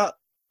 but it's got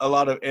a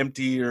lot of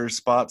emptier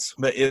spots.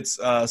 But it's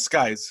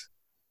Skies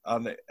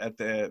at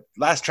the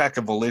last track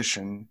of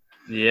Volition.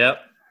 Yep.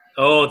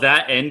 Oh,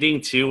 that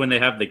ending too when they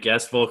have the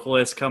guest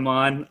vocalist come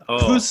on. Oh,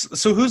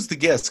 Who's the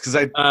guest?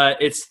 Because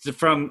it's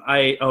from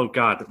oh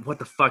god, what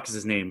the fuck is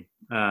his name?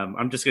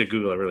 I'm just gonna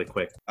Google it really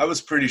quick. I was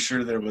pretty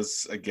sure there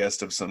was a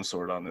guest of some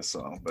sort on this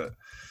song, but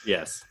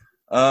Yes.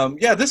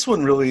 yeah, this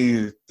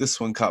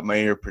one caught my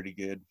ear pretty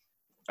good.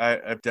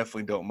 I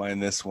definitely don't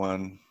mind this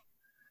one.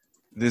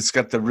 This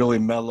got the really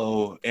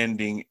mellow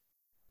ending,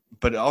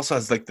 but it also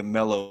has like the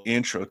mellow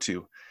intro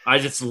too. I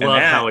just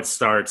love how it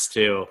starts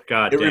too.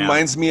 God It damn.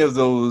 reminds me of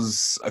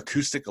those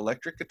acoustic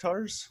electric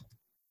guitars.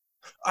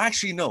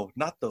 Actually, no,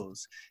 not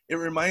those. It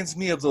reminds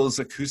me of those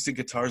acoustic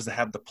guitars that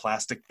have the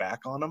plastic back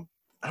on them.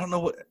 I don't know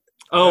what.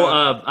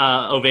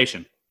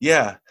 Ovation.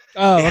 Yeah,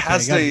 Oh, it okay.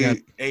 has got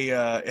it.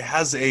 it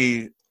has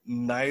a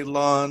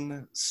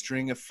nylon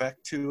string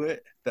effect to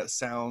it that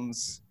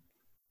sounds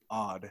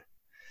odd.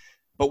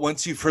 But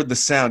once you've heard the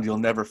sound, you'll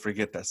never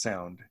forget that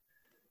sound.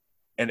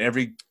 And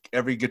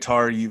every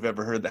guitar you've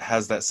ever heard that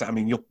has that sound, I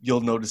mean,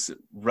 you'll notice it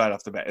right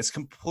off the bat. It's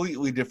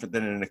completely different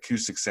than an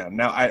acoustic sound.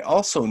 Now, I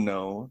also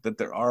know that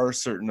there are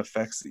certain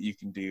effects that you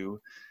can do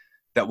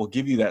that will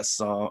give you that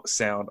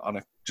sound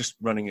on just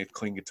running a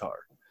clean guitar.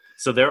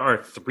 So there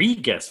are 3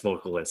 guest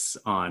vocalists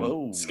on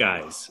Whoa.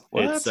 Skies.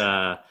 What? It's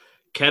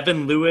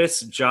Kevin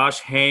Lewis,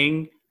 Josh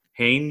Hange,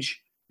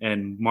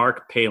 and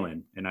Mark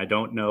Palin. And I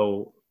don't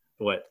know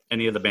what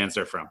any of the bands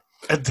are from.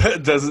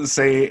 It doesn't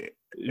say.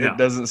 No. It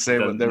doesn't say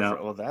what they're No.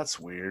 from. Well, that's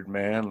weird,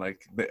 man.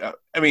 Like,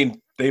 I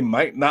mean, they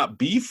might not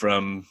be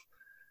from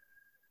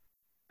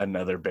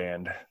another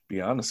band.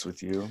 Be honest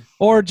with you.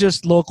 Or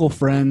just local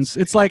friends.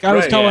 It's like I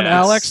was Right, telling yeah,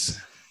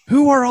 Alex,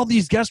 who are all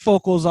these guest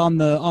vocals on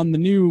the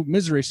new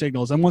Misery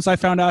Signals? And once I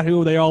found out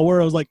who they all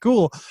were, I was like,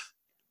 cool.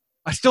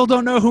 I still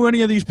don't know who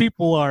any of these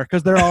people are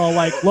because they're all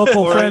like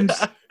local Or- friends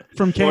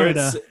from Or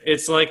Canada.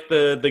 it's like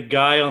the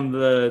guy on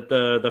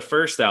the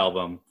first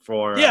album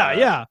for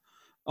Yeah.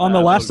 On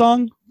the last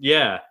song?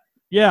 yeah.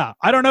 Yeah,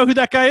 I don't know who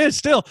that guy is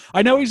still.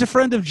 I know he's a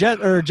friend of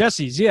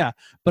Jesse's, yeah,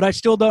 but I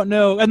still don't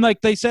know. And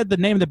like they said, the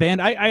name of the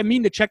band, I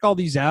mean to check all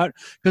these out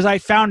because I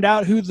found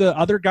out who the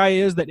other guy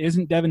is that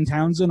isn't Devin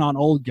Townsend on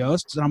Old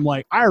Ghosts, and I'm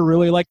like, I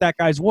really like that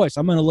guy's voice.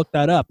 I'm going to look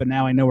that up, and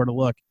now I know where to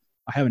look.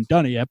 I haven't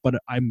done it yet, but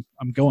I'm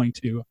going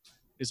to,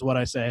 is what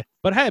I say.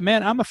 But hey,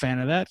 man, I'm a fan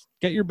of that.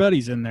 Get your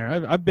buddies in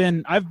there. I've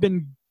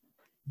been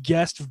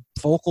guest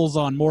vocals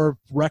on more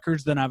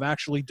records than I've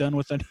actually done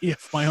with any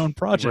of my own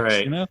projects,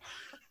 Right. you know?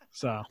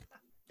 So,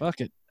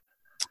 fuck it.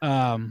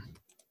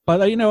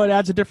 But, you know, it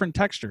adds a different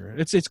texture.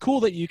 It's cool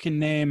that you can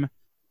name,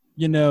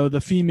 you know,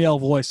 the female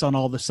voice on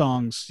all the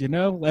songs, you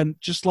know? And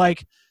just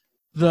like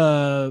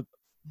the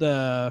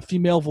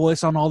female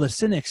voice on all the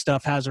Cynic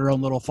stuff has her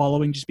own little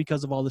following just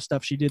because of all the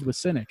stuff she did with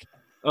Cynic.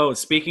 Oh,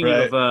 speaking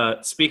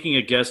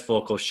of guest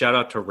vocals, shout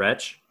out to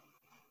Wretch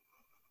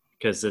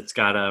because it's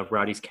got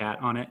Roddy's cat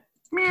on it.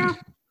 Meow.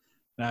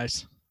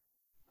 Nice.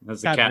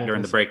 That's the Cat cat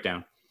during the vocals.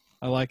 breakdown.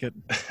 I like it.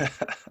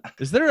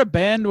 Is there a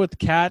band with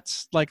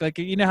cats? Like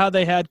you know how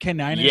they had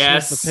Caninus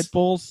Yes. with the pit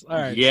bulls? All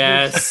right. so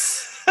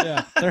Yes.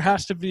 yeah, there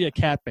has to be a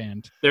cat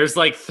band. There's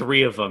like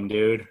 3 of them,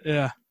 dude.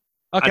 Yeah.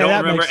 Okay, I don't that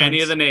remember makes any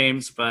sense. of the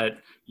names, but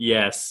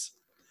yes.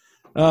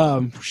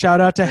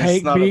 Shout out to It's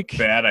Hate not Beak. a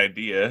bad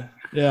idea.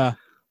 Yeah.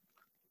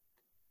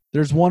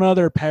 There's one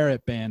other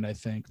parrot band, I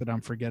think, that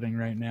I'm forgetting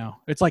right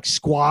now. It's like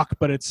Squawk,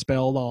 but it's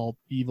spelled all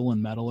evil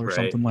and metal or Right.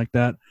 something like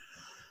that.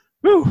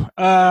 Woo.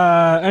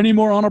 Any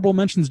more honorable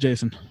mentions,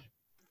 Jason?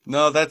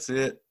 No, that's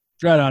it.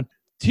 Right on.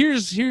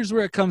 Here's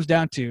where it comes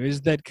down to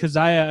is that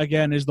Kazaya,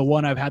 again, is the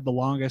one I've had the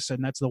longest,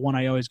 and that's the one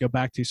I always go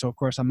back to. So, of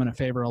course, I'm going to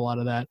favor a lot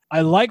of that.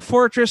 I like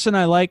Fortress and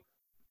I like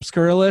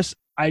Scurrilous.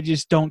 I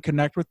just don't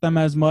connect with them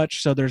as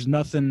much. So there's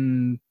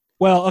nothing,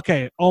 well,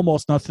 okay,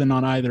 almost nothing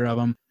on either of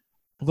them.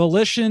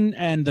 Volition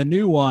and the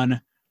new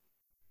one,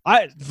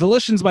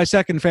 Volition's my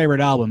second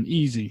favorite album,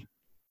 easy.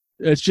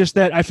 It's just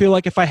that I feel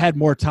like if I had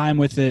more time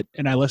with it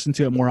and I listened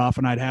to it more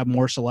often, I'd have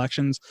more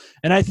selections.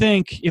 And I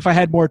think if I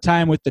had more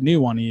time with the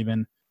new one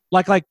even,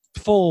 like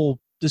full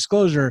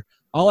disclosure,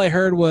 all I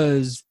heard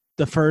was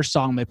the first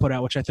song they put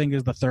out, which I think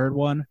is the third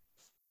one.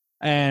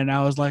 And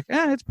I was like,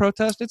 it's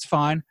Protest, it's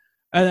fine.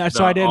 And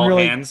so I didn't All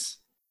really. Hands,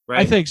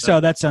 right? I think so.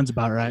 That sounds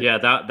about right. Yeah,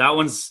 that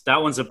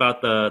one's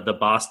about the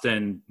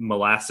Boston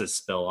molasses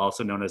spill,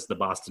 also known as the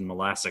Boston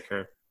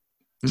Molassacre.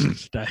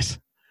 Nice.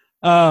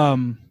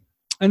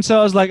 And so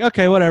I was like,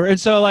 okay, whatever. And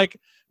so like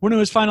when it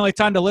was finally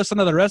time to listen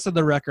to the rest of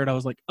the record, I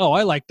was like, oh,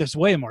 I like this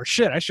way more.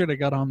 Shit, I should have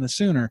got on this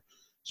sooner.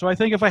 So I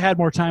think if I had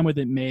more time with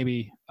it,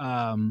 maybe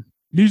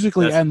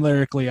musically and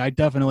lyrically, I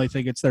definitely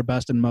think it's their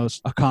best and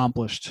most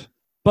accomplished.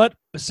 But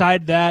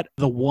beside that,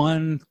 the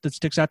one that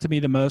sticks out to me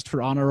the most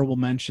for honorable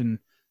mention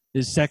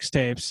is Sex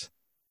Tapes,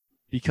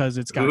 because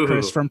it's got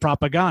Chris from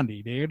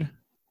Propaganda, dude.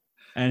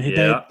 And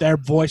their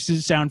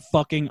voices sound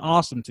fucking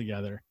awesome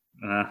together.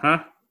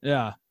 Uh-huh.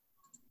 Yeah.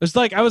 It's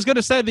like, I was going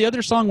to say the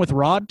other song with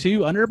Rod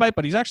too, Underbite,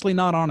 but he's actually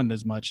not on it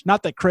as much.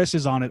 Not that Chris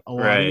is on it a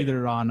lot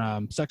either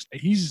on Sex.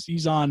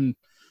 He's on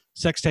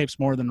Sex Tapes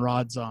more than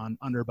Rod's on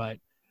Underbite.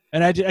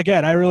 And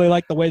I really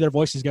like the way their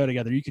voices go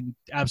together. You can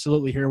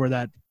absolutely hear where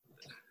that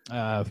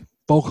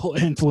vocal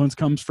influence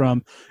comes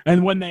from.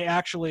 And when they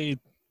actually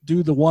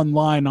do the one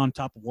line on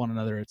top of one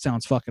another, it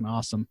sounds fucking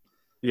awesome.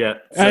 Yeah.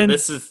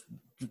 So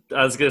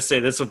I was going to say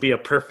this would be a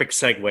perfect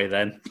segue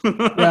then.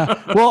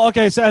 Yeah. Well,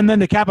 okay. So, and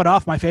then to cap it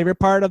off, my favorite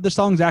part of the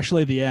song is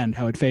actually the end,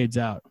 how it fades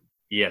out.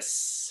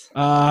 Yes.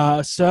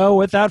 So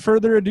without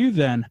further ado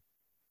then,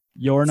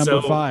 your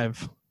number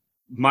 5.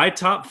 My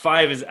top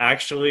 5 is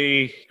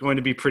actually going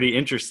to be pretty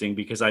interesting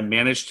because I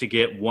managed to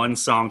get one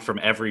song from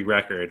every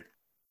record.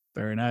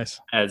 Very nice.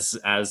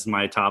 As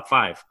my top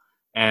 5.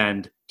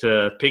 And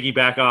to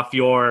piggyback off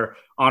your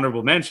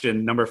honorable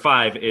mention, number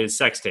 5 is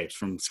Sex Tapes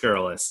from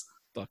Scurrilous.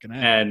 Fucking A.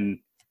 And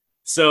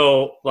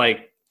so,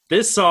 like,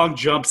 this song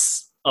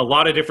jumps a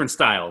lot of different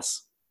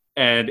styles,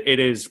 and it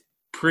is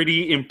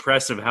pretty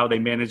impressive how they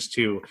managed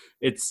to.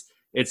 It's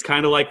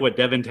kind of like what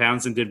Devin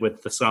Townsend did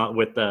with the song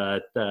with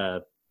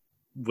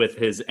with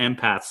his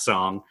Empath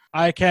song.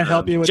 I can't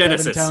help you with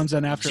Genesis. Devin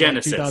Townsend after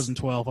like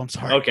 2012. I'm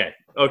sorry.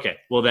 Okay.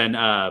 Well then,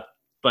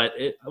 but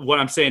what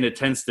I'm saying, it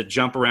tends to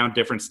jump around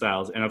different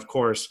styles, and of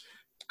course,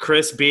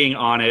 Chris being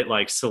on it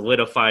like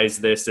solidifies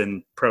this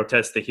and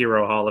Protest the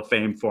Hero Hall of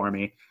Fame for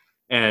me.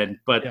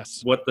 But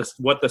yes. What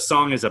the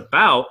song is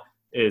about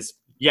is,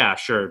 yeah,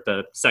 sure,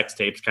 the sex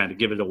tapes kind of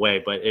give it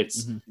away, but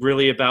it's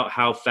really about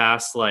how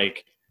fast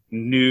like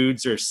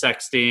nudes or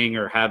sexting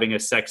or having a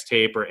sex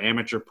tape or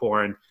amateur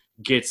porn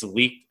gets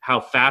leaked,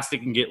 how fast it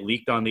can get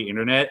leaked on the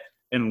internet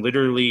and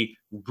literally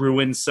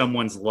ruin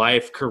someone's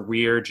life,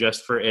 career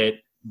just for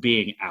it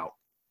being out.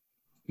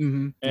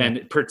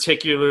 And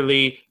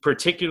particularly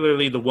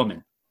the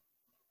woman.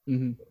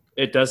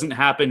 It doesn't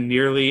happen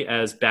nearly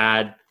as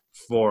bad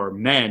for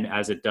men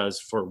as it does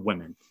for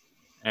women,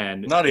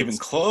 and not even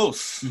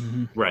close.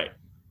 Right.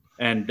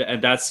 And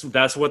that's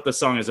what the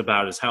song is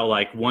about, is how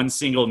like one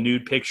single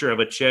nude picture of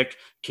a chick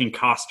can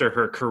cost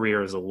her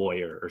career as a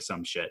lawyer or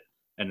some shit,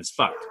 and it's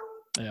fucked.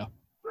 Yeah.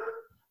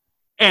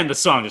 And the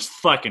song just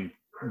fucking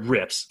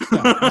rips.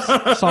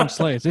 The song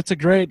slays. It's a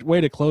great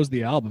way to close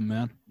the album,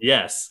 man.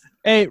 Yes.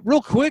 Hey,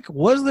 real quick,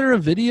 was there a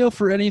video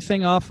for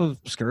anything off of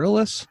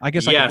Scurrilous? I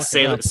guess. Yeah,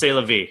 C'est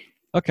La Vie.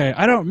 Okay,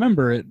 I don't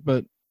remember it,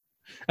 but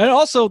and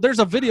also there's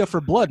a video for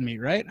Blood Meat,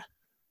 right?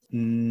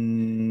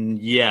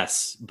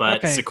 Yes, but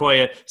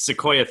okay.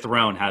 Sequoia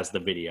Throne has the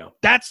video.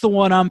 That's the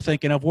one I'm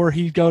thinking of, where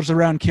he goes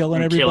around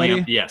killing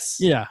everybody. Yes.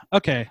 Yeah.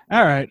 Okay.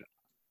 All right.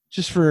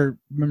 Just for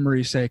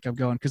memory's sake, I'm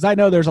going, because I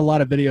know there's a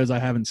lot of videos I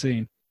haven't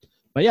seen.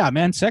 But yeah,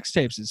 man, Sex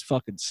Tapes is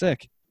fucking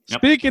sick. Yep.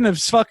 Speaking of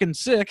fucking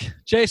sick,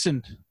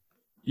 Jason,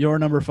 your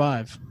number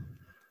 5.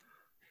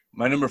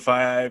 My number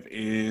 5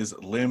 is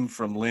Limb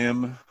from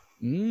Limb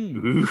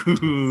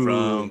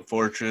from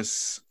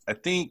Fortress. I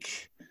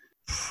think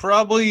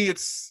probably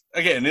it's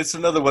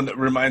another one that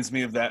reminds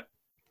me of that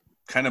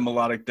kind of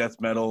melodic death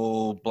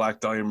metal, Black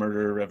Dahlia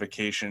Murder,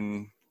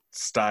 Revocation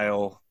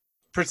style,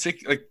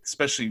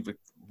 especially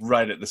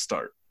right at the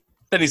start.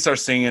 Then he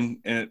starts singing,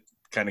 and it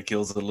kind of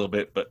kills it a little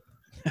bit, but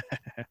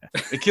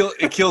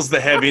it kills the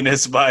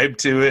heaviness vibe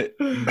to it.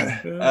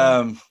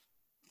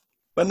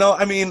 But no,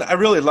 I mean, I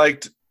really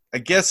liked. I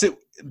guess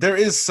there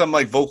is some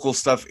like vocal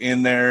stuff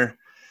in there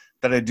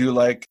that I do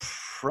like.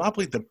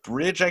 Probably the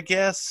bridge, I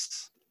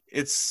guess.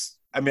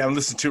 I'm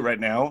listening to it right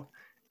now,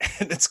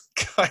 and it's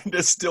kind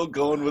of still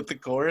going with the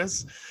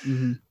chorus.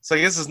 Mhm. So I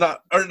guess it's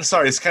not, or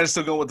sorry, it's kind of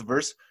still going with the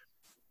verse.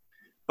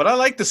 But I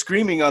like the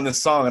screaming on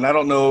this song, and I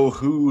don't know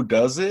who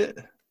does it.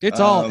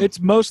 It's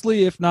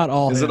mostly, if not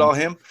all. Is him. it all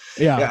him?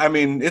 Yeah. I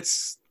mean,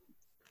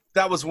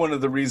 that was one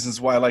of the reasons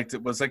why I liked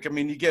it. Was like, I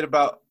mean, you get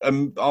about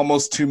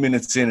almost 2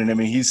 minutes in, and I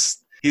mean,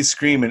 he's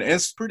screaming, and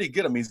it's pretty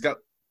good. I mean, he's got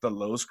the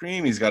low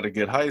scream, he's got a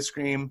good high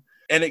scream,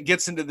 and it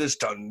gets into this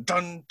dun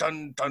dun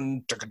dun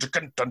dun dun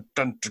dun dun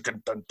dun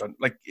dun dun dun.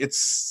 Like,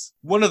 it's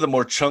one of the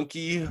more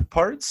chunky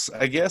parts,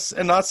 I guess.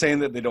 And not saying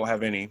that they don't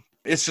have any.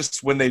 It's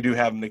just when they do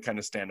have them, they kind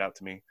of stand out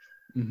to me.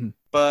 Mm-hmm.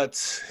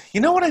 But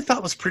you know what I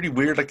thought was pretty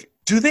weird? Like,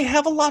 do they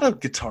have a lot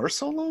of guitar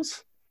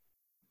solos?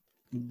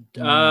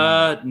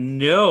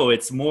 No,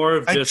 it's more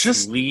of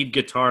just lead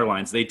guitar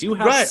lines. They do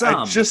have some.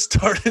 I just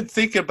started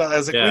thinking about it. I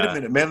was like, wait a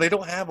minute, man. They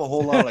don't have a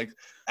whole lot of like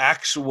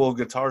actual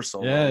guitar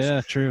solos.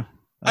 Yeah, true.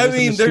 I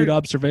mean, an astute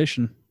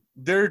observation.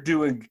 They're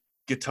doing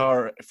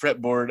guitar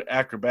fretboard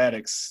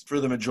acrobatics for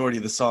the majority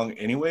of the song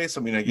anyway.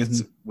 So, I mean, I guess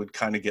it would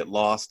kind of get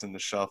lost in the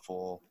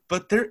shuffle.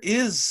 But there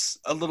is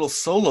a little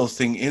solo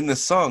thing in the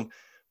song,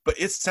 but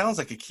it sounds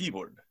like a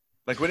keyboard.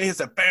 Like when it hits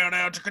that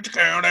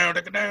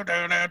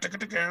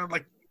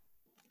like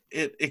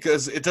it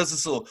goes, it does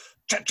this little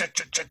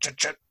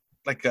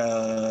like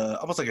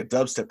almost like a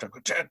dubstep,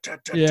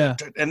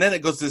 and then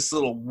it goes this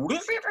little,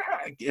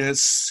 and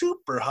it's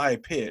super high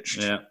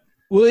pitched. Yeah.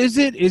 Well, is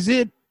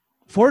it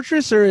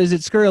Fortress or is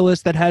it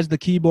Scurrilous that has the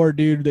keyboard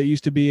dude that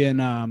used to be in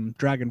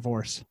Dragon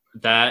Force?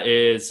 That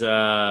is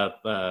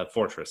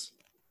Fortress.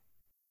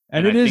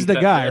 And it is the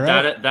guy,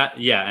 right?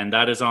 And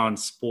that is on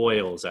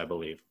Spoils, I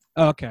believe.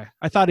 Oh, okay.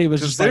 I thought he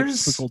was just like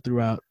sprinkled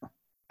throughout.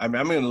 I mean,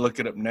 I'm going to look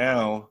it up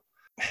now,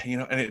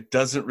 and it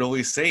doesn't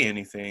really say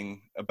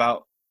anything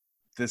about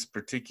this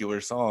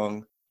particular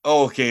song.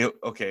 Oh,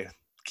 okay.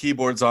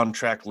 Keyboards on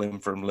track Limb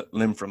from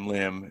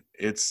Limb.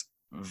 It's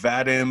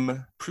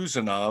Vadim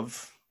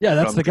Pruzanov. Yeah,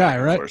 that's the guy,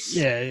 right? Force.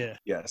 Yeah.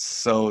 Yes,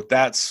 so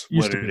that's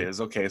Used what it is.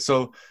 Okay,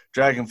 so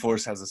Dragon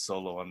Force has a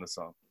solo on the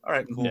song. All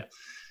right, cool. Yeah.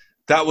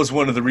 That was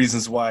one of the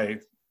reasons why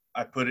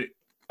I put it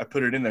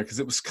in there, because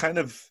it was kind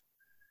of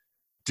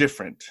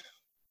different.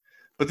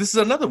 But this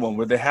is another one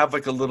where they have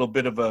like a little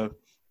bit of a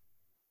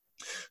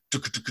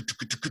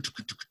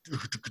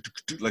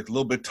like a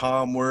little bit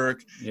tom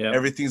work. Yeah.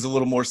 Everything's a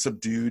little more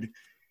subdued.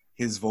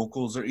 His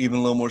vocals are even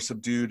a little more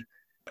subdued.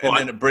 And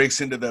then it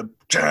breaks into the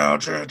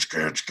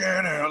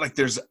like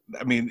there's,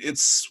 I mean,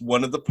 it's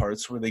one of the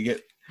parts where they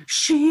get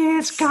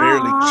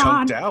fairly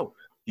chunked out.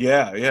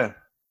 Yeah.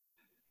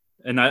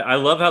 And I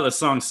love how the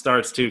song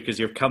starts too, because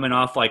you're coming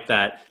off like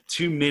that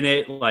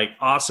 2-minute like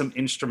awesome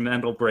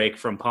instrumental break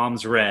from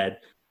Palms Red,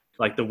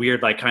 like the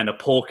weird like kind of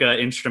polka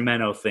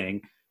instrumento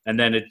thing, and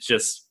then it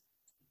just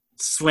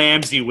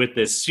slams you with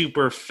this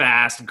super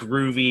fast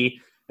groovy,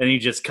 and he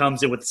just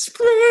comes in with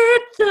Split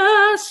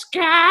the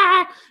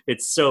Sky.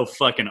 It's so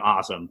fucking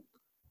awesome.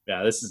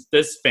 Yeah, this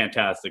is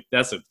fantastic.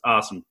 That's an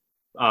awesome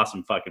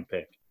fucking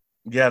pick.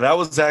 Yeah, that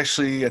was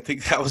actually, I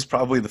think that was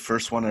probably the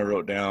first one I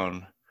wrote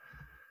down.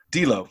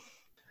 D-Lo.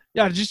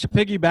 Yeah, just to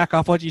piggyback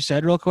off what you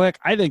said real quick,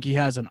 I think he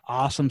has an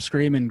awesome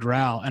scream and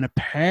growl. And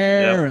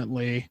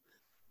apparently,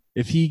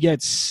 if he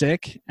gets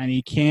sick and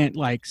he can't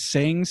like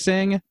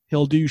sing,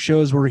 he'll do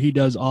shows where he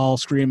does all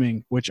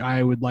screaming, which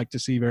I would like to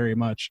see very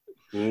much.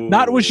 Ooh.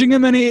 Not wishing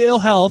him any ill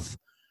health.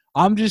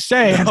 I'm just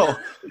saying. No,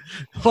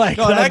 and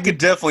I could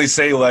definitely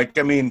say, like,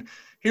 I mean,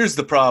 here's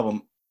the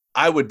problem.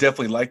 I would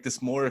definitely like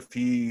this more if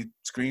he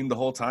screamed the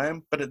whole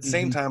time. But at the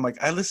same time,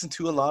 like, I listen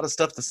to a lot of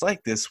stuff that's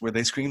like this where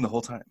they scream the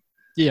whole time.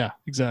 Yeah,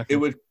 exactly. It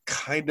would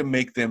kind of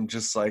make them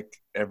just like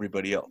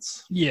everybody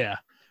else. Yeah.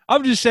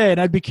 I'm just saying,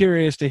 I'd be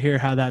curious to hear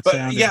how that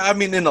sounded. Yeah, I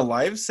mean, in a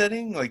live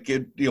setting, like,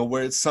 it,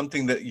 where it's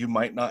something that you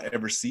might not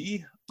ever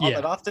see all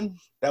that often,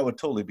 that would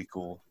totally be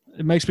cool.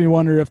 It makes me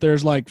wonder if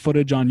there's like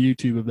footage on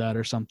YouTube of that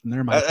or something.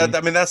 There might be.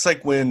 I mean, that's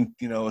like when,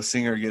 a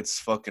singer gets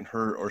fucking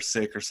hurt or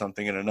sick or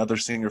something and another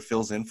singer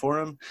fills in for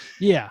him.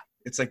 Yeah.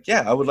 It's like,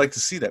 yeah, I would like to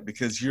see that,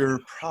 because you're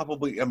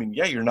probably, I mean,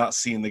 yeah, you're not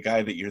seeing the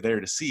guy that you're there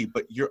to see,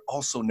 but you're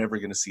also never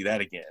going to see that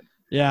again.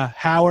 Yeah.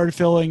 Howard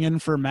filling in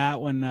for Matt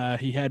when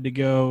he had to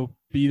go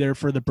be there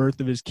for the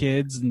birth of his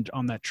kids and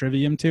on that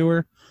Trivium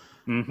tour.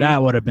 Mm-hmm.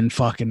 That would have been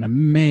fucking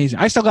amazing.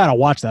 I still got to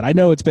watch that. I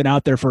know it's been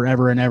out there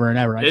forever and ever and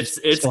ever. It's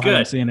good.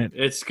 Haven't seen it.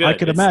 It's good. I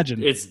could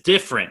imagine. It's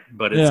different,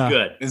 but it's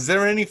good. Is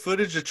there any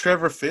footage of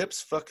Trevor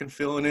Phipps fucking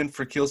filling in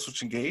for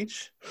Killswitch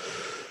Engage?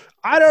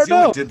 I don't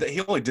know. He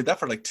only did that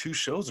for like 2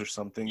 shows or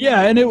something.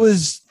 Yeah, and it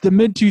was the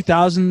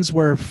mid-2000s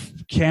where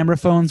camera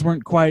phones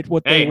weren't quite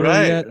what they were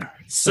yet.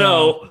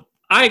 So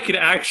I could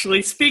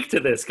actually speak to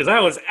this because I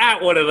was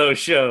at one of those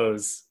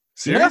shows.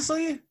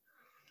 Seriously?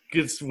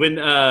 Because when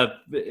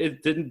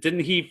didn't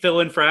he fill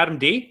in for Adam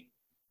D?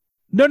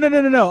 No,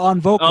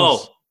 on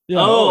vocals. He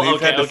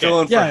had to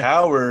fill in for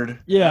Howard.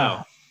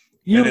 Yeah.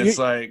 And it's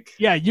like...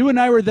 Yeah, you and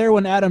I were there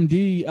when Adam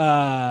D,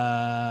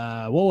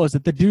 what was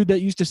it? The dude that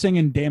used to sing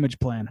in Damage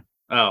Plan.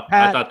 Oh,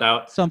 I thought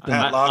that... Something.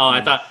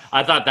 I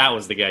thought that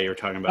was the guy you were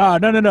talking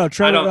about. Oh, no.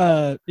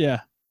 Trevor,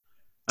 yeah.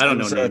 I don't It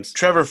know was, names.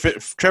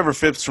 Trevor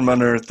Phipps from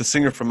Unearth, the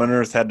singer from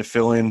Unearth, had to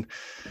fill in.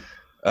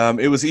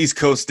 It was East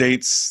Coast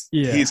dates.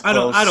 Yeah. He's I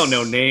close. don't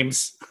know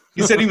names.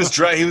 He said he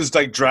was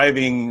like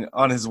driving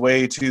on his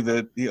way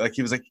to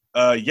he was like,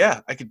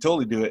 yeah, I could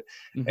totally do it.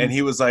 Mhm. And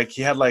he was like,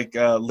 he had like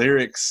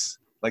lyrics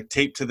like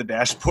taped to the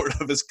dashboard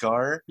of his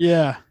car,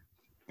 Yeah.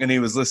 and he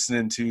was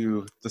listening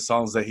to the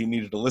songs that he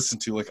needed to listen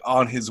to like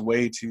on his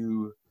way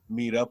to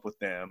meet up with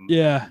them.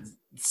 Yeah.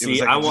 It See, was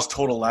like just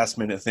total last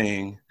minute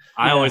thing.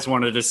 I Yeah. always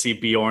wanted to see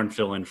Bjorn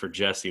fill in for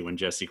Jesse when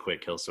Jesse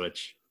quit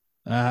Killswitch.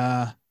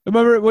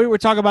 Remember we were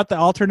talking about the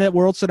alternate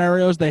world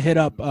scenarios. They hit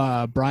up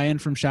Brian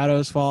from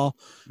Shadows Fall.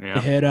 They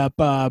Yeah. hit up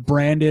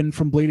Brandon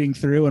from Bleeding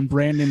Through, and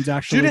Brandon's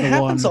actually Dude, it the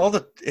happens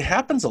one. it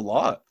happens a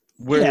lot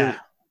where, Yeah.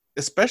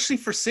 especially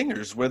for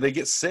singers, where they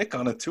get sick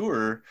on a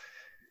tour,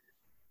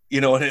 you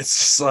know, and it's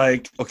just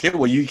like, okay,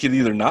 well, you could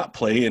either not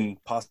play and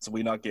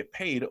possibly not get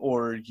paid,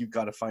 or you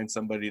got to find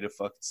somebody to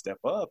fucking step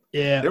up.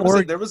 Yeah.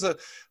 There was a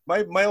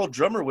my old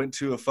drummer went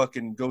to a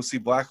fucking go see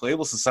Black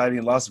Label Society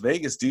in Las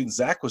Vegas, dude, and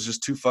Zach was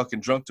just too fucking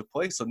drunk to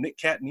play, so Nick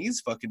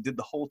Catanese fucking did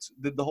the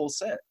whole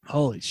set.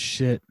 Holy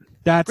shit.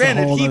 That's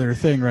Granted, a whole he- other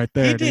thing right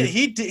there.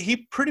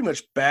 He pretty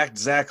much backed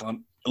Zach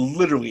on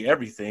literally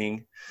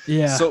everything.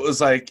 Yeah. So it was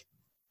like,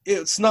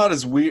 it's not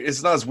as weird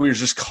as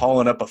just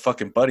calling up a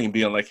fucking buddy and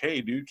being like, hey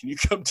dude, can you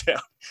come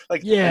down?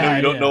 Like, Yeah, I know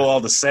you don't yeah. know all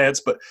the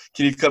sets, but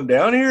can you come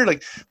down here?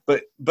 Like,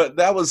 but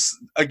that was,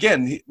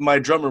 again, my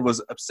drummer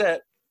was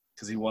upset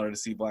because he wanted to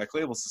see Black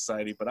Label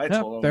Society, but I Yeah,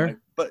 told him, fair. like,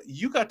 but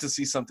you got to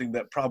see something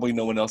that probably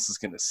no one else is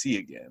going to see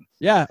again.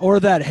 Yeah, or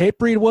that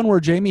Hatebreed one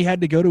where Jamie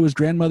had to go to his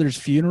grandmother's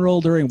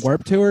funeral during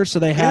Warp Tour, so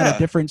they had Yeah. a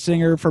different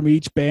singer from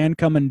each band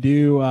come and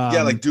do.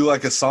 Yeah, like do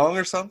like a song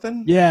or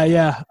something.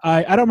 Yeah.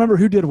 I don't remember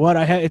who did what.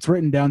 It's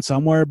written down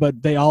somewhere,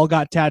 but they all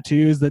got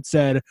tattoos that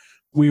said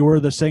we were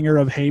the singer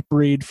of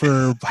Hatebreed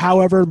for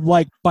however,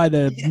 like by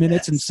the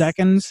minutes and Yes.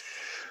 seconds.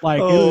 Like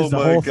it Oh was the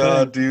my whole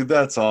god, thing. dude,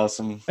 that's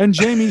awesome. And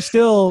Jamie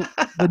still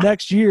the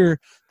next year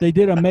they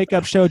did a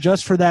makeup show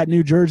just for that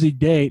New Jersey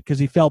date because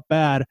he felt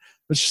bad.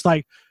 It's just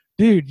like,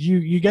 dude,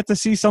 you get to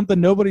see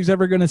something nobody's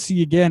ever going to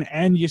see again,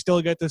 and you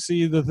still get to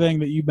see the thing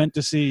that you meant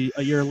to see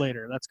a year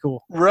later. That's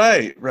cool.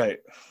 Right.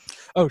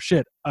 Oh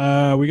shit,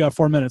 we got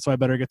 4 minutes, so I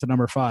better get to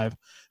number 5.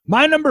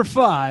 My number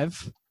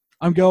 5,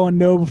 I'm going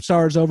No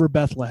Stars Over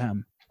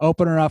Bethlehem.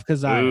 Opener off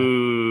Kazaya.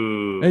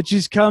 Ooh. It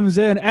just comes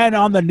in, and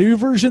on the new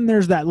version,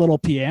 there's that little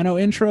piano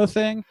intro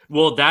thing.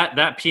 Well,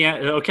 that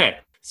piano. Okay,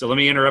 so let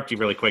me interrupt you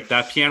really quick.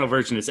 That piano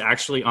version is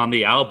actually on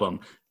the album,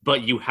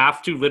 but you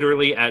have to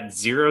literally at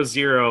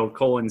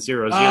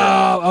 00:00.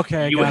 Oh,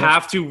 okay. You got it.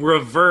 have to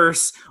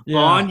reverse Yeah.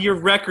 on your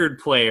record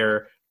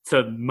player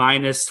to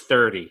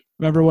 -30.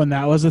 Remember when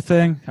that was a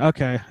thing?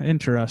 Okay,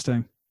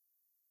 interesting.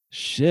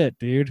 Shit,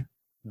 dude.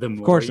 The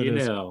more course it you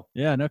is. know.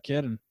 Yeah, no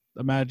kidding.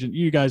 Imagine,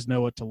 you guys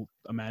know what to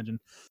imagine.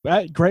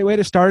 Great way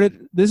to start it.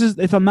 This is,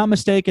 if I'm not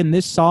mistaken,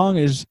 this song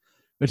is,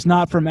 it's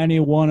not from any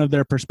one of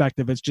their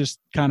perspective. It's just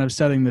kind of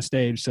setting the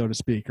stage, so to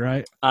speak,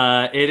 right?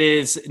 It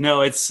is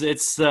no. It's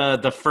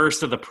the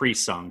first of the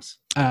Priest songs,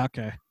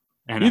 Okay.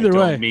 and Either I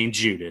don't way. mean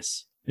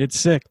Judas. It's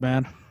sick,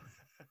 man.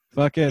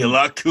 Fucking. You're a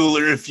lot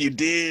cooler if you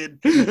did.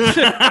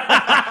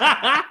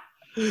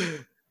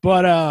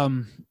 But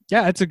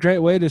yeah, it's a great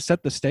way to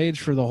set the stage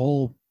for the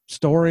whole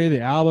story, the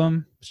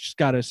album. It's just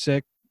got a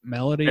sick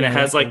melody. And it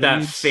has like that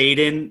leads. fade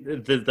in,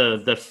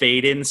 the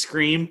fade in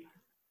scream.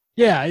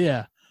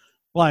 Yeah.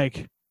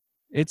 Like,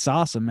 it's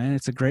awesome, man.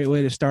 It's a great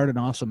way to start an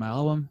awesome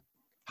album.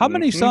 How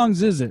many Mhm.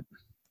 songs is it?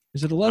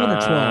 Is it 11 or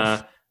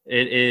 12?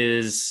 It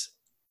is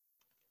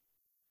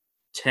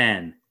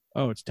 10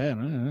 Oh, it's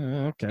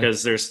 10. Okay.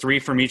 because there's 3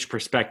 from each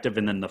perspective,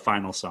 and then the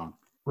final song.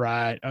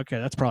 Right. Okay.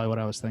 That's probably what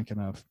I was thinking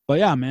of. But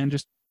yeah, man,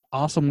 just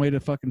awesome way to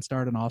fucking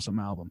start an awesome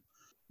album.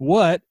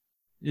 What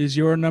is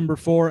your number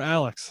 4,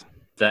 Alex?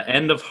 The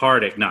End of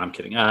Heartache. No, I'm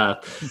kidding.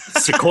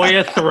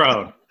 Sequoia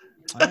Throne.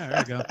 There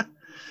you go.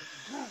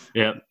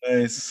 Yep.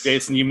 Nice.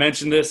 Jason, you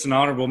mentioned this in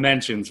honorable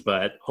mentions,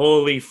 but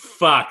holy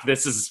fuck,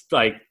 this is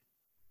like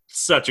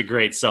such a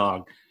great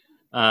song.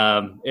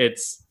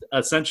 It's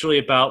essentially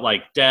about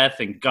like death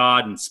and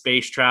God and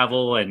space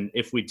travel, and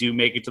if we do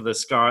make it to the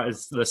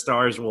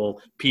stars,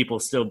 will people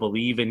still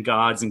believe in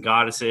gods and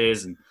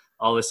goddesses and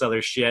all this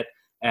other shit?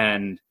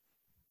 And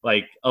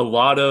like a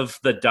lot of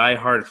the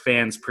diehard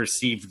fans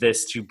perceive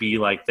this to be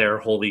like their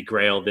holy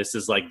grail. This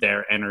is like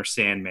their Enter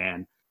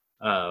Sandman.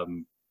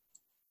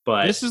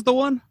 But This is the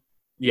one?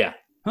 yeah,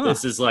 Huh.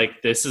 this is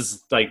like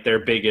their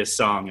biggest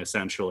song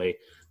essentially.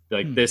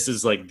 Like Hmm. this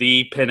is like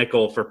the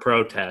pinnacle for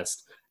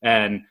protest.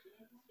 And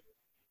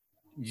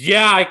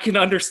yeah, I can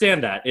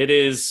understand that. It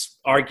is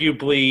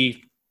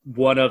arguably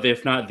one of,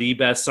 if not the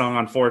best song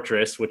on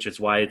Fortress, which is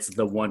why it's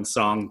the one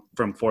song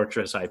from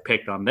Fortress I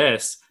picked on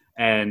this.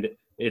 And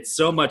it's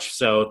so much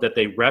so that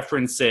they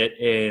reference it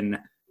in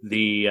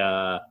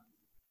the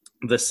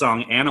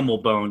song Animal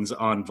Bones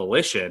on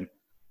Volition.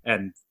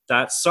 And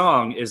that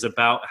song is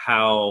about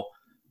how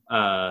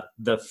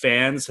the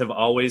fans have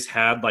always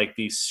had like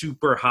these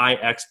super high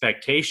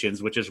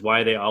expectations, which is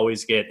why they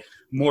always get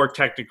more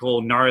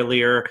technical,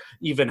 gnarlier,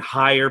 even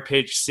higher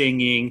pitch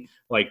singing,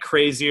 like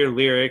crazier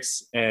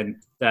lyrics. And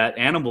that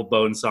Animal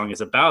Bone song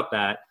is about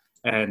that.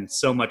 And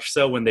so much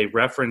so when they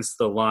reference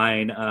the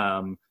line,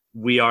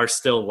 "We are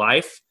still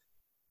life,"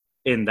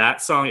 in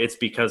that song, it's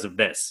because of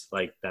this.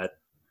 Like that,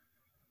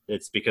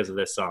 it's because of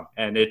this song.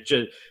 And it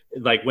just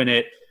like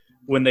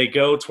when they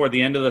go toward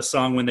the end of the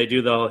song, when they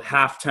do the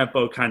half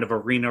tempo kind of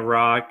arena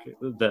rock,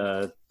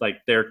 the like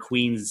their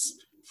Queen's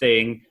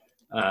thing,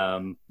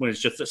 when it's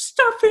just the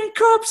stuffing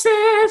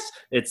corpses,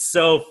 it's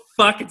so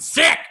fucking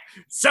sick.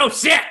 So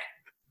sick.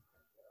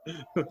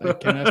 I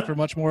can't ask for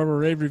much more of a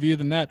rave review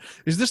than that.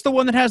 Is this the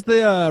one that has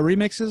the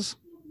remixes?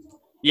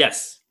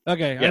 Yes.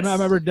 Okay, Yes. I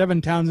remember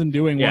Devin Townsend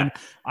doing Yeah. one.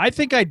 I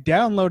think I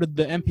downloaded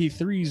the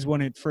MP3s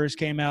when it first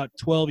came out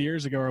 12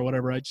 years ago or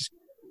whatever. I just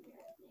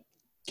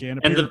can't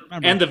appear to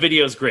remember. And the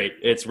video is great.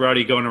 It's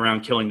Roddy going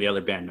around killing the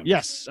other band members.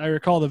 Yes, I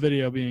recall the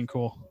video being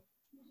cool.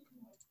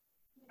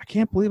 I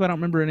can't believe I don't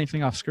remember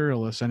anything off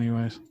Scurrilous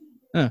anyways.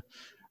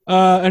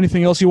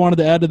 Anything else you wanted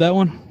to add to that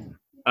one?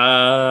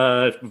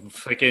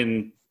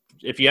 Fucking,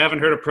 if you haven't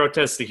heard of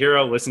Protest the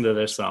Hero, listen to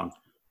this song.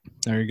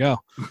 There you go.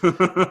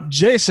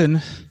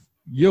 Jason,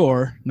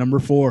 your number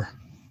 4.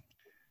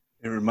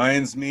 It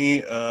reminds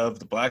me of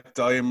the Black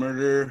Dahlia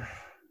murder,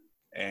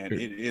 and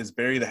it is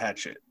Bury the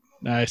Hatchet.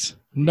 Nice.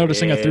 I'm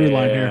noticing a through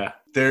line here.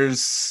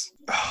 There's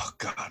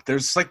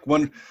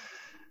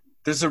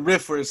there's a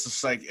riff where it's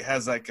just like it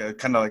has like a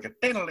kind of like a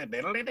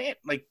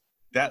like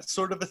that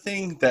sort of a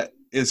thing that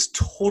is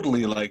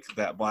totally like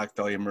that Black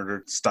Dahlia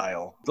murder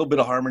style. A little bit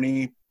of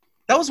harmony.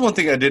 That was one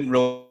thing I didn't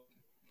really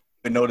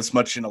notice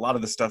much in a lot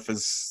of the stuff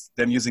is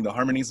them using the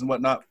harmonies and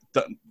whatnot.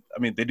 I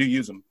mean, they do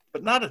use them,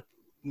 but not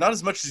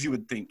as much as you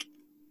would think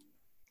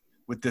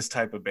with this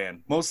type of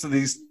band. Most of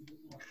these,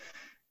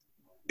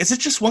 is it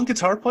just one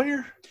guitar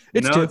player?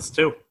 It's two.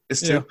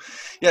 It's two.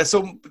 Yeah.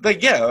 So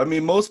I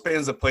mean, most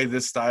bands that play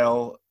this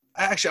style,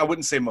 actually, I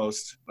wouldn't say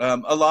most.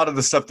 A lot of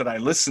the stuff that I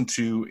listen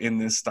to in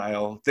this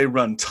style, they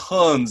run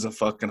tons of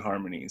fucking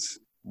harmonies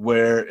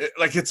where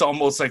it's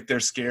almost like they're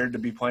scared to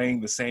be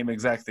playing the same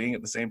exact thing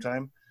at the same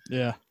time.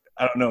 Yeah.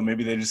 I don't know.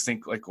 Maybe they just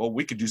think like, well,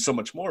 we could do so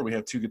much more. We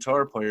have 2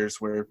 guitar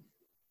players where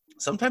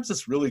sometimes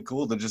it's really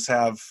cool to just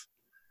have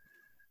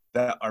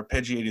that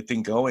arpeggiated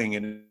thing going.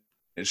 And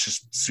it's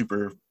just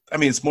super, I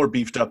mean, it's more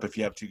beefed up if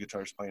you have 2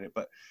 guitars playing it,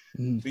 but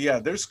yeah,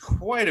 there's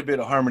quite a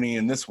bit of harmony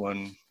in this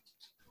one.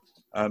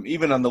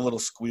 Even on the little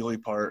squealy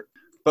part,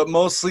 but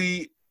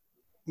mostly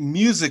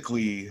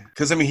musically,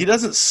 because I mean, he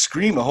doesn't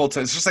scream the whole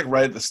time. It's just like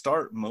right at the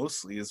start,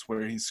 mostly is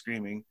where he's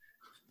screaming.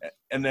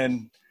 And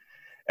then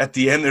at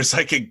the end, there's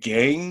like a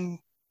gang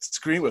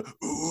scream with,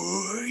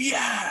 ooh,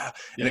 yeah.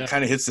 And it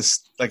kind of hits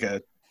this like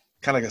a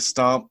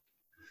stomp,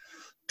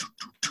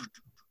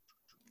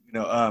 you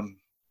know,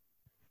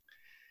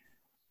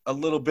 a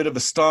little bit of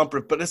a stomp,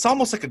 but it's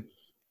almost like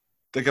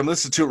I'm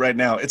listening to it right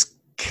now. It's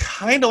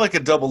kind of like a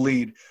double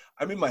lead.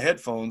 I'm in my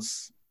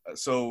headphones,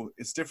 so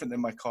it's different than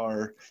my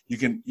car. You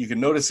can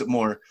notice it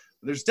more.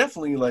 There's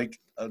definitely like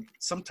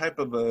some type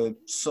of a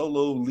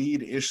solo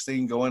lead-ish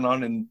thing going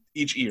on in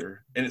each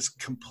ear, and it's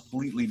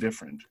completely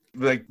different.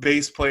 Like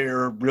bass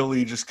player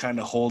really just kind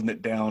of holding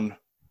it down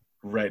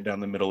right down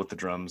the middle with the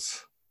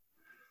drums,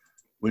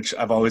 which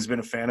I've always been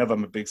a fan of.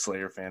 I'm a big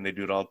Slayer fan. They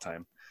do it all the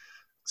time.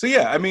 So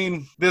yeah, I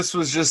mean, this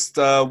was just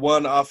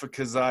one off of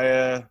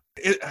Keziah.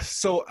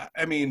 So,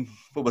 I mean,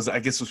 what was it? I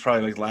guess it was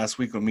probably like last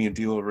week when me and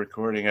Dilo were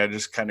recording. I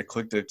just kind of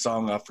clicked a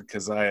song off of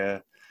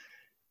Keziah,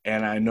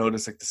 and I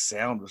noticed like the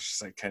sound was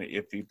just like kind of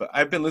iffy. But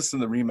I've been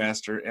listening to the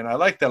remaster, and I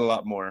like that a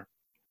lot more.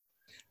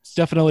 It's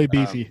definitely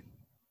beefy.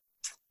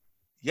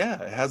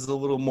 Yeah, it has a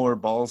little more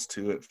balls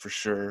to it for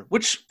sure.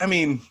 Which, I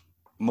mean,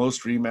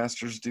 most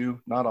remasters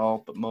do. Not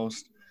all, but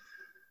most.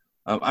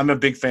 I'm a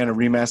big fan of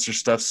remaster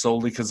stuff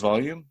solely because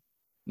volume.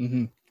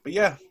 Mm-hmm. But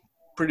yeah,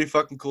 pretty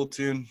fucking cool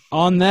tune.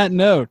 On that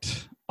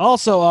note,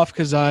 also off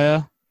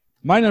Keziah,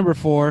 my number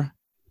 4,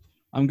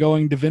 I'm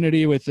going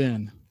Divinity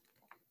Within.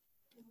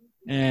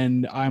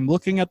 And I'm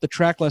looking at the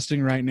track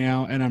listing right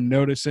now, and I'm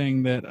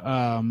noticing that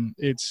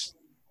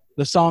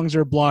the songs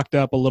are blocked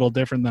up a little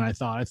different than I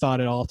thought. I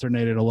thought it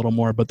alternated a little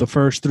more, but the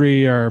first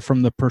 3 are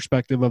from the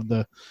perspective of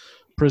the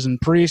prison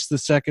priest. The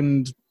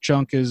second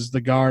chunk is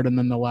the guard, and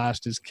then the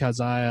last is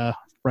Keziah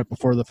right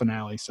before the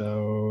finale.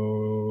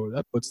 So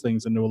that puts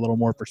things into a little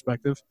more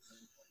perspective.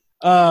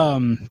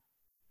 And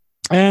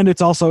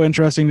it's also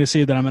interesting to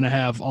see that I'm going to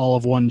have all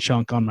of one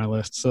chunk on my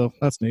list. So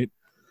that's neat.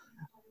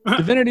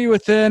 Divinity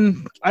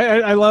Within.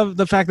 I love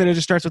the fact that it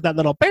just starts with that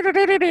little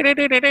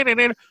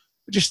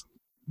just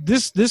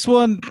this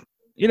one,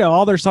 you know,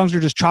 all their songs are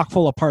just chock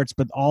full of parts,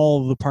 but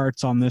all of the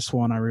parts on this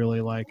one I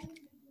really like.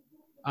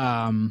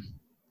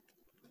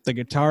 The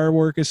guitar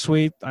work is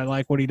sweet. I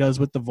like what he does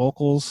with the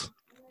vocals.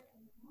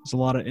 There's a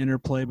lot of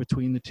interplay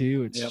between the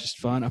two. It's just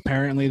fun.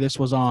 Apparently this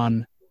was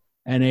on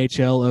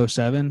NHL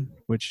 07,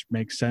 which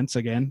makes sense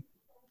again.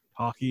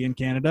 Hockey in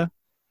Canada.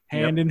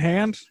 Hand in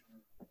hand.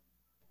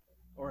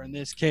 Or in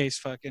this case,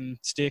 fucking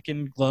stick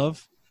and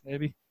glove,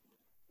 maybe.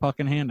 Puck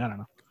in hand. I don't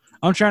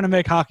I'm trying to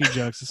make hockey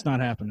jokes. It's not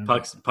happening.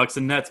 Pucks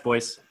and nets,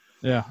 boys.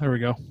 Yeah, there we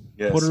go.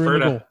 Yes, Put her in the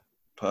Sperta. goal.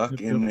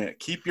 puck in there.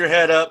 Keep your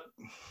head up.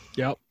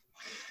 Yep.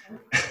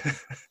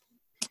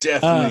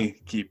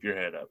 Definitely keep your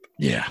head up.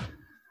 Yeah.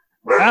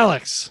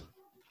 Alex,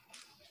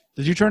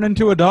 did you turn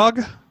into a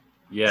dog?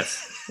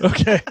 Yes.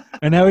 Okay.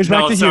 And now he's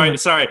back to human.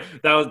 Sorry.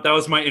 That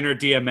was my inner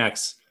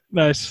DMX.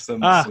 Nice.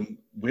 Some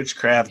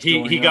witchcraft.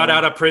 He got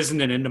out of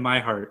prison and into my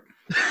heart.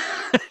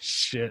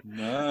 Shit.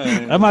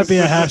 Nice. That might be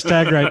a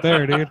hashtag right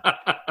there, dude.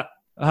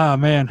 Oh,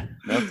 man.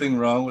 Nothing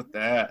wrong with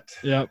that.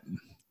 Yep.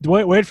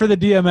 Wait for the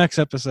DMX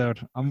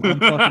episode. I'm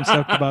fucking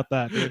stoked about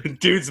that, dude.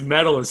 Dude's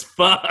metal as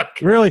fuck.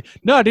 Really?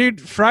 No, dude.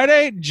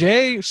 Friday,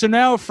 Jay. So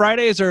now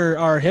Fridays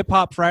are hip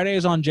hop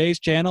Fridays on Jay's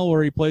channel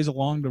where he plays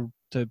along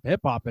to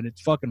hip hop, and it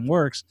fucking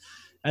works.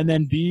 And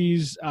then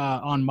Bees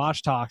on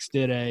Mosh Talks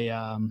did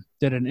an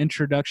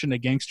introduction to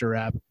gangster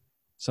rap.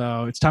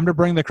 So it's time to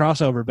bring the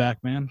crossover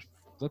back, man.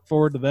 Look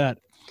forward to that.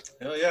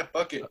 Hell yeah,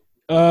 fuck it.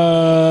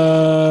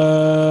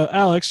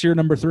 Alex, you're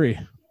number 3.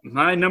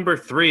 My number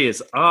 3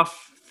 is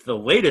off the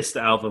latest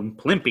album,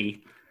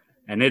 Plimpy,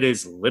 and it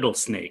is Little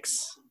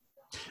Snakes.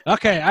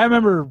 Okay, I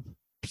remember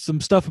some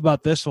stuff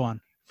about this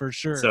one for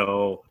sure.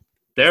 So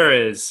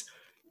there is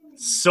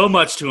so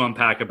much to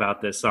unpack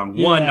about this song.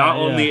 One, not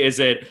only is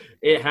it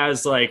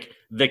has like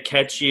the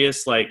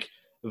catchiest like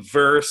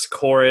verse,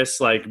 chorus,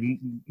 like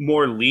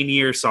more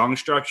linear song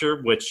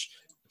structure, which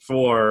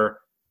for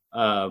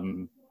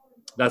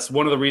that's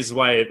one of the reasons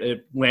why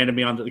it landed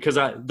me on because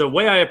the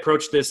way I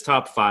approach this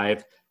top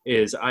 5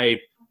 is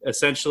I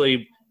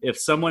essentially, if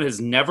someone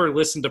has never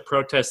listened to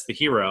Protest the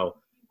Hero,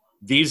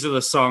 these are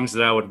the songs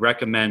that I would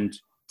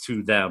recommend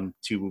to them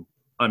to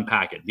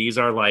unpack it. These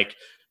are like,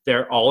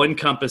 they're all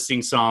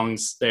encompassing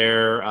songs.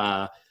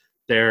 They're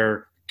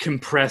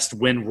compressed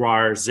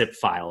WinRAR zip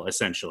file,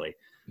 essentially.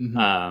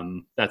 Mm-hmm.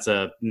 That's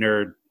a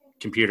nerd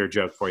computer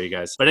joke for you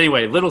guys. But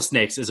anyway, Little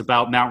Snakes is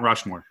about Mount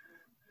Rushmore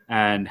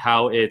and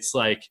how it's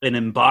like an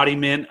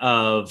embodiment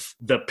of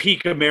the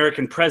peak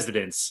American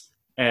presidents,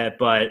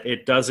 but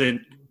it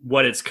doesn't,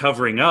 what it's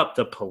covering up,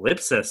 the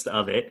palimpsest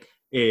of it,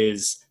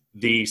 is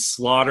the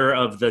slaughter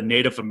of the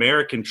Native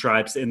American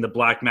tribes in the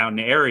Black Mountain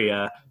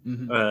area,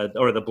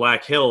 or the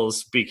Black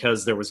Hills,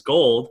 because there was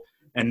gold.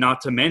 And not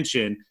to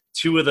mention,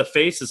 2 of the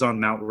faces on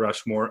Mount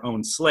Rushmore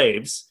owned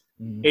slaves.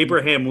 Mm-hmm.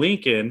 Abraham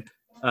Lincoln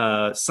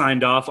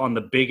signed off on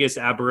the biggest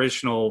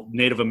Aboriginal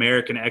Native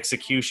American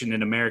execution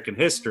in American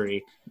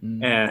history.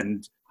 Mm-hmm.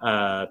 And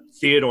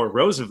Theodore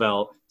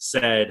Roosevelt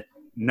said,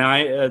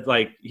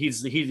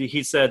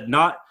 he said,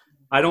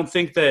 I don't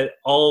think that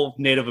all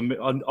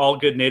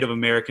good Native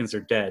Americans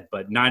are dead,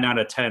 but 9 out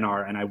of 10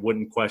 are, and I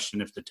wouldn't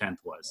question if the 10th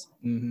was.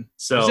 Mm-hmm.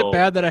 So is it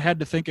bad that I had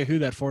to think of who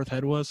that 4th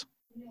head was?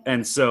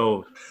 And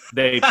so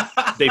they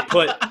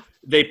put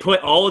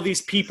all of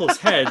these people's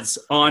heads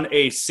on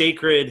a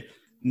sacred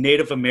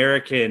Native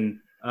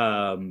American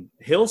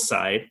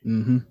hillside,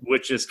 mm-hmm.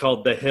 which is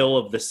called the Hill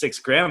of the Six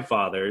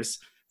Grandfathers,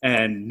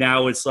 and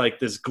now it's like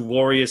this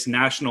glorious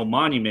national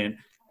monument.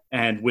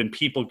 And when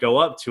people go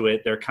up to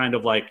it, they're kind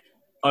of like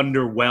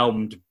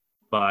underwhelmed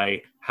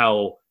by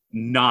how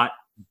not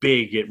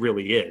big it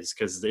really is,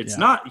 because it's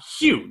not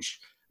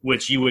huge,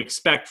 which you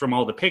expect from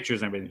all the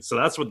pictures and everything. So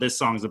that's what this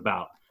song's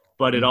about.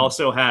 But it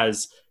also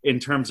has, in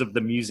terms of the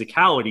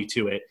musicality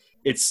to it,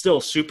 it's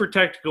still super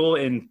technical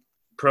in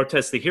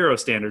Protest the Hero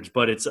standards,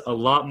 but it's a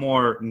lot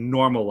more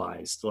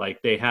normalized.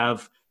 Like they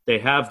have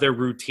their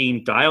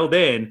routine dialed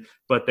in,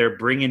 but they're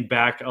bringing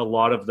back a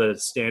lot of the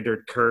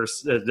standard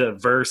the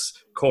verse,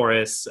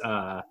 chorus,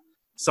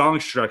 song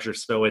structure,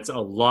 so it's a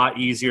lot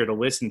easier to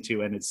listen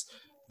to, and it's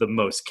the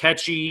most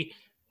catchy,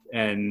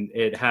 and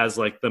it has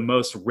like the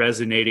most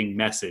resonating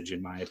message,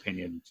 in my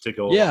opinion, to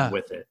go along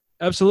with it.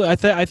 Absolutely.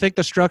 I think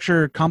the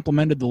structure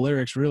complemented the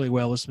lyrics really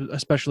well,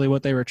 especially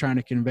what they were trying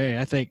to convey.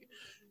 I think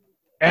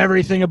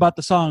everything about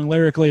the song,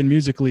 lyrically and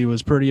musically,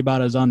 was pretty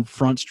about as on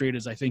Front Street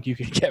as I think you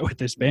could get with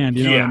this band.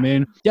 You know what I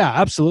mean? Yeah,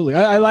 absolutely.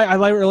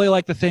 I really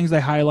like the things they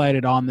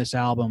highlighted on this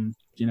album,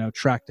 you know,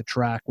 track to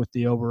track, with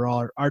the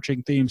overall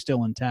arching theme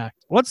still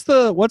intact. What's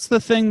the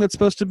thing that's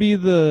supposed to be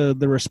the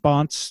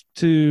response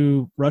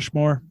to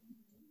Rushmore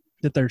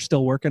that they're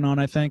still working on,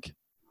 I think?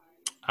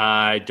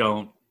 I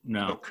don't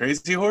know.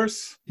 Crazy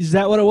Horse? Is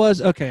that what it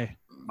was? Okay.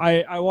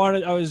 It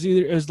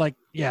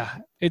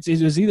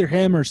was either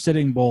him or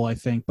Sitting Bull, I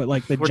think, but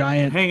like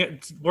giant. Hang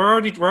it. We're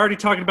already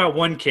talking about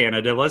one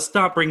Canada. Let's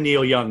not bring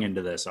Neil Young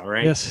into this, all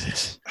right?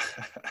 Yes.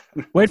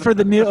 Wait for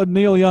the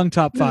Neil Young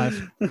top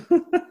 5.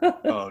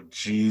 Oh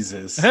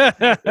Jesus.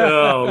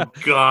 Oh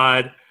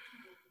God.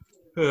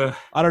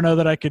 I don't know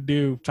that I could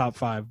do top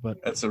 5,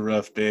 but that's a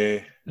rough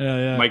day.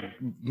 Yeah.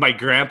 My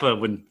grandpa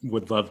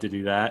would love to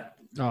do that.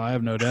 Oh, I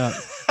have no doubt.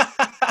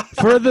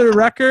 For the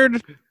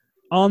record,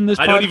 on this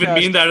podcast, I don't even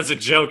mean that as a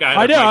joke.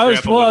 I know. I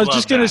was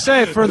just going to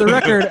say, for the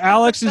record,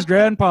 Alex's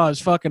grandpa is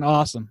fucking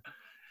awesome.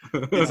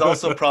 He's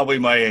also probably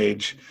my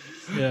age.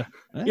 Yeah.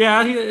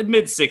 Yeah,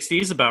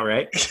 mid-60s, about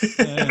right.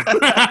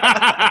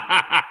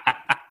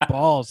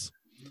 Balls.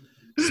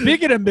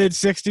 Speaking of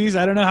mid-60s,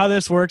 I don't know how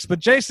this works, but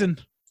Jason,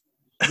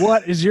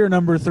 What is your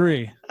number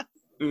 3?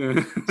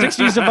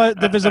 60 is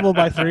divisible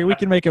by 3. We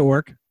can make it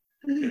work.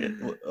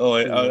 Oh,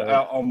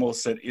 I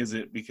almost said is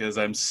it because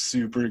I'm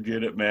super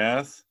good at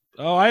math.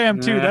 Oh, I am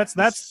too. Nah.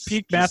 That's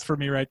peak math for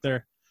me right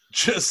there.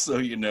 Just so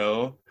you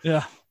know.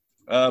 Yeah.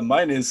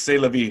 Mine is C'est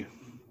la vie.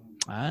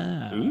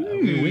 Ah.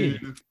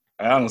 Ooh.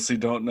 I honestly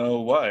don't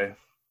know why.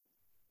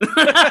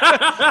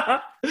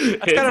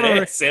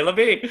 C'est la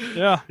vie.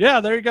 Yeah,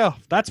 there you go.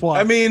 That's why.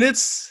 I mean,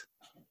 it's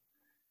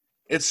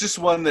just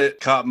one that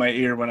caught my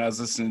ear when I was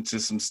listening to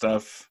some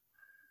stuff.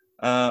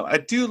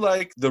 I do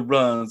like the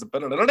runs.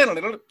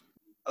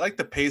 I like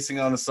the pacing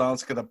on the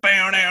songs.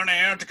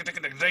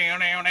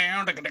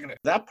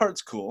 That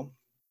part's cool.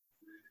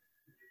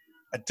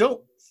 I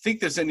don't think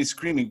there's any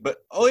screaming, but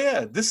oh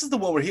yeah, this is the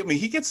one where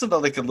he gets into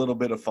like a little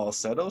bit of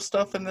falsetto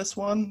stuff in this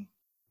one,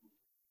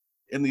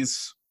 in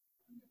these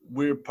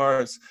weird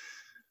parts,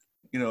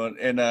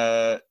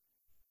 and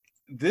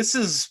this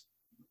is,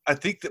 I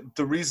think that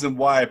the reason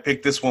why I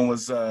picked this one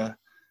was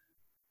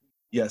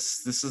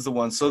yes, this is the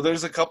one. So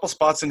there's a couple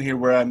spots in here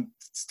where I'm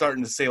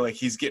starting to say like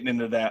he's getting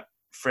into that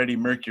Freddie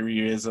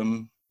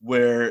Mercuryism,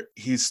 where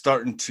he's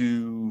starting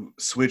to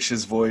switch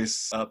his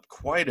voice up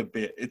quite a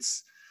bit.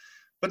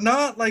 But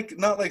not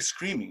like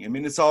screaming. I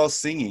mean, it's all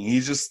singing.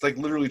 He's just like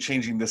literally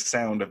changing the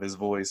sound of his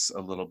voice a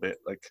little bit,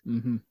 like.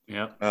 Mm-hmm.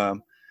 Yeah.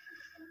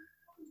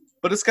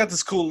 But it's got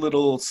this cool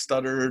little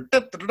stutter,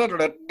 like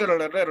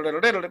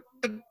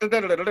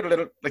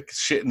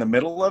shit in the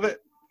middle of it.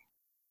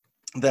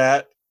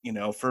 That,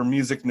 for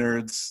music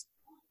nerds,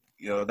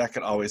 that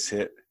could always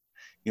hit.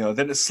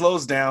 Then it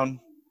slows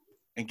down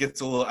and gets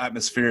a little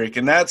atmospheric,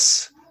 and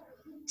that's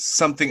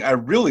something I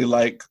really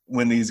like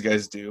when these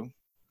guys do.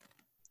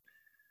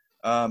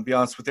 Be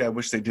honest with you, I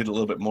wish they did a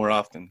little bit more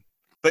often.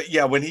 But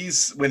yeah, when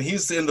he's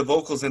in the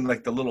vocals in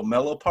like the little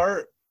mellow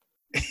part,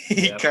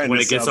 he kind of when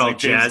it gets all like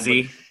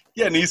jazzy.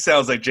 Yeah, and he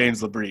sounds like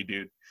James LaBrie,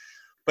 dude.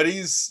 But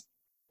he's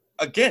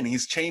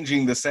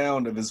changing the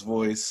sound of his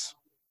voice,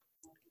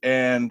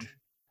 and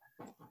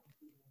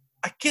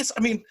I guess, I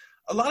mean,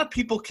 a lot of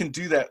people can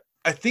do that.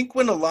 I think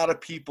when a lot of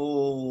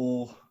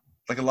people,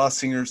 like a lot of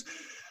singers,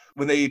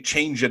 when they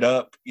change it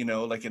up,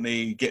 and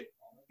they get,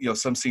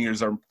 some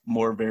singers are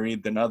more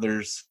varied than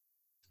others.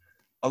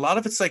 A lot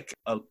of it's like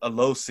a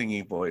low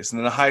singing voice and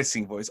then a high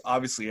singing voice.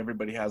 Obviously,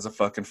 everybody has a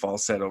fucking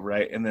falsetto,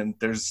 right? And then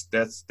there's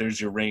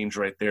your range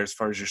right there as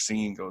far as your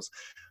singing goes.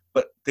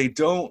 But they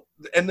don't,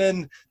 and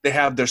then they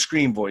have their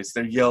scream voice,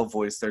 their yell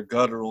voice, their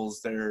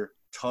gutturals, their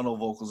tunnel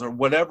vocals, or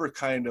whatever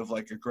kind of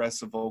like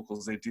aggressive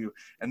vocals they do.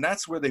 And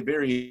that's where they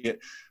vary it.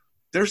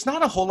 There's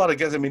not a whole lot of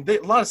guys. I mean, a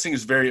lot of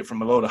singers vary it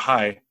from a low to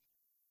high,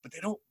 but they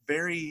don't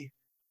vary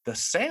the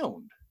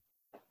sound.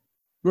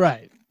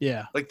 Right.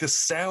 Yeah. Like the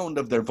sound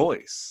of their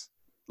voice.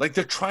 Like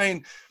they're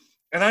trying,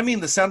 and I mean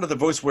the sound of their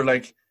voice where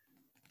like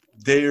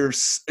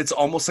it's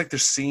almost like they're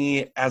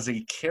singing as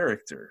a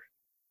character,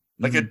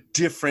 like a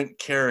different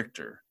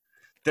character.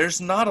 There's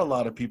not a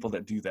lot of people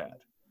that do that.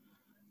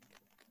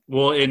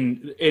 Well,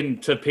 in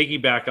to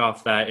piggyback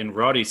off that, in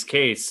Roddy's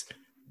case,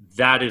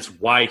 that is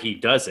why he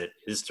does it,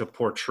 is to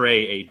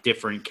portray a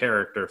different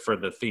character for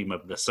the theme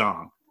of the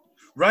song.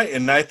 Right,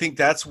 and I think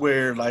that's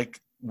where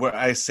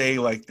I say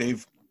like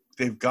they've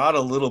got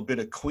a little bit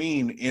of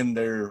Queen in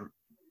their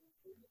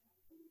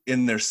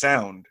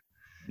sound.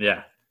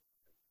 Yeah.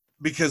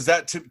 Because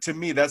that to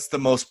me, that's the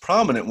most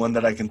prominent one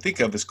that I can think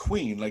of is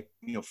Queen. Like,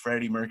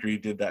 Freddie Mercury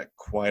did that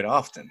quite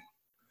often.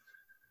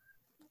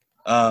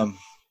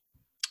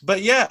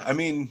 But yeah, I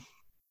mean,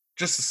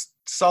 just a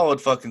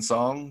solid fucking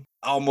song.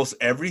 Almost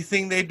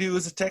everything they do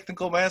is a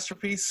technical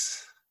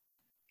masterpiece.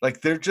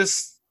 Like they're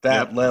just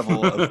that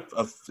level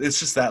of it's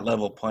just that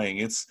level of playing.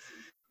 It's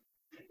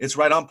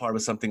right on par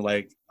with something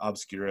like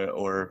Obscura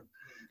or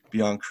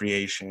Beyond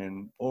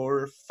Creation,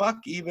 or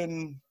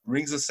even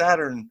Rings of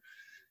Saturn,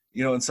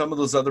 and some of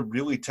those other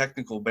really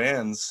technical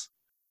bands.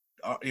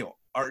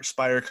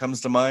 Archspire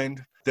comes to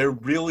mind. They're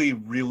really,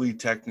 really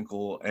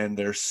technical, and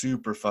they're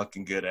super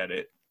fucking good at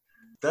it.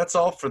 That's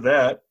all for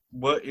that.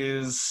 What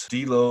is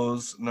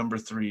D-Lo's number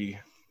 3?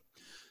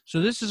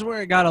 So this is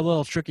where it got a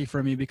little tricky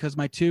for me because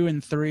my 2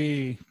 and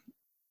 3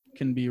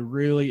 can be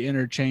really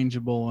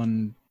interchangeable,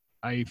 and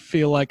I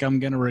feel like I'm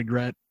going to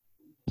regret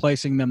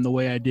placing them the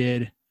way I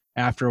did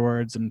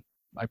afterwards, and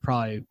I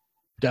probably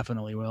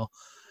definitely will.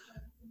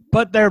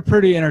 But they're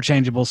pretty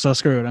interchangeable, so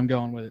screw it. I'm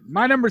going with it.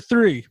 My number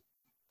 3,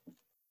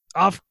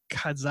 off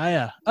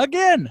Kazaya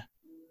again.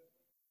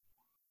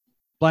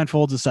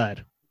 Blindfolds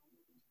aside.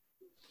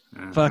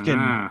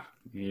 Fucking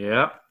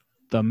yeah.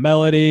 The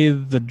melody,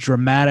 the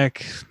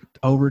dramatic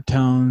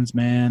overtones,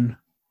 man.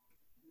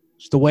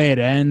 Just the way it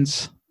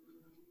ends.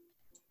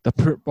 The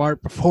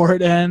part before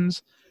it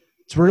ends.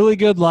 It's really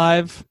good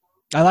live.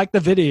 I like the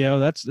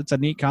video. It's a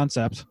neat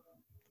concept.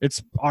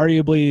 It's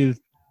arguably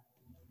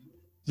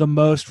the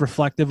most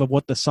reflective of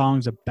what the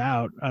song's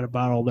about out of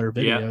all their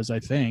videos, I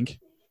think.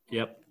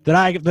 Yep.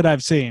 That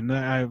I've seen.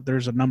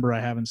 There's a number I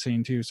haven't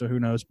seen too, so who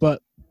knows.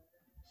 But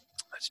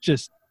it's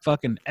just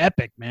fucking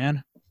epic,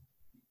 man.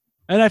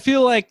 And I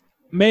feel like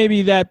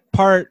maybe that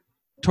part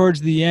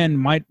towards the end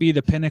might be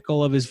the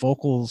pinnacle of his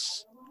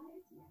vocals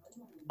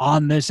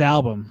on this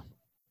album.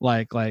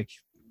 Like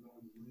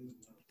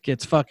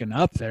gets fucking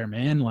up there,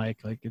 man. Like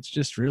it's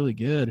just really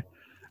good.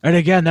 And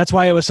again, that's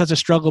why it was such a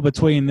struggle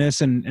between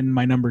this and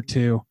my number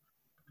 2.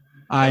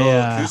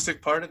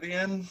 Acoustic part at the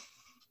end.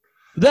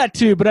 That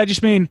too, but I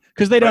just mean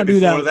because they don't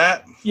do that.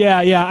 That. Yeah,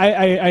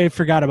 I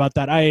forgot about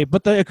that.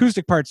 But the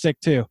acoustic part's sick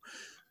too,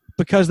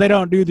 because they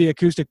don't do the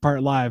acoustic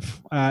part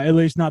live. At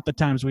least not the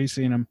times we've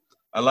seen them.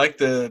 I like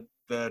the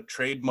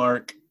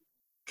trademark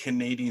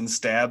Canadian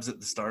stabs at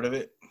the start of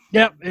it.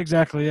 Yep,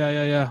 exactly.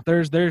 Yeah.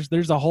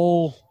 There's a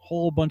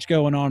whole bunch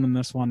going on in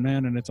this one,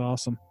 man, and it's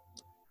awesome.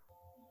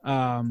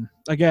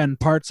 Again,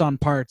 parts on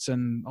parts,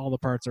 and all the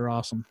parts are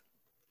awesome.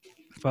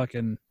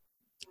 Fucking,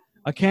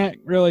 I can't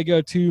really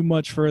go too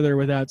much further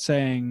without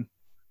saying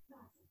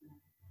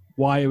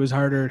why it was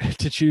harder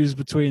to choose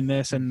between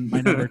this and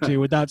my number 2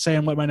 without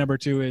saying what my number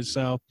 2 is.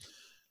 So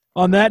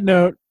on that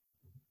note,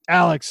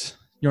 Alex,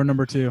 your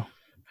number 2.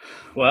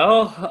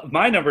 Well,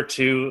 my number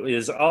 2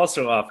 is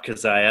also off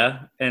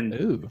Kazaya,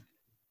 and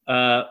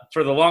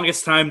for the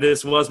longest time,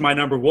 this was my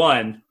number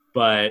 1,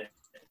 but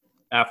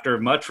after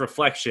much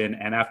reflection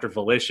and after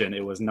volition,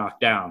 it was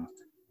knocked down.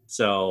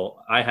 So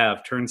I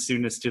have Turn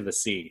Soonest to the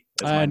Sea.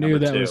 I knew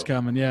that was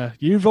coming. Yeah,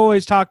 you've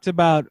always talked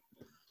about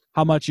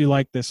how much you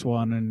like this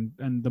one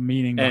and the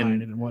meaning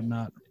behind it and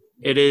whatnot.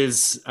 It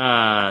is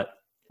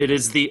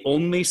the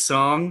only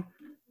song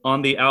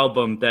on the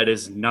album that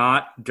is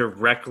not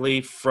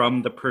directly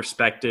from the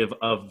perspective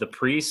of the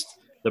priest,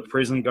 the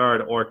prison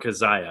guard, or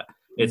Kazaya.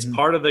 It's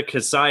part of the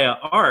Kazaya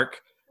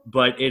arc,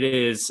 but it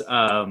is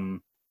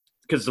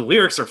because the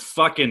lyrics are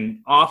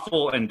fucking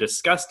awful and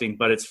disgusting,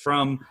 but it's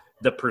from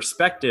the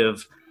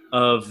perspective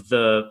of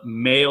the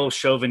male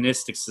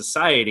chauvinistic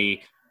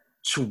society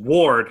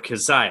toward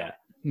Kazaya.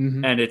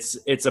 And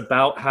it's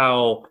about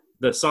how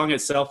the song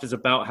itself is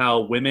about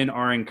how women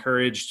are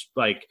encouraged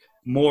like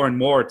more and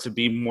more to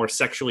be more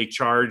sexually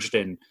charged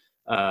and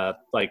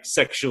like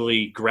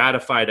sexually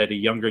gratified at a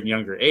younger and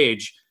younger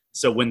age.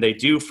 So when they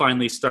do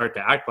finally start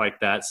to act like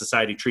that,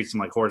 society treats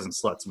them like whores and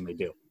sluts when they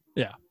do.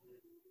 Yeah.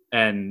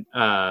 And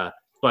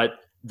but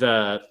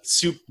the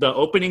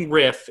opening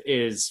riff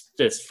is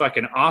this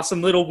fucking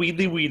awesome little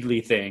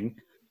Weedly thing.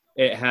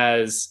 It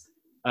has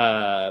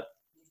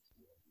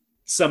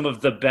some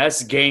of the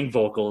best gang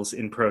vocals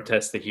in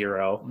Protest the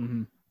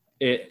Hero.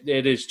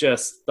 It is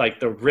just like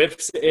the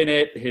riffs in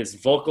it, his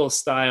vocal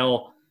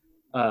style,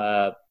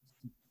 the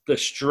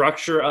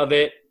structure of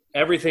it,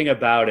 everything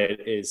about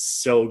it is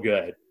so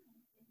good.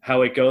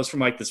 How it goes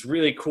from like this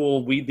really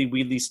cool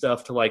Weedly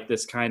stuff to like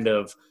this kind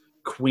of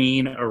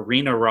Queen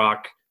arena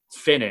rock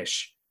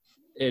finish.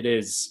 It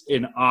is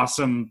an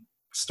awesome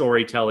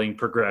storytelling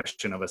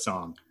progression of a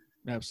song.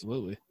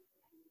 Absolutely.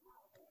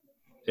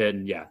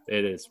 And yeah,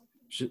 it is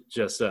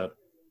just a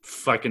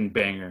fucking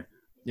banger.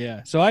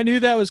 Yeah. So I knew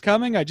that was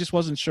coming. I just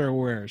wasn't sure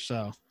where.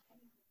 So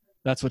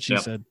that's what she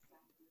said.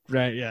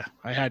 Right. Yeah.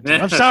 I had to.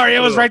 I'm sorry. It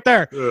was right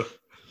there.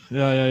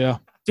 Yeah.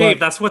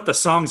 Dave, that's what the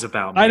song's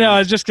about, man. I know. I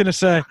was just going to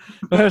say.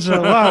 There's a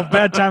lot of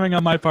bad timing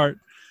on my part.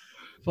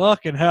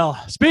 Fucking hell.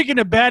 Speaking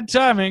of bad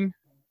timing,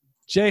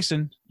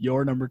 Jason,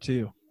 your number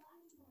 2.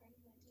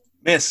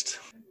 Mist.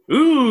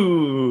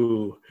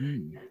 Ooh.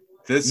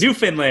 This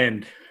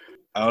Newfoundland.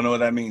 I don't know what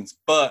that means,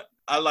 but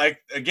I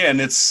like,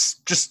 again, it's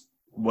just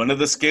one of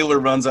the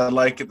scalar runs I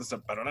like at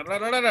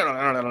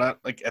the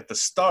like at the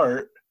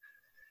start.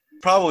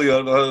 Probably a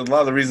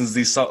lot of the reasons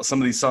some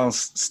of these songs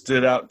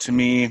stood out to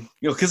me,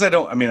 because I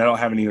don't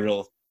have any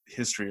real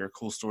history or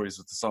cool stories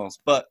with the songs,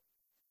 but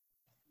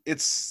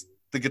it's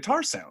the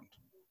guitar sound.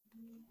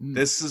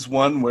 This is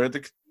one where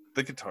the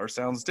guitar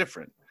sounds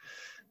different.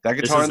 That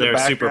guitar this is in the their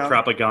background, super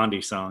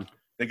propaganda song.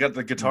 They got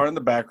the guitar in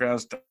the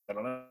background,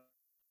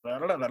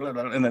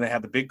 and then they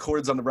have the big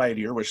chords on the right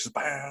ear, which is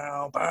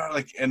bow,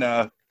 like,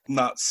 and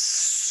not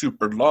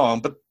super long,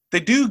 but they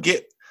do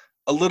get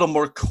a little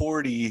more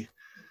chordy.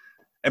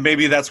 And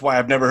maybe that's why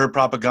I've never heard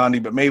propaganda,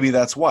 but maybe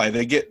that's why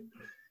they get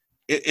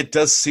it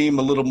does seem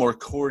a little more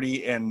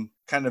chordy and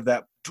kind of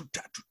that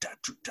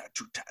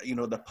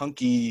the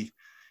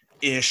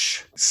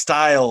punky-ish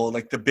style,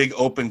 like the big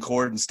open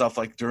chord and stuff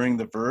like during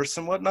the verse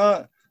and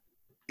whatnot.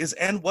 Is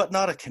 "and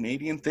whatnot" a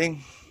Canadian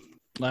thing?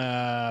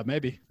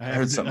 Maybe. I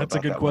heard something. That's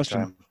about a good that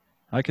question.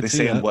 I could they see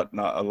say that. "and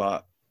whatnot" a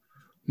lot.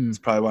 That's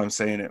probably why I'm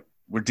saying it.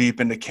 We're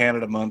deep into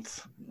Canada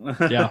month.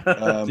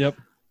 Yeah. Yep.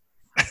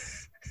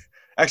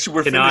 Actually,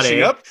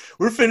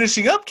 we're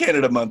finishing up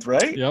Canada month,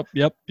 right? Yep.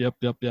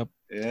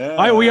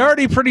 Yeah. We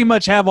already pretty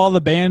much have all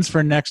the bands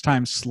for next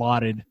time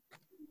slotted.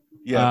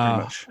 Yeah,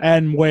 pretty much.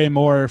 And way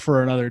more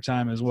for another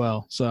time as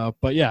well. So,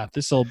 but yeah,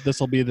 this'll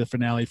be the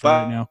finale for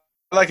right now.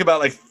 I like about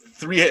like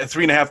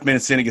 3.5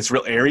 minutes in, it gets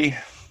real airy,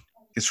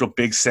 gets real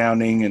big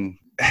sounding, and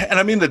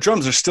I mean the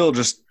drums are still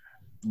just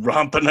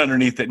romping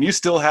underneath it, and you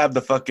still have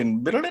the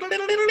fucking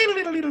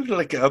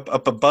like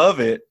up above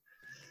it,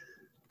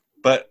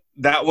 but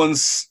that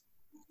one's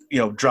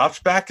drops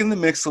back in the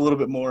mix a little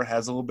bit more,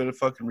 has a little bit of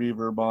fucking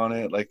reverb on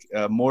it, like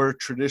a more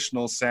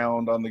traditional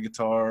sound on the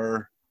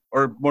guitar.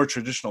 or more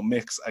traditional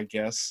mix, I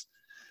guess.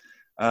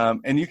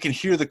 And you can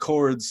hear the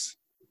chords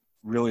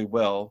really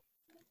well.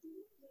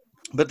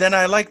 But then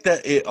I like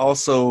that it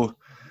also,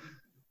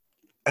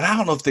 and I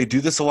don't know if they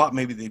do this a lot,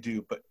 maybe they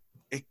do, but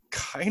it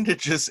kind of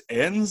just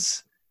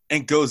ends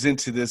and goes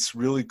into this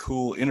really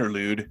cool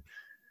interlude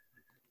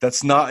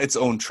that's not its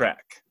own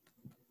track.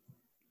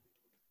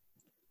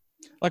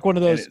 Like one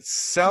of And those. it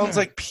sounds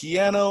like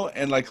piano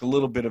and like a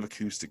little bit of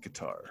acoustic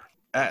guitar.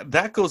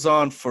 That goes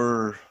on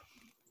for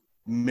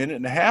a minute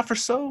and a half or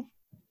so.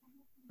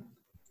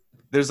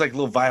 There's like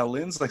little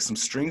violins, like some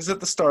strings at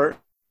the start.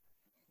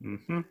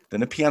 Mm-hmm.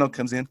 Then a piano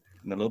comes in,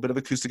 and a little bit of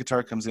acoustic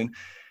guitar comes in.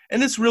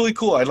 And it's really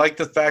cool. I like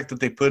the fact that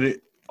they put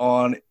it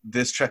on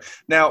this track.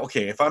 Now,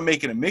 okay, if I'm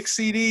making a mix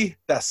CD,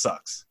 that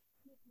sucks.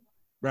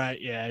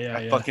 Right. Yeah.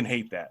 I fucking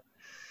hate that.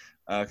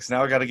 Because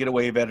now I got to get a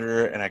wave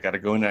editor, and I got to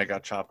go in there, I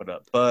got to chop it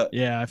up. But,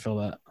 Yeah, I feel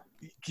that.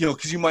 you know,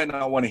 because you might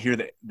not want to hear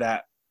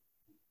that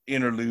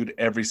interlude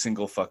every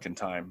single fucking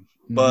time.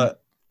 Mhm.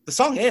 But the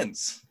song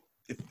ends.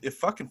 It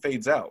fucking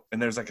fades out. And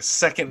there's like a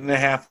second and a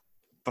half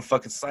of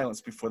fucking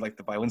silence before like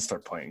the violins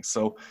start playing.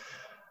 So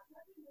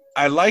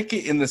I like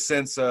it in the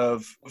sense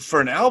of, for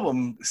an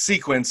album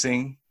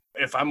sequencing,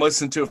 if I'm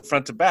listening to it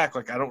front to back,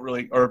 like I don't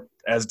really, or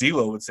as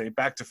D-Lo would say,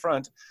 back to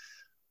front,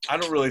 I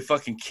don't really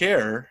fucking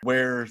care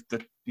where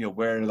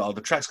all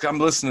the tracks, 'cause I'm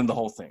listening to the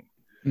whole thing.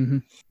 Mm-hmm.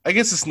 I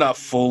guess it's not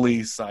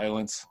fully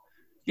silence.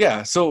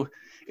 Yeah, so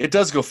it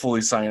does go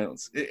fully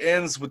silence. It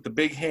ends with the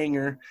big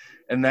hanger,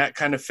 and that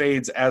kind of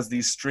fades as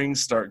these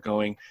strings start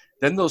going.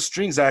 Then those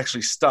strings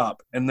actually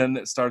stop, and then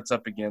it starts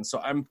up again. So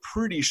I'm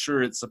pretty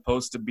sure it's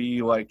supposed to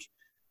be like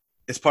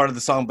it's part of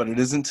the song, but it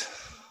isn't.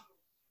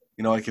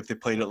 You know, like if they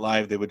played it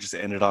live, they would just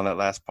end it on that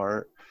last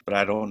part. But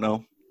I don't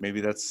know. Maybe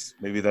that's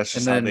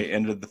just how they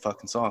ended the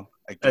fucking song,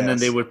 I guess. And then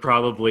they would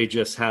probably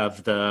just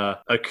have the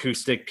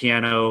acoustic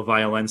piano,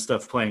 violin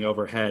stuff playing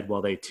overhead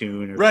while they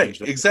tune. Or right, change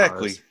the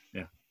exactly. guitars.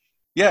 Yeah.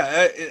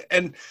 Yeah,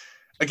 and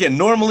again,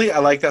 normally I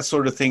like that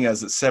sort of thing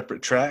as a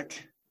separate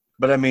track.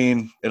 But I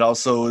mean, it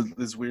also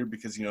is weird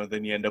because, you know,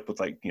 then you end up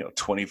with like, you know,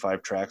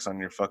 25 tracks on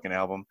your fucking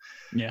album.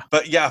 Yeah.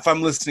 But yeah, if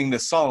I'm listening to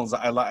songs,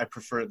 I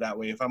prefer it that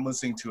way. If I'm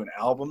listening to an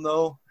album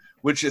though,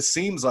 which it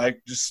seems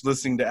like just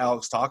listening to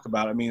Alex talk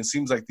about it, I mean, it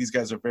seems like these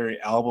guys are very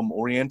album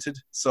oriented.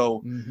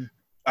 So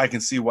I can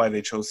see why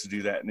they chose to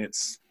do that. And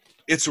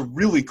it's a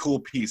really cool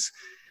piece.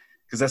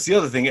 Because that's the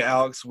other thing,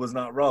 Alex was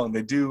not wrong.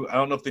 They do, I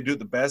don't know if they do it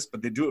the best,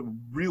 but they do it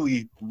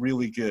really,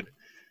 really good.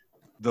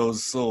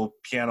 Those little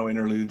piano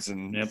interludes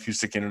and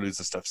acoustic interludes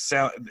and stuff.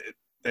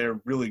 They're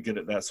really good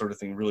at that sort of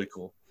thing. Really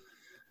cool.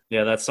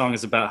 Yeah, that song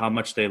is about how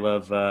much they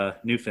love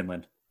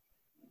Newfoundland.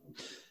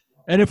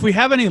 And if we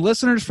have any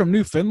listeners from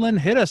Newfoundland,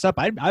 hit us up.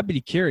 I'd be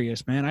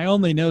curious, man. I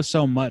only know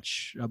so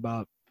much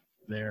about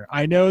there.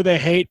 I know they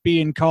hate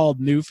being called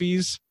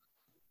Newfies,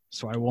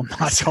 so I will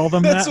not call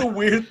them That's that. a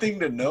weird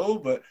thing to know,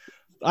 but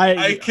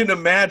I can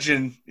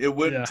imagine it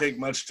wouldn't take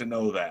much to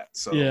know that.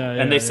 So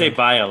and they say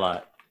bye a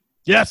lot.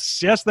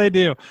 Yes, they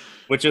do.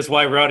 Which is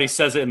why Roddy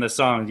says it in the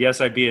song.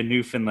 Yes, I'd be a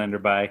Newfoundlander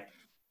bye.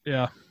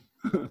 Yeah.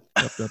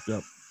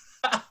 Yep.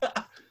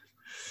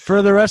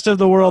 For the rest of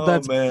the world,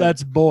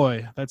 that's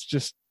boy. That's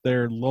just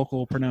their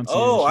local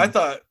pronunciation. Oh, I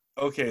thought.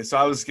 Okay, so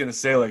I was gonna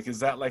say, like, is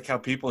that like how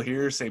people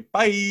here say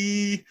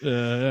bye?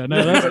 No,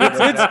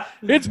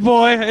 it's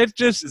boy. It's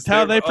just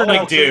how they pronounce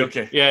like dude.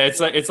 Okay. Yeah, it's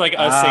like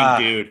us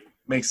saying dude.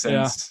 Makes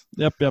sense.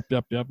 Yeah. Yep.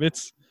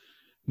 It's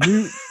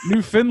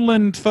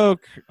Newfoundland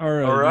folk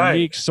are a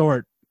unique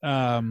sort.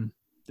 And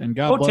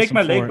God bless take them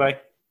my for leg, it. bye.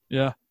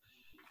 Yeah.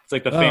 It's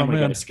like the Family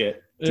Guy man.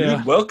 skit.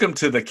 Dude, welcome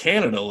to the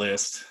Canada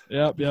list.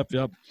 Yep.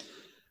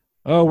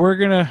 Oh, we're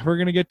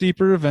gonna get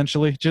deeper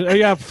eventually.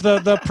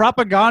 The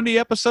Propaganda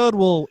episode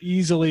will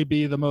easily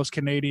be the most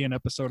Canadian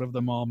episode of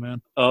them all,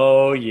 man.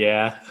 Oh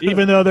yeah.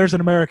 Even though there's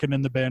an American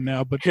in the band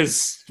now, but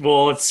because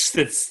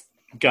it's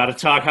got to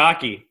talk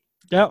hockey.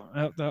 Yep.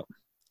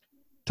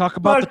 Talk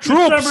about the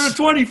troops.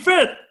 December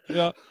 25th.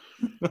 Yeah.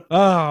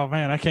 Oh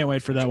man, I can't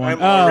wait for that one.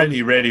 I'm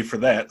already ready for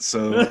that.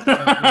 So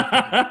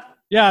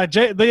yeah,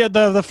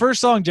 the first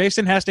song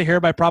Jason has to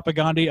hear by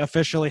Propaganda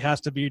officially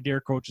has to be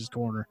 "Dear Coach's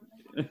Corner."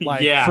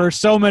 For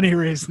so many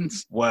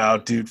reasons. Wow,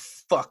 dude,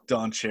 fuck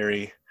Don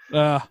Cherry.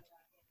 I'll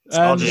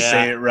just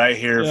say it right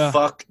here. Yeah.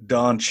 Fuck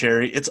Don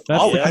Cherry. It's That's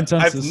all the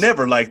consensus. I've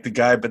never liked the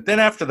guy, but then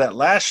after that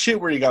last shit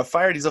where he got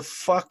fired, he's a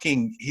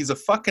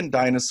fucking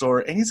dinosaur,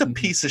 and he's a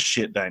piece of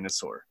shit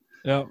dinosaur.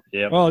 Yeah.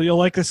 Yep. Well, you'll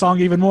like the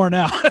song even more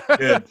now.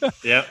 Good.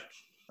 Yep.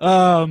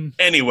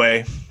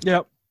 Anyway.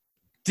 Yep.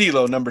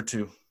 D-Lo, number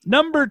 2.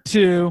 Number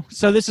 2.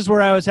 So this is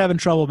where I was having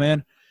trouble,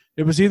 man.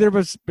 It was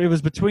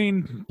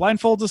between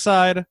Blindfolds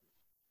Aside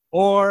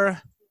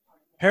or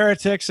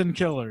Heretics and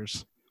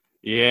Killers.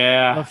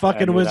 Yeah. The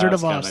fucking Wizard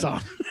of Oz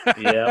song.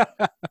 Yeah.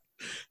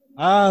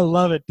 I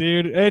love it,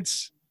 dude.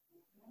 It's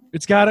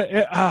got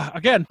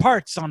again,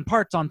 parts on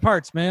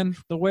parts, man.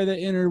 The way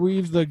they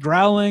interweave the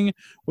growling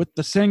with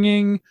the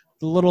singing,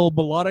 the little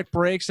melodic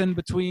breaks in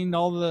between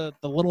all the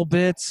little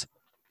bits.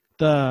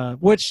 By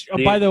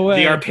the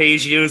way, the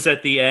arpeggios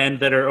at the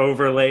end that are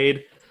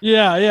overlaid.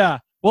 Yeah.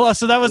 Well,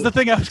 so that was the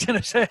thing I was going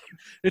to say.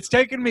 It's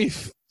taken me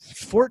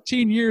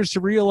 14 years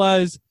to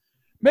realize,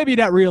 maybe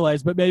not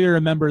realize, but maybe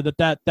remember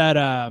that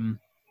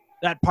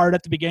part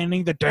at the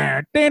beginning, the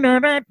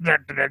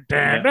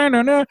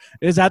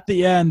is at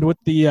the end with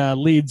the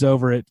leads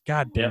over it.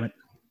 God damn it.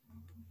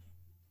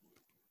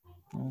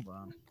 Hold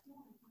on.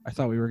 I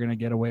thought we were going to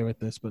get away with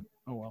this, but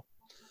oh well.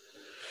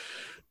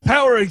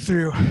 Powering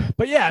through.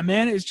 But yeah,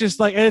 man, it's just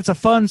like, it's a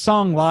fun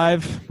song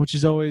live, which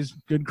is always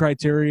good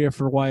criteria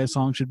for why a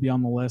song should be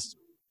on the list.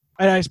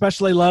 And I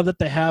especially love that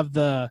they have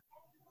the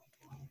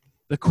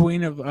the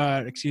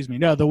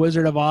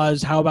Wizard of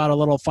Oz, How About a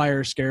Little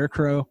Fire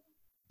Scarecrow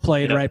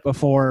played right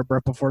before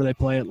they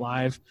play it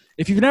live.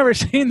 If you've never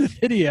seen the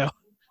video.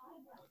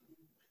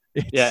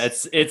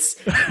 It's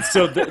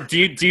so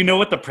do you know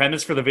what the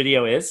premise for the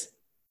video is?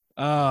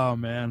 Oh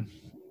man.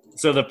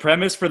 So the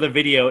premise for the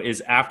video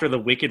is after the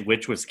Wicked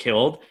Witch was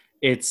killed,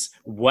 it's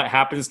what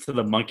happens to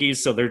the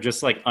monkeys. So they're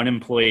just like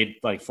unemployed,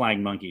 like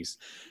flying monkeys.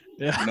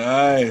 Yeah.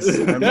 Nice.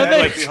 I mean, that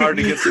might be hard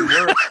to get some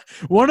work.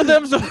 One of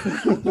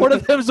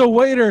them's a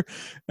waiter,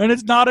 and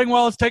it's nodding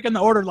while it's taking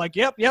the order. Like,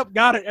 yep,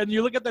 got it. And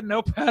you look at the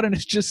notepad, and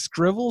it's just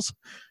scribbles.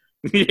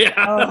 Yeah.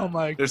 Oh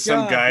my god. There's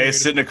some guy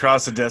sitting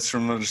across the desk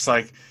from them, just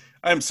like,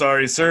 I'm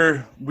sorry,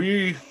 sir.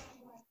 You're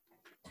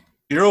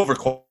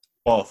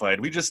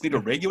overqualified. We just need a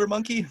regular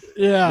monkey.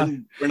 Yeah.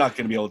 We're not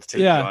going to be able to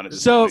take you on at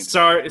this So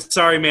point.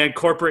 Sorry, man.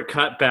 Corporate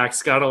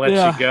cutbacks. Gotta let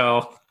you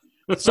go.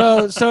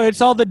 So it's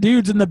all the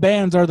dudes in the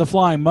bands are the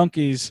flying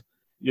monkeys.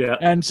 Yeah.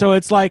 And so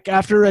it's like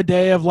after a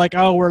day of like,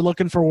 oh, we're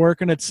looking for work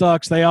and it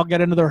sucks, they all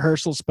get into the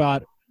rehearsal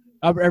spot.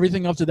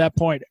 Everything up to that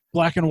point,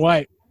 black and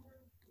white.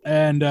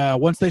 And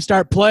once they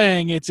start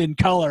playing, it's in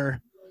color.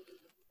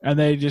 And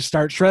they just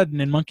start shredding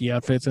in monkey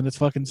outfits, and it's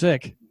fucking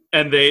sick.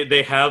 And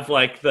they have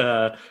like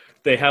the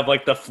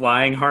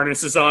flying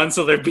harnesses on,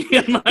 so they're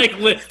being like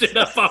lifted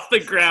up off the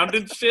ground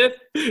and shit.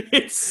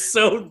 It's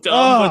so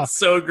dumb, but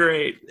so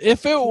great.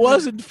 If it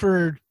wasn't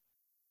for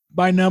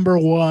my number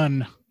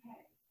one,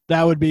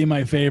 that would be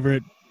my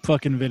favorite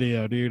fucking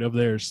video, dude, of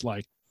theirs.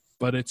 Like,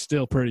 but it's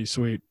still pretty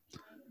sweet.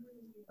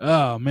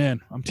 Oh man,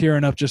 I'm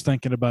tearing up just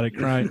thinking about it,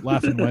 crying,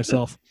 laughing to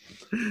myself.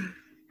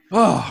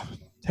 Oh,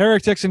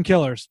 Heretics and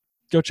Killers.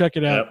 Go check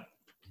it out. Yep.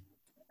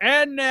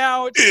 And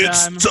now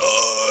it's time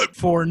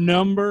for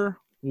number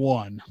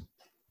one.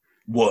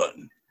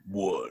 One.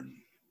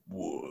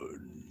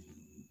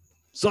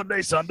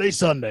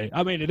 Sunday.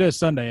 I mean, it is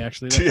Sunday,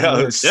 actually.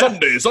 That's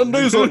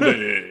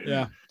Sunday.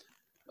 Yeah.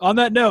 On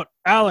that note,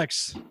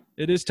 Alex,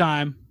 it is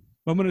time.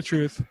 Moment of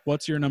truth.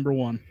 What's your number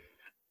one?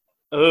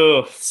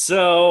 Oh,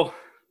 so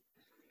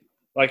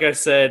like I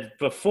said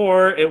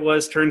before, it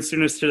was Turn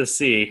Soonest to the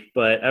Sea,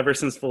 but ever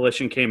since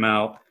Volition came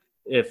out,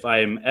 if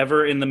I'm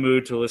ever in the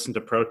mood to listen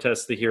to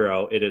Protest the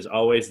Hero, it is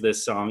always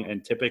this song,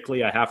 and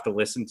typically I have to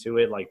listen to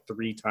it like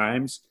 3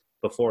 times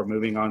before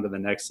moving on to the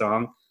next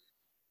song.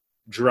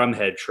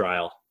 Drumhead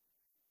Trial,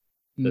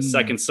 the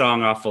second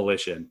song off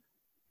Volition.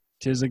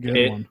 'Tis a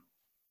good one.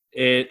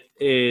 It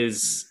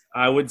is,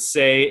 I would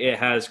say it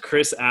has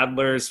Chris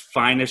Adler's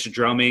finest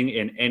drumming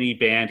in any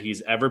band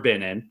he's ever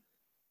been in.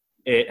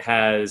 It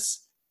has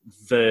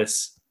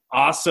this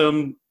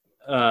awesome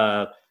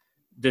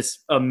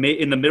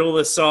in the middle of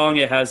the song,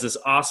 it has this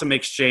awesome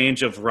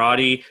exchange of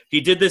Roddy.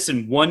 He did this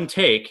in one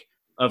take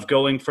of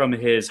going from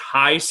his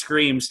high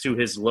screams to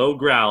his low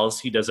growls.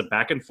 He does a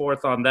back and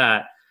forth on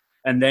that.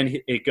 And then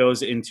it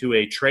goes into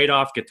a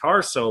trade-off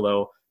guitar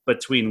solo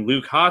between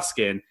Luke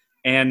Hoskin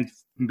and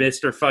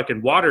Mr.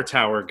 fucking Water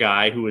Tower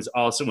guy, who is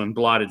also in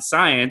Blotted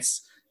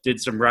Science, did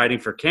some writing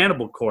for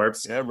Cannibal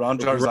Corpse. Yeah, Ron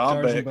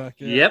Jarzambek.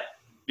 Yep.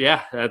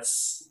 Yeah,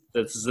 that's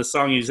the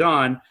song he's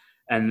on.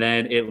 And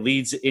then it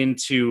leads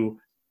into,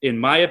 in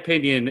my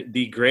opinion,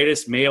 the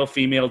greatest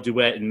male-female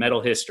duet in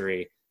metal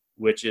history,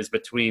 which is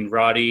between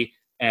Roddy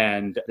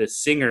and the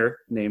singer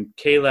named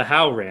Kayla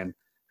Howran,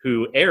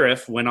 who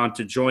Arif went on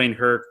to join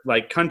her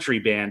like country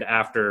band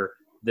after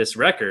this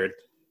record.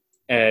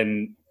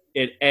 And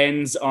it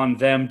ends on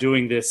them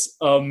doing this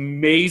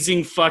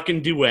amazing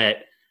fucking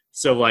duet.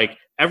 So like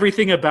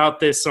everything about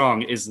this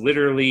song is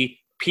literally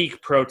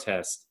peak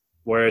Protest,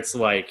 where it's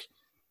like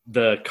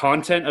the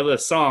content of the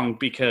song,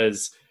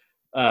 because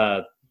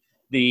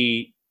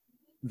the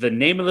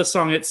name of the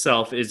song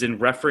itself is in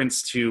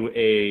reference to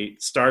a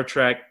Star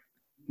Trek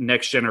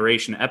Next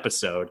Generation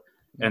episode,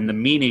 and the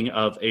meaning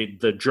of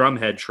the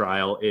Drumhead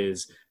Trial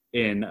is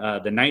in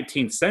the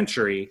 19th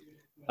century.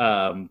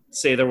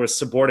 Say there was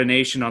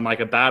subordination on like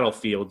a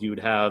battlefield, you would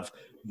have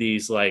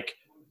these like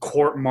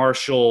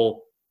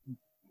court-martial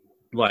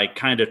like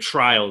kind of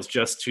trials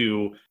just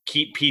to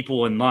keep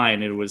people in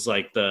line. It was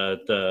like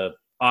the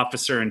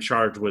officer in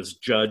charge was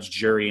judge,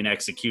 jury, and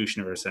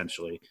executioner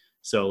essentially.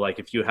 So like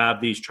if you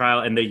have these trial,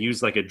 and they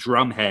use like a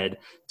drum head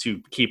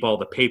to keep all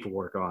the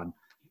paperwork on,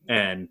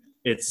 and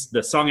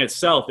the song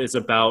itself is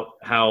about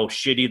how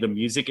shitty the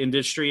music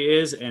industry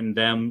is and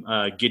them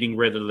getting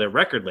rid of their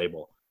record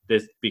label.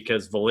 This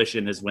because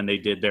Volition is when they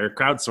did their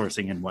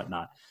crowdsourcing and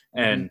whatnot.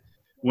 And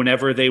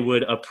whenever they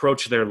would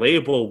approach their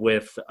label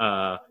with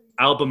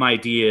album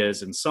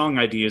ideas and song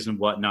ideas and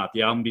whatnot,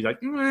 the album be like,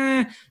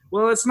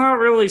 well, it's not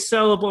really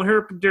sellable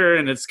herpader,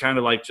 and it's kind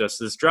of like just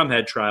this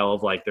drumhead trial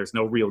of like there's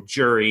no real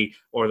jury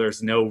or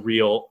there's no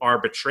real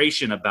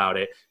arbitration about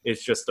it.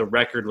 It's just the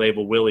record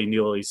label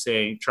willy-nilly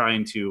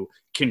trying to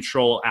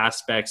control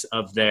aspects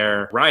of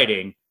their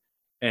writing.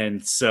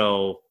 And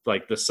so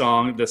like the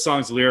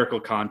song's lyrical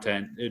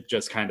content, it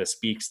just kind of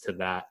speaks to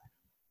that.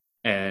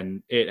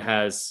 And it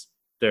has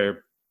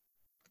their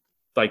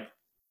like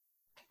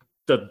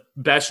the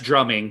best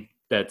drumming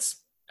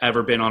that's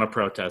ever been on a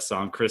protest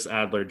song. Chris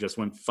Adler just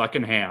went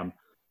fucking ham.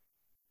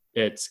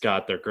 It's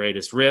got their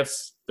greatest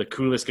riffs, the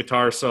coolest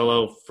guitar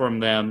solo from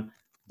them,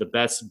 the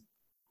best,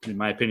 in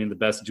my opinion, the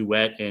best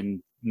duet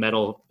in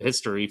metal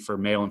history for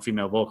male and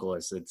female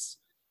vocalists. It's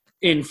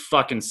in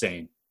fucking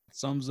sane.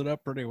 Sums it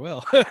up pretty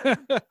well.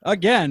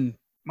 Again,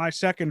 my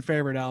second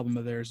favorite album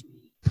of theirs.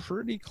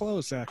 Pretty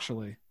close,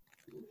 actually.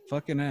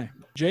 Fucking A.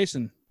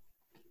 Jason,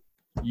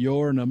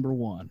 your number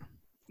one.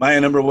 My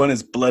number one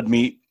is Blood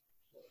Meat.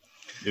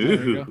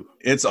 Ooh.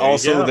 It's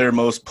also their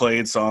most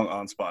played song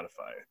on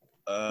Spotify.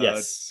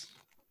 Yes.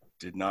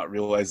 Did not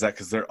realize that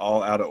because they're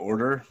all out of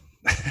order.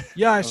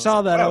 Yeah, I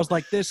saw that. Wow. I was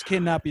like, this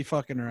cannot be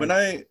fucking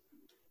right.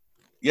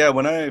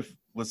 When I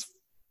was,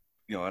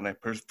 and I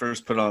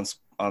first put on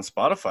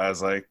Spotify, I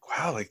was like,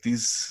 wow, like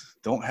these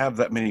don't have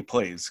that many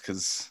plays.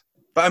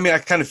 But I mean, I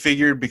kind of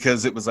figured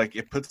because it was like,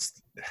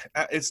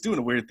 it's doing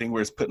a weird thing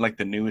where it's putting like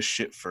the newest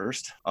shit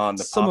first on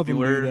the Some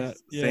popular of them do that.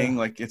 Yeah. thing.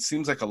 Like it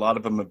seems like a lot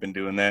of them have been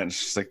doing that. And it's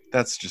just like,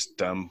 that's just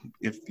dumb.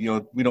 If,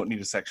 we don't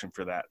need a section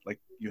for that. Like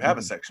you have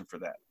a section for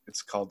that.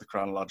 It's called the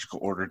chronological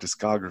order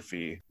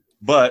discography.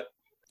 But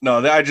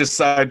no,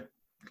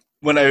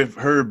 when I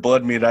heard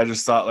Blood Meat, I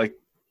just thought like,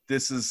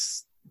 this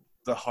is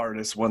the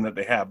hardest one that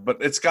they have, but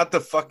it's got the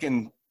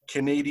fucking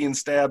Canadian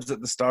stabs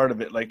at the start of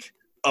it, like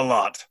a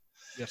lot.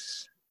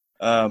 Yes.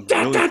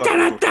 Really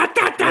fucking cool.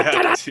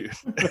 Yeah, dude.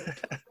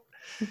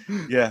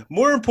 Yeah,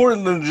 more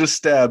important than just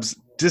stabs,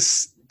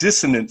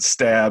 dissonant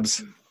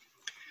stabs.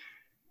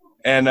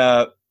 And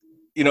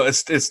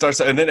it starts,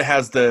 and then it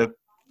has the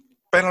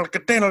and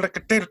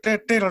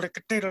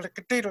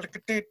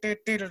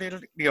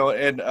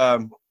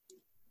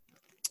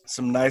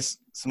some nice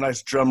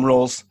drum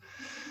rolls.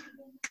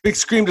 Big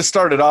scream to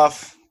start it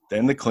off,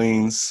 then the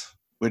cleans,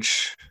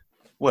 which,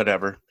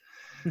 whatever.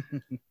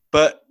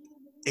 But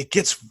it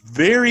gets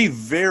very,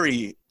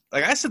 very,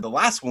 like I said, the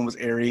last one was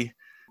airy.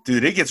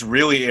 Dude, it gets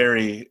really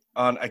airy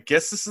on, I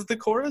guess this is the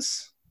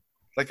chorus,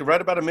 like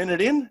right about a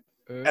minute in.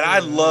 And I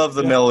love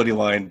the melody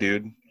line,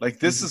 dude. Like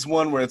this is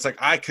one where it's like,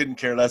 I couldn't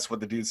care less what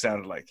the dude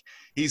sounded like.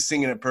 He's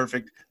singing it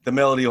perfect. The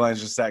melody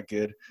line's just that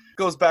good.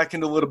 Goes back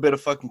into a little bit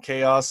of fucking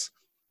chaos.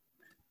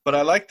 But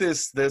I like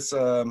this,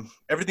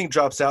 everything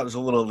drops out. There's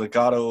a little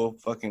legato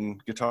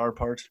fucking guitar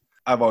part.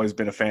 I've always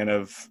been a fan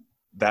of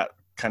that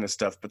kind of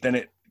stuff. But then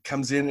it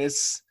comes in,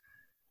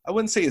 I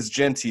wouldn't say it's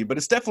genty, but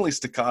it's definitely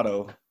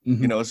staccato.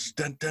 Mm-hmm. It's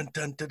dun dun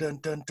dun dun dun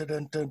dun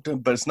dun dun dun.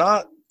 But it's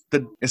not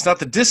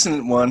the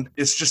dissonant one.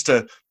 It's just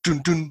a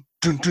dun dun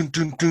dun dun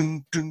dun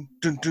dun dun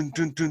dun dun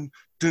dun dun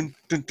dun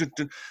dun dun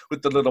dun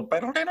with the little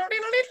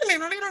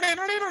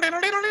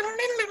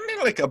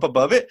like up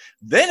above it.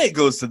 Then it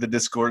goes to the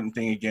discordant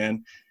thing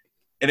again.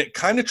 And it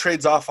kind of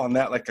trades off on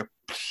that like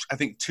I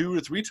think 2 or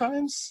 3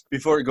 times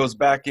before it goes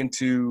back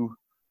into,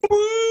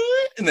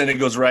 and then it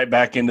goes right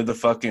back into the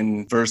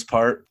fucking verse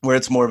part where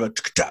it's more of a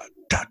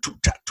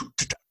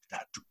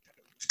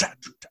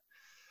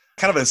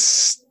kind of a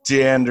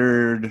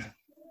standard,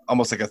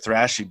 almost like a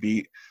thrashy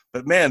beat.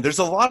 But man, there's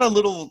a lot of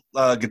little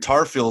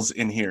guitar fills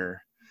in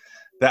here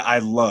that I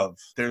love.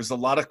 There's a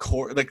lot of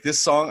chord, like this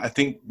song. I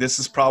think this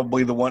is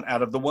probably the one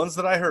out of the ones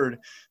that I heard.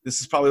 This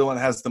is probably the one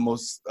that has the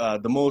most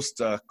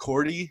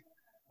chordy,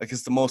 like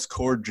it's the most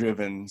chord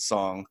driven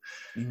song.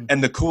 Mm-hmm.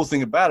 And the cool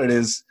thing about it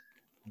is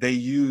they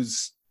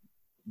use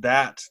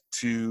that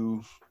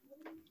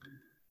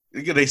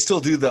they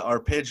still do the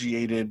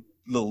arpeggiated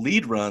little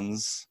lead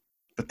runs,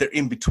 but they're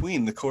in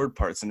between the chord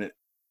parts and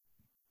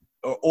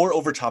or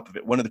over top of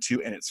it, one of the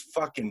two. And it's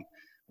fucking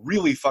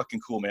really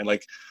fucking cool, man.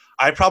 Like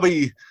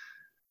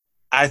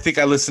I think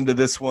I listened to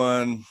this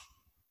one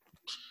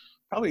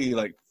probably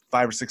like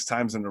 5 or 6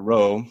 times in a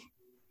row,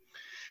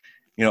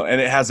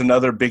 and it has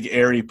another big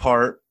airy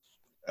part.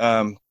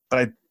 But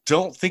I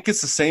don't think it's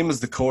the same as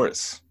the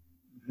chorus.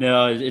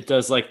 No, it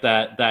does like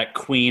that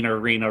Queen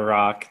arena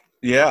rock.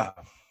 Yeah.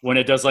 When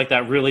it does like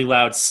that really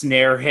loud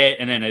snare hit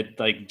and then it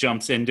like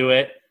jumps into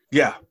it.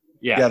 Yeah.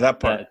 Yeah,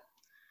 that part.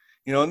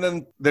 And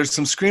then there's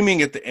some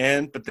screaming at the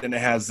end, but then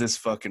it has this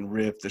fucking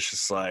riff that's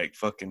just like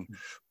fucking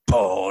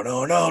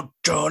that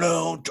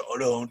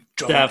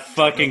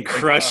fucking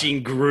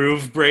crushing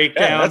groove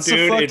breakdown,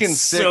 dude. It's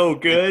so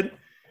good.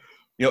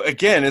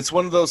 Again, it's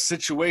one of those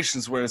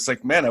situations where it's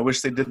like, man, I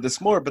wish they did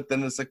this more. But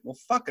then it's like, well,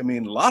 fuck. I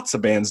mean, lots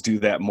of bands do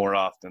that more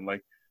often.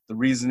 Like the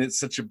reason it's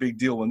such a big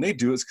deal when they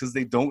do is because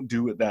they don't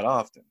do it that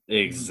often.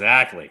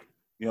 Exactly.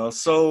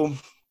 So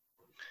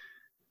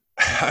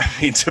I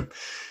mean,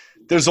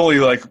 there's only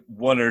like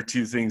 1 or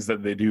 2 things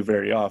that they do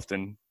very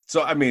often.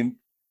 So I mean,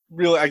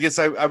 really, I guess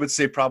I would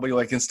say probably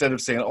like instead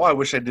of saying, oh, I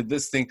wish I did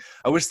this thing,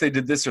 I wish they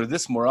did this or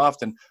this more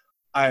often.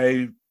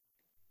 I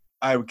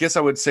guess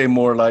I would say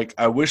more like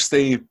I wish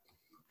they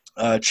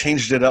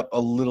changed it up a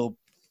little,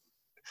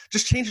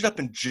 just change it up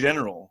in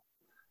general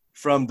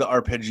from the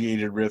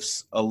arpeggiated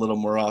riffs a little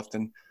more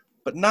often,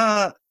 but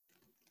not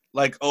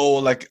like, oh,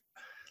 like,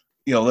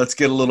 you know, let's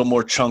get a little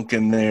more chunk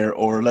in there,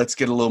 or let's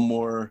get a little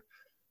more,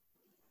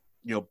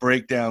 you know,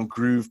 breakdown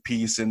groove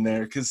piece in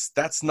there, because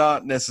that's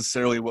not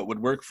necessarily what would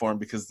work for him,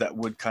 because that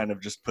would kind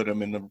of just put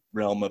him in the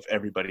realm of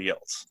everybody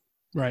else.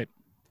 Right.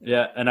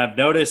 Yeah, and I've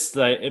noticed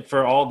that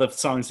for all the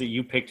songs that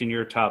you picked in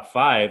your top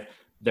 5,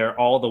 they're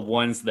all the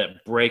ones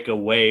that break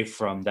away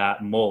from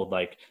that mold,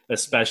 like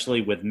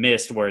especially with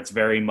Mist, where it's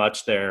very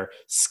much their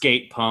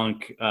skate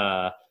punk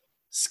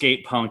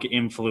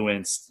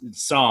influenced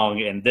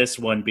song, and this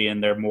one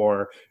being their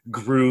more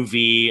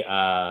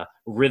groovy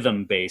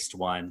rhythm based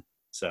one.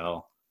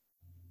 So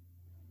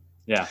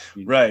yeah.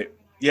 Right.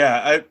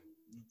 Yeah.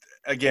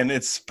 Again,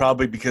 it's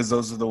probably because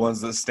those are the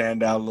ones that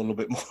stand out a little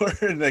bit more,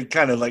 and they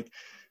kind of like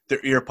they're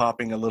ear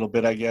popping a little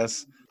bit, I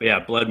guess. But yeah,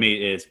 Blood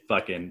Meat is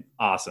fucking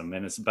awesome,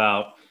 and it's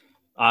about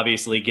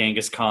obviously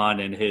Genghis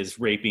Khan and his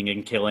raping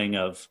and killing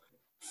of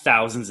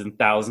thousands and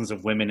thousands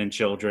of women and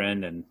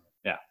children, and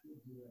yeah,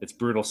 it's a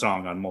brutal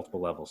song on multiple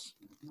levels.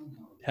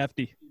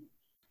 Hefty.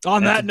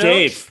 On that note,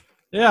 Dave,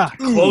 yeah,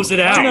 close it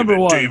out. Number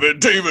one.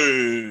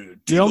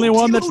 David. The only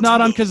one that's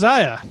not on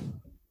Kazaya.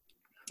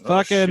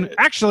 Fucking. Shit.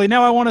 Actually,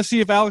 now I want to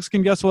see if Alex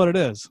can guess what it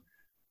is.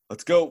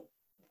 Let's go.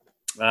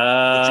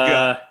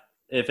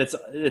 If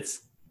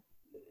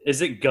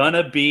is it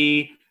gonna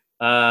be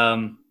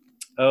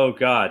oh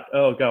god,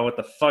 what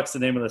the fuck's the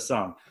name of the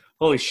song?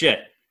 Holy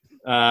shit.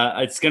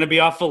 It's gonna be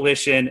off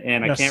Volition,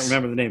 and Yes. I can't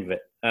remember the name of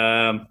it.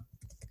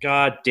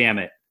 God damn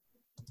it.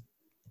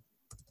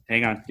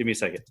 Hang on, give me a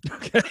second.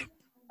 Okay.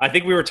 I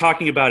think we were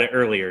talking about it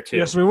earlier too.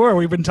 Yes, we were.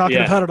 We've been talking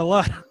Yeah. about it a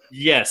lot.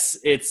 Yes,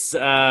 it's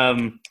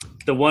the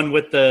one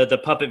with the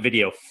puppet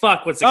video.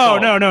 Fuck, what's it Oh,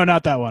 called? no,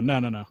 not that one.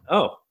 No.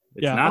 Oh,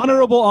 it's Yeah, not.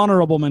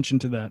 honorable mention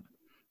to that.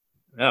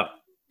 Oh.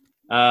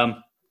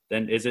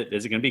 Then is it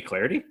going to be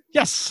Clarity?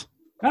 Yes.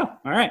 Oh,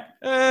 all right.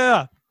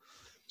 Yeah.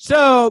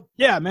 So,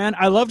 yeah, man,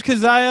 I loved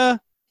Kazaya.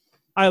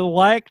 I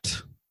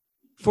liked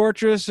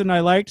Fortress, and I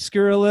liked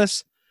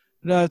Scurrilous.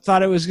 I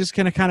thought it was just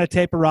going to kind of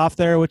taper off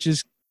there, which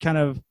is kind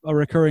of a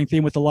recurring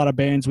theme with a lot of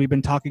bands we've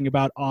been talking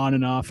about on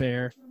and off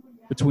air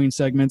between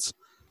segments.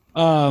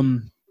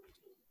 And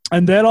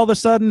then all of a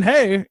sudden,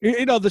 hey,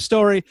 you know the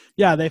story.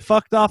 Yeah, they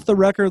fucked off the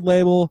record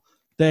label.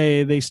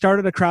 They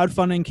started a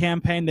crowdfunding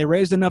campaign. They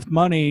raised enough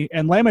money,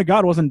 and Lamb of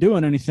God wasn't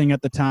doing anything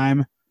at the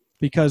time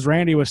because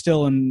Randy was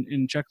still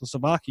in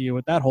Czechoslovakia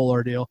with that whole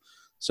ordeal.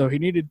 So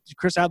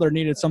Chris Adler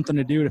needed something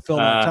to do to fill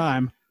that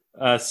time.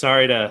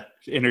 Sorry to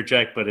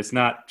interject, but it's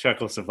not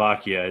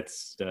Czechoslovakia.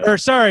 It's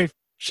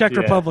Czech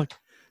Republic.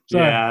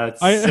 Sorry. Yeah,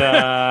 it's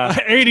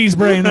 80s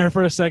brain there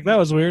for a sec. That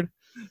was weird.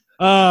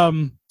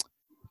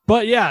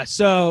 But yeah,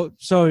 so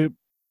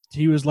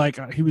he was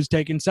like, he was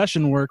taking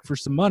session work for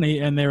some money,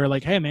 and they were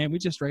like, hey man, we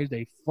just raised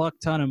a fuck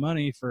ton of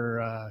money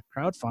for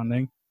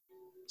crowdfunding.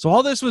 So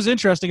all this was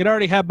interesting. It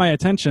already had my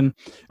attention.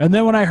 And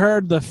then when I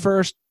heard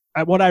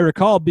what I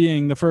recall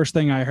being the first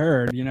thing I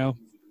heard,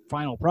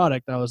 final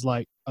product, I was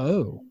like,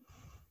 oh,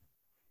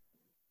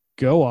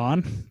 go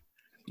on.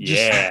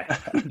 yeah.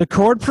 The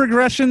chord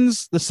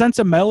progressions, the sense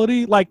of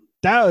melody, like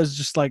that was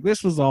just like,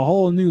 this was a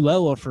whole new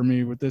level for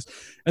me with this.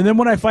 And then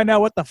when I find out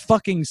what the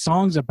fucking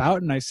song's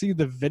about and I see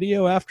the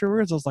video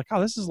afterwards, I was like,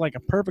 oh, this is like a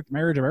perfect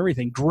marriage of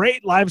everything.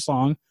 Great live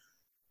song.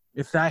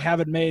 If I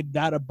haven't made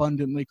that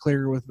abundantly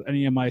clear with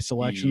any of my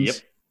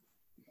selections.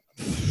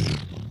 Yep.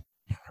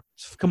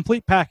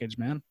 Complete package,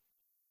 man.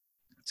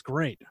 It's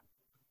great.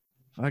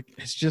 Like,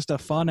 it's just a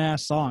fun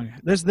ass song.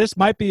 This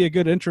might be a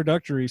good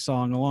introductory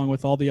song along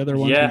with all the other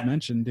ones Yeah. we've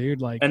mentioned,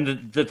 dude. Like,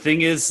 And the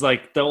thing is,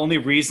 like, the only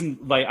reason,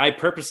 like, I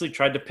purposely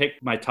tried to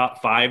pick my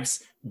top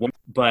 5s,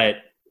 but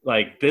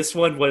like this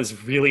one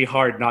was really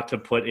hard not to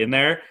put in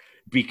there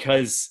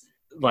because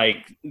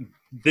like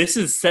this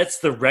sets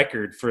the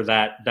record for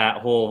that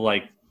whole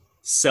like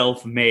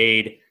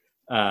self-made,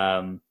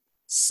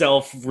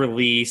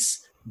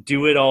 self-release,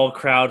 do it all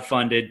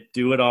crowdfunded,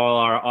 do it all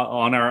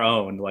on our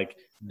own. Like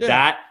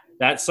that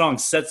song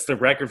sets the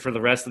record for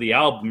the rest of the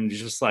album. It's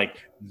just like,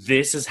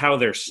 this is how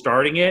they're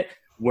starting it.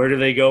 Where do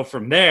they go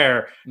from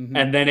there? Mhm.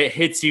 And then it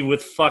hits you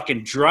with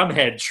fucking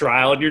Drumhead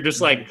Trial, and you're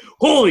just like,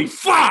 holy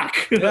fuck!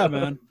 yeah,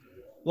 man.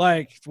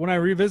 Like, when I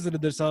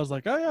revisited this, I was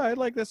like, oh, yeah, I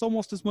like this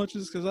almost as much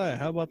as Kazaya.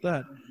 How about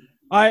that?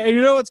 And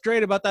you know what's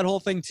great about that whole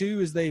thing,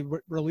 too, is they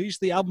released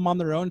the album on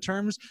their own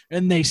terms,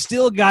 and they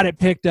still got it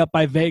picked up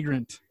by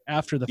Vagrant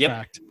after the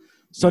fact.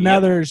 So now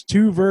there's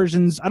 2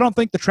 versions. I don't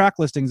think the track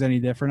listing's any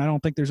different. I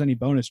don't think there's any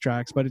bonus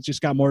tracks, but it's just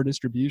got more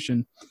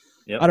distribution.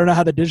 Yep. I don't know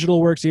how the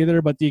digital works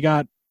either, but you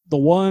got the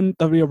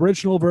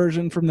original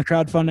version from the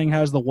crowdfunding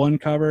has the one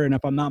cover, and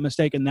if I'm not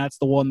mistaken, that's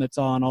the one that's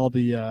on all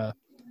the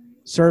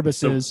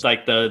services. So,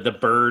 like the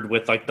bird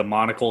with like the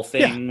monocle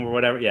thing or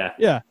whatever. Yeah.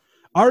 Yeah.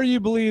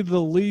 Arguably the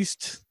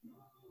least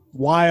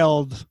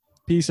wild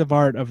piece of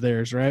art of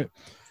theirs, right?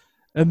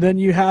 And then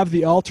you have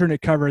the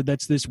alternate cover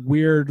that's this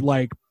weird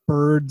like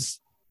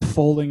birds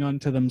folding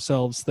onto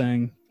themselves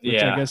thing,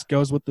 which I guess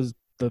goes with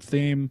the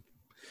theme.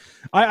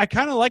 I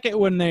kind of like it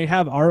when they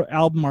have our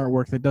album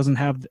artwork that doesn't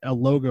have a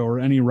logo or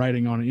any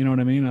writing on it. You know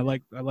what I mean? I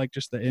like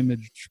just the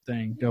image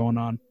thing going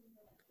on.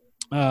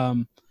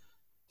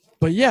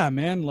 But yeah,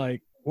 man,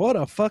 like what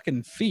a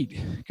fucking feat.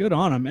 Good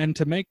on them. And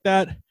to make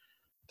that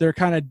their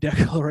kind of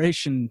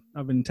declaration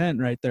of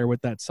intent right there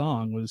with that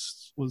song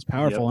was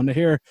powerful. And to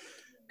hear,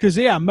 because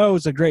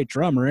Mo's a great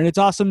drummer, and it's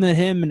awesome that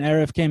him and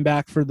Arif came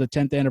back for the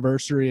 10th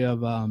anniversary of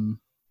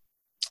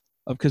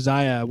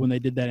Kazaya when they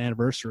did that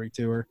anniversary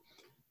tour.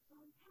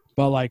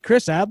 But like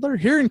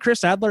hearing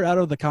Chris Adler out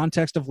of the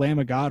context of Lamb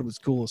of God was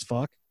cool as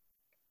fuck.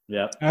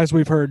 Yeah, as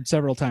we've heard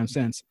several times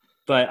since.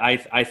 But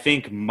I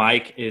think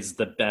Mike is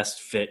the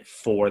best fit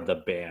for the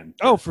band.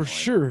 Oh, for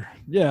sure.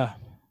 Yeah,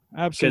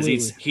 absolutely.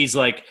 Because he's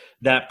like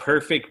that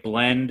perfect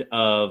blend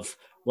of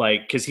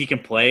like, because he can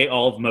play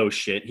all of Mo's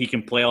shit, he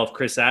can play all of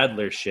Chris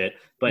Adler's shit,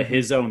 but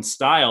his own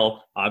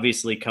style,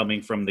 obviously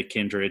coming from the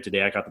Kindred,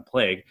 Today I Got the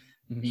Plague,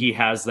 he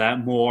has that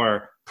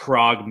more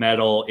prog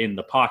metal in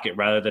the pocket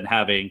rather than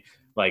having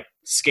like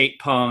skate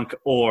punk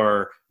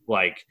or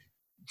like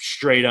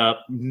straight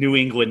up New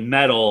England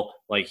metal.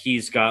 Like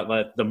he's got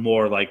like the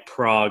more like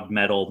prog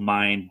metal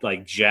mind,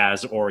 like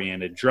jazz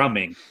oriented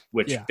drumming,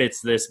 which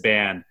fits this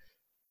band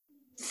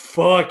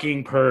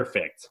fucking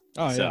perfect.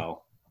 Oh,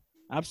 so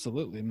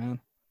absolutely, man.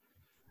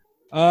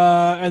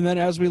 And then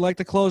as we like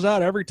to close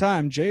out every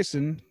time,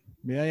 Jason,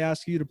 may I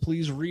ask you to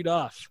please read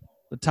off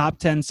the top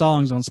 10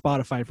 songs on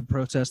Spotify for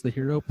Protest the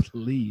Hero,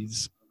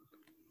 please?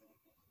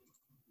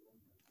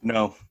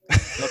 No.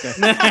 Okay.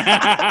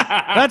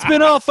 That's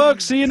been all,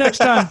 folks. See you next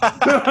time.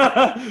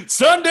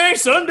 Sunday.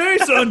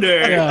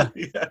 Yeah.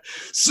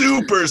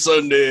 Super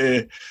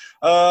Sunday.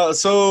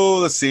 So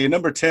let's see.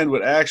 Number 10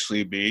 would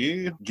actually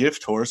be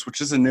Gift Horse, which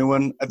is a new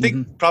one. I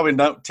think probably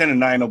not 10 and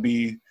 9 will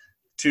be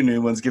two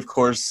new ones. Gift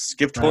Horse,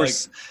 Gift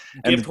Horse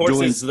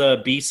is the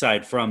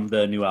B-side from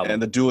the new album,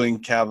 and the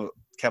Dueling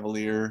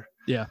Cavalier.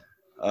 Yeah.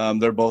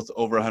 They're both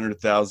over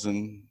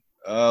 100,000.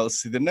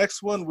 Let's see. The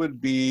next one would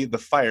be the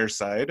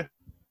Fireside.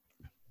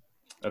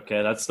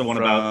 Okay, that's the one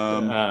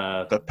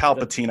about the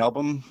Palpatine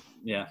album.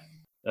 Yeah,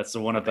 that's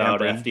the one about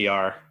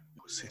FDR.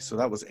 So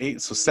that was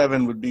 8. So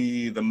 7 would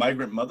be the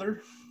Migrant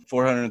Mother,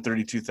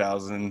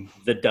 432,000.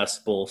 The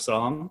Dust Bowl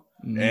song.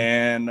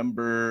 And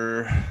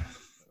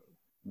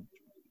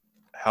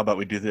how about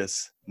we do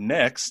this?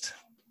 Next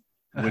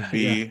would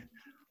be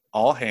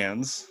All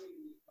Hands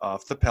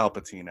off the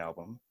Palpatine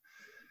album.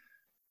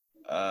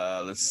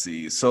 Let's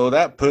see. So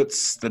that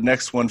puts the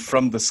next one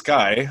From the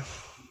Sky.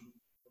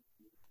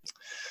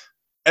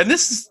 And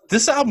this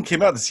album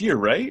came out this year,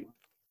 right?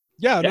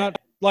 Yeah, not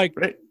like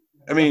right.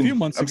 I mean, a few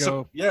months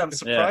ago. I'm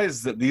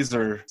surprised that these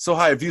are so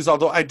high views.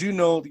 Although I do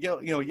know,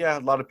 a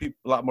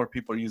lot more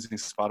people are using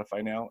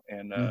Spotify now,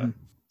 and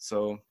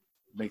so it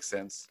makes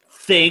sense.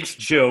 Thanks,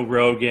 Joe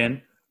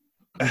Rogan.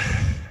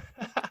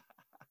 I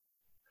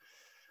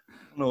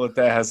don't know what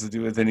that has to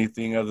do with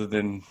anything other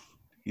than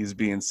he's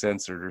being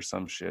censored or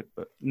some shit.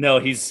 But no,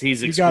 he's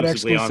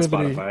exclusively on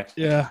Spotify.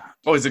 Yeah.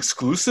 Oh, he's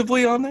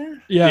exclusively on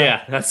there?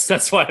 Yeah.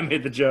 That's why I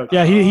made the joke.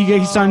 Yeah,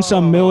 he signed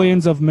some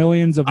millions of.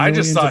 I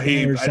just thought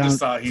he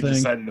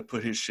decided to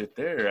put his shit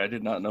there. I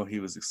did not know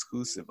he was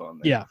exclusive on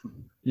there.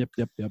 Yeah. Yep.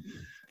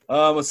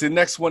 Let's see. The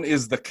next one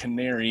is the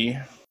Canary,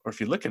 or if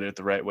you look at it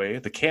the right way,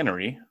 the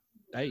Cannery.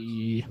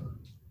 Bye.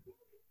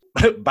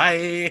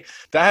 Bye.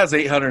 That has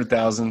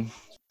 800,000.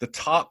 The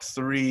top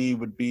 3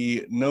 would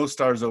be No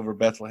Stars Over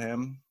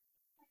Bethlehem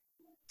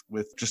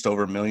with just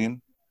over 1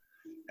 million.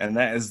 And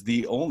that is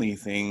the only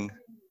thing.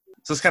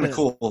 So it's kind of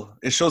cool.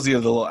 It shows you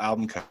the little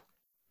album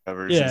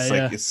covers.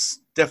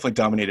 It's definitely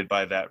dominated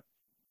by that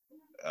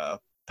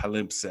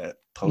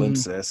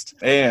palimpsest.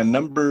 And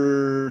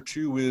number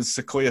 2 is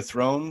Sequoia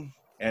Throne.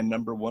 And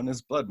number 1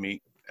 is Blood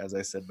Meat, as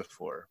I said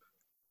before.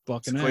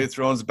 Sequoia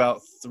Throne's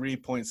about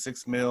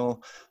 3.6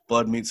 mil.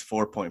 Blood Meat's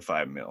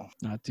 4.5 mil.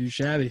 Not too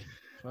shabby.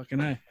 Fucking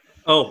A.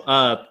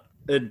 Oh,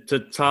 to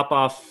top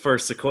off for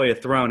Sequoia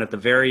Throne, at the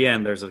very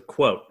end, there's a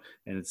quote,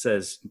 and it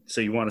says,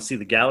 "So you want to see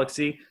the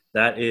galaxy?"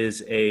 That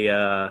is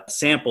a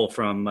sample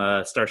from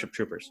Starship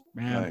Troopers.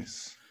 Man.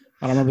 Nice.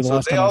 I don't remember the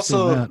last time I've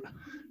seen that.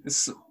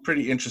 This is a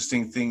pretty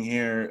interesting thing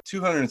here.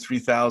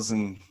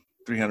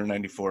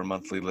 203,394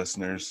 monthly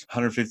listeners,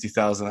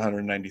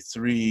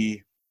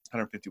 150,193,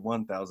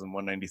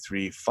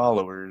 151,193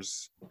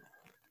 followers.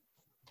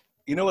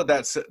 You know what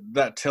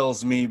that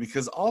tells me?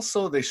 Because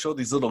also they show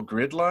these little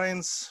grid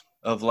lines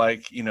of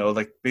like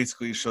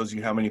basically it shows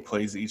you how many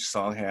plays each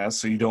song has.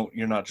 So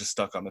you're not just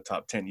stuck on the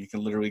top 10. You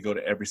can literally go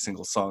to every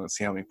single song and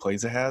see how many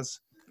plays it has.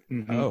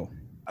 Mm-hmm. Oh,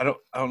 I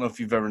don't know if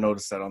you've ever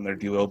noticed that on there,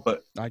 D-Lo,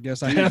 but I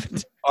guess I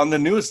haven't. On the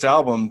newest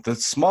album,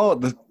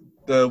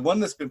 the one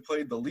that's been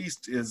played the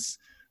least is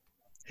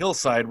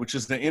Hillside, which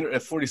is a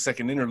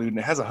 40-second interlude, and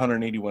it has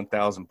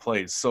 181,000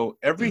 plays. So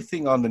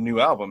everything on the new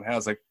album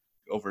has like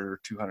over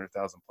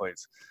 200,000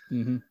 plays.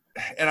 Mm-hmm.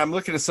 And I'm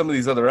looking at some of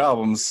these other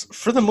albums.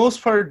 For the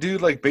most part,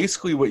 dude, like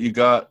basically what you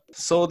got.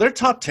 So their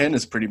top 10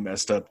 is pretty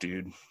messed up,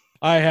 dude.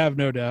 I have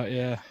no doubt.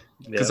 Yeah.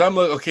 Because I'm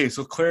like, okay,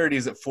 so Clarity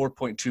is at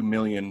 4.2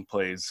 million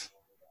plays.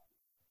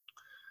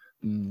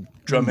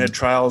 Drumhead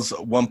Trials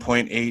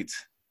 1.8.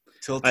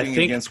 Tilting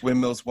Against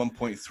Windmills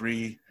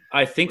 1.3.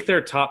 I think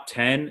their top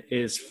 10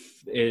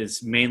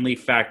 is mainly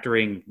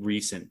factoring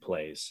recent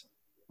plays.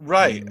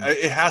 Right.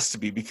 It has to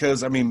be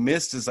because, I mean,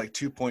 Mist is like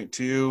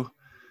 2.2.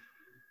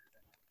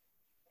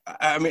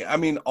 I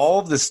mean, all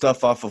of this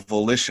stuff off of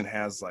Volition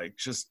has like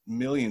just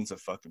millions of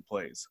fucking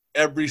plays.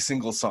 Every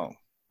single song.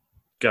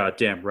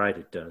 Goddamn right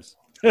it does.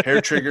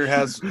 Hair Trigger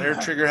has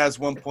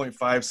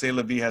 1.5. C'est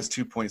La Vie has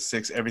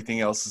 2.6.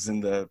 Everything else is in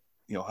the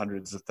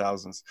hundreds of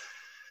thousands.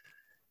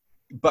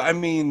 But I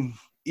mean,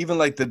 even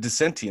like the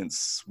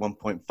Dissentients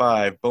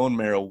 1.5, Bone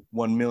Marrow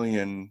 1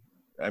 million.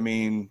 I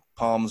mean,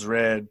 Palms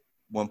Red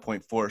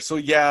 1.4. So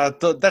yeah,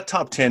 that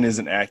top 10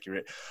 isn't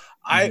accurate.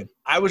 I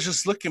was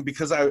just looking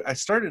because I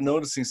started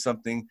noticing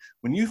something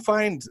when you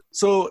find,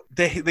 so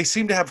they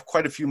seem to have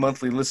quite a few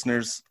monthly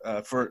listeners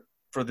for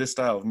this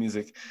style of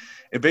music.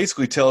 It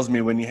basically tells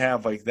me when you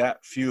have like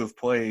that few of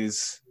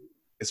plays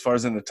as far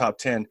as in the top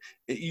 10,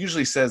 it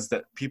usually says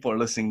that people are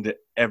listening to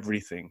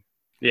everything.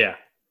 Yeah.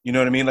 You know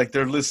what I mean? Like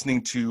they're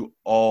listening to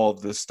all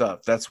this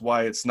stuff. That's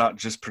why it's not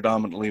just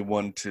predominantly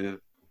 1 to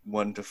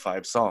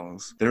 5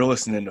 songs. They're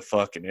listening to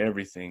fucking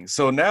everything.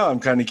 So now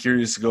I'm kind of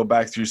curious to go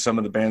back through some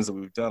of the bands that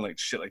we've done, like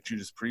shit like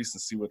Judas Priest,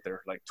 and see what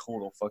their like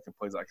total fucking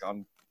plays like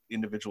on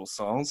individual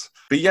songs.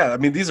 But yeah, I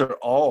mean, these are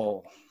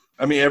all,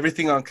 I mean,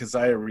 everything on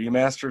Kazaya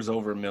Remaster is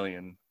over 1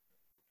 million.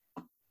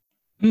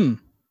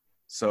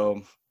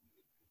 So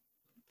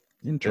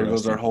there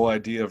goes our whole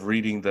idea of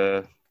reading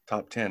the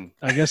top 10.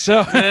 I guess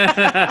so.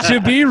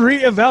 To be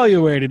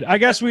reevaluated. I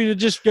guess we should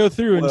just go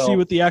through and see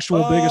what the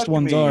actual biggest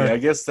ones are. I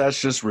guess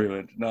that's just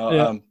ruined.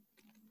 No,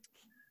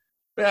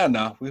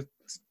 no.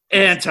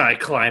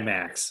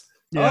 Anticlimax.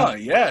 Yeah. Oh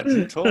yeah,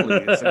 dude,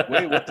 totally. It's like,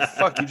 wait, what the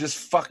fuck? You just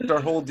fucked our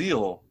whole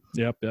deal.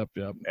 Yep.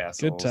 Assholes.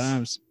 Good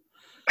times.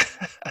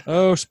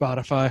 Oh,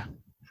 Spotify.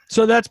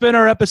 So that's been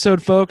our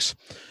episode, folks.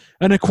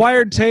 An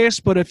acquired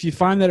taste, but if you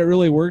find that it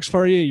really works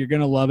for you, you're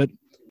going to love it.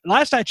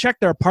 Last I checked,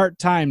 they're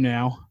part-time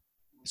now,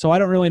 so I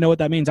don't really know what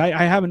that means.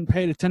 I haven't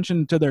paid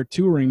attention to their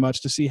touring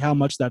much to see how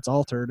much that's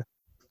altered.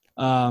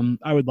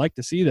 I would like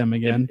to see them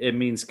again. It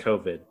means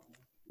COVID.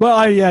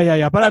 Well,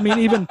 yeah. But I mean,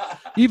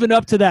 even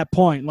up to that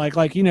point,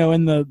 like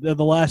in the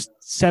last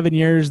 7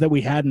 years that we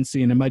hadn't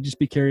seen them, I'd just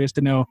be curious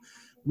to know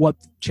what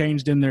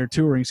changed in their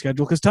touring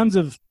schedule, because tons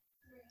of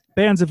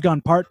bands have gone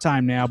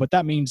part-time now, but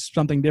that means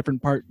something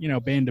different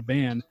band to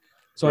band.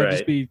 So I'd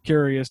just be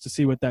curious to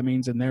see what that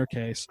means in their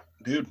case.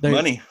 Dude,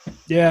 money.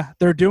 Yeah,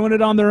 ththey're doing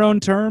it on their own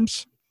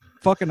terms.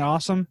 Fucking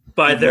awesome.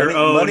 By their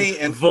own money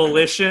and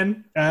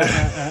volition.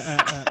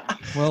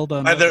 Well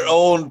done. By their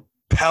own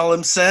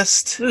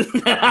palimpsest.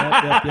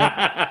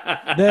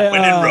 Yep.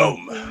 When in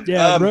Rome.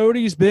 Yeah,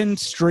 Rhodey's been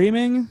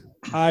streaming.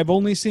 I've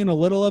only seen a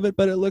little of it,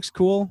 but it looks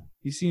cool.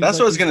 That's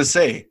what I was gonna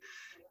say.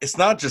 It's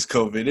not just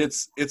COVID.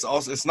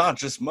 It's not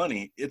just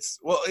money. It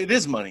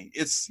is money.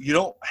 It's, you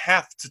don't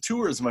have to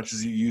tour as much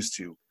as you used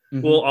to.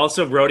 Mm-hmm. Well,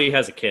 also Rhodey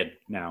has a kid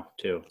now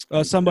too.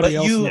 Somebody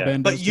else in the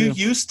band. But you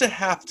used to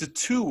have to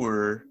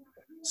tour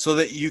so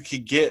that you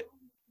could get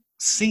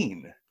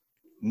seen.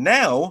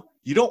 Now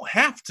you don't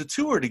have to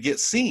tour to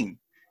get seen.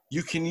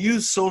 You can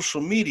use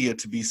social media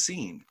to be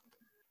seen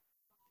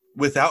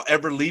without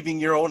ever leaving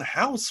your own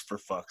house, for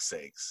fuck's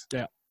sakes.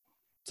 Yeah.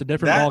 It's a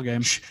different ball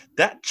game.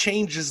 That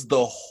changes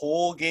the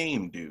whole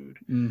game, dude.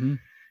 Mm-hmm.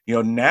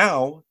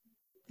 Now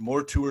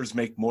more tours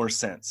make more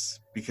sense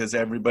because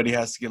everybody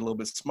has to get a little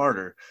bit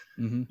smarter.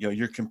 Mm-hmm.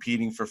 You're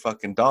competing for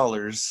fucking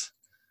dollars.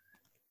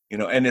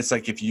 And it's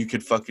like if you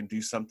could fucking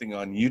do something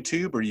on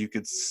YouTube, or you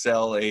could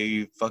sell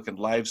a fucking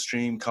live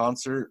stream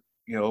concert,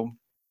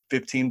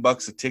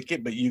 $15 a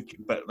ticket,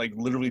 but like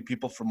literally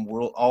people from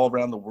all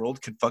around the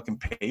world could fucking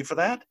pay for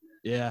that.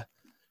 Yeah.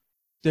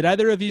 Did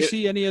either of you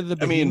see any of the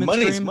Behemoth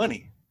money stream? is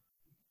money.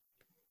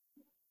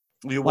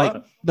 You what?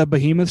 Like the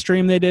Behemoth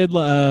stream they did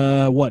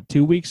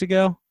 2 weeks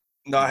ago?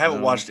 No, I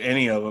haven't watched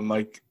any of them.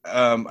 Like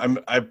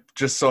I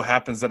just so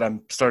happens that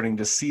I'm starting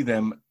to see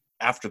them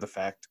after the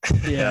fact.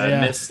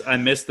 Yeah. I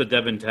missed the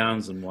Devin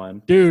Townsend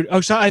one. Dude,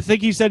 so I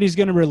think he said he's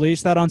going to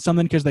release that on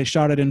something because they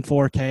shot it in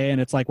 4K, and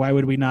it's like, why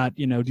would we not,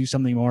 do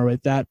something more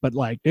with that? But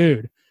like,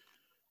 dude,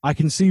 I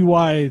can see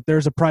why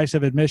there's a price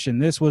of admission.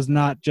 This was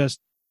not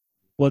just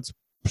let's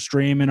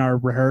stream in our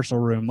rehearsal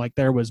room. Like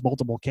there was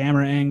multiple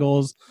camera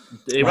angles.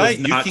 It right.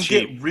 was not you can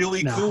cheap. get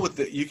really cool with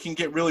it. You can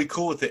get really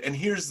cool with it. And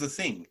here's the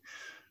thing.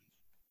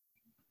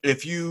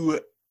 If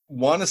you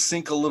want to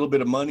sink a little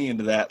bit of money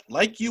into that,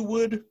 like you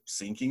would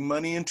sinking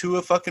money into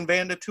a fucking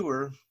Banda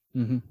tour,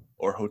 mm-hmm.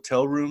 or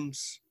hotel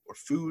rooms or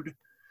food,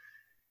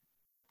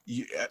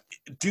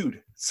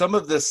 dude, some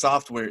of the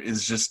software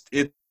is just,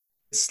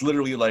 it's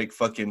literally like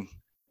fucking,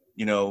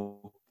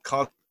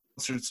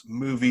 concerts,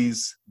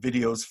 movies,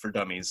 videos for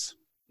dummies.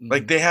 Mm-hmm.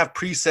 Like they have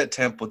preset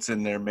templates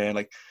in there, man.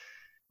 Like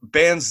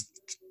bands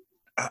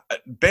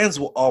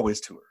will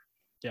always tour.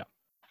 Yeah.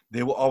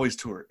 They will always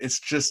tour. It's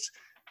just,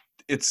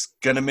 it's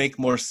going to make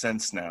more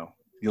sense now.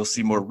 You'll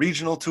see more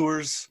regional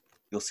tours.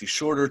 You'll see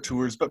shorter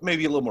tours, but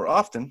maybe a little more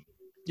often.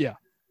 Yeah.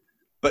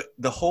 But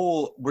the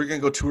whole, we're going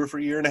to go tour for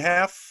a year and a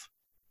half.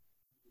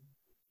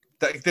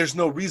 There's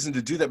no reason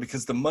to do that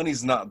because the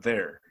money's not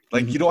there.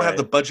 Like, you don't have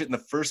the budget in the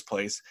first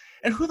place.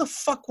 And who the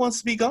fuck wants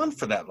to be gone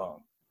for that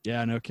long?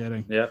 Yeah, no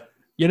kidding. Yep.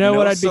 You know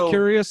what I'd be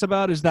curious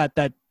about is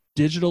that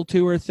digital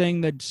tour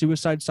thing that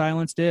Suicide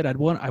Silence did.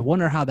 I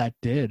wonder how that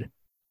did.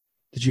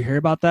 Did you hear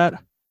about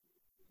that?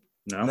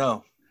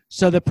 No.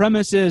 So the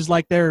premise is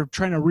like they're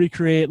trying to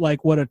recreate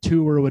like what a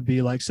tour would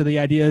be like. So the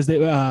idea is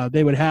that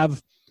they would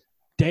have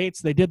dates.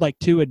 They did like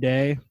 2 a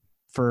day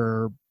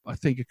for I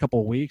think a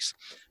couple of weeks.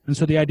 And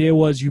so the idea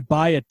was you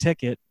buy a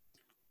ticket.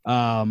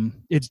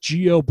 It's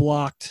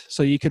geo-blocked,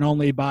 so you can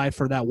only buy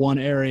for that one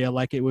area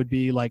like it would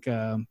be like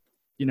a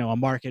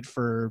market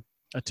for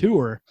a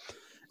tour.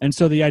 And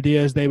so the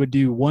idea is they would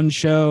do one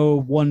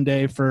show one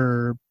day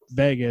for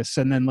Vegas,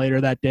 and then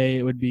later that day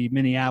it would be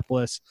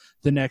Minneapolis.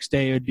 The next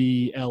day it would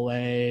be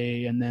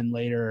LA, and then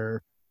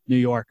later New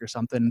York or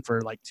something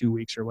for like 2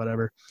 weeks or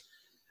whatever.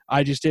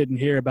 I just didn't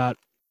hear about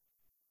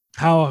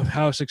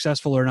how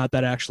successful or not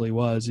that actually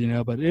was,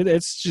 but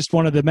it's just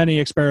one of the many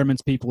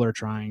experiments people are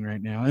trying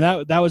right now.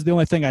 And that was the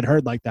only thing I'd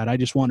heard like that. I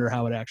just wonder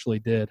how it actually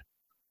did.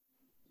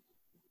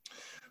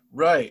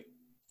 Right.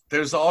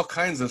 There's all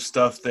kinds of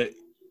stuff that,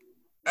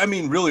 I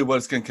mean, really what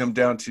it's going to come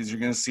down to is you're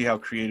going to see how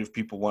creative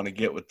people want to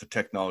get with the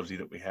technology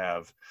that we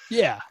have.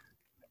 Yeah.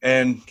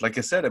 And like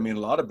I said, I mean, a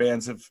lot of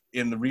bands have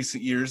in the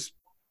recent years,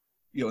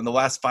 in the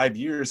last 5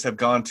 years have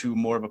gone to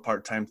more of a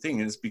part-time thing.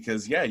 And it's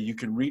because, you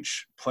can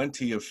reach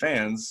plenty of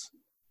fans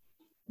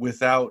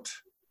without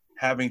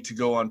having to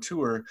go on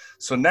tour.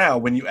 So now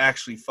when you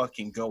actually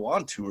fucking go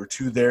on tour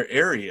to their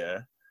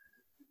area,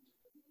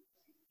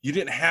 you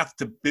didn't have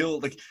to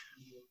build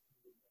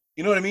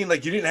you know what I mean?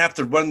 Like, you didn't have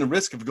to run the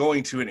risk of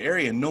going to an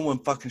area and no one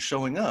fucking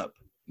showing up.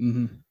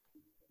 Mm-hmm.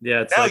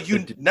 Yeah.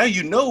 It's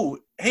now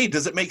hey,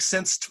 does it make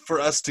sense for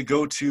us to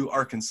go to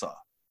Arkansas?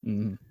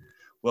 Mm-hmm.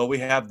 Well, we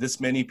have this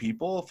many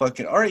people.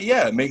 Fucking, all right,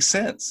 yeah, it makes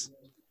sense.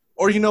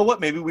 Or you know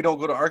what? Maybe we don't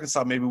go to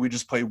Arkansas. Maybe we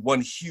just play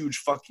one huge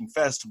fucking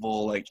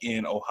festival like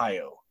in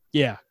Ohio.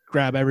 Yeah,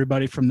 grab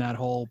everybody from that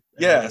whole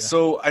area. Yeah,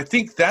 so I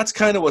think that's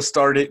kind of what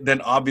started.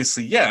 Then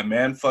obviously,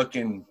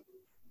 fucking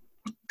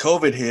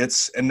COVID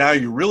hits, and now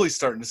you're really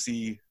starting to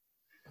see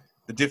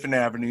the different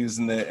avenues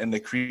and the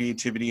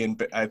creativity.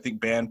 And I think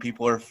band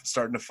people are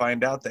starting to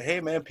find out that, hey,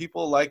 man,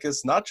 people like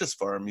us not just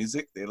for our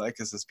music; they like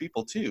us as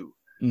people too.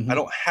 Mm-hmm. I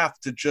don't have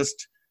to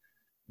just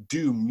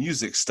do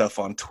music stuff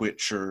on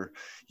Twitch or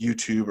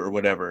YouTube or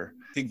whatever.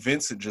 I think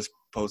Vincent just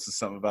posted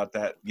something about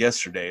that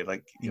yesterday.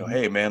 Like,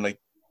 hey man, like,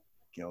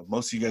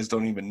 most of you guys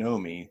don't even know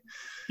me.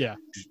 Yeah.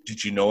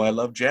 Did you know I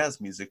love jazz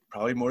music?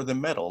 Probably more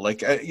than metal. Like,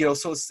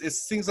 so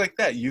it's things like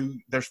that.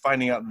 They're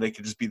finding out that they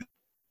could just be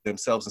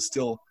themselves and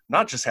still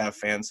not just have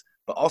fans,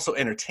 but also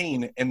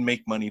entertain and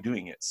make money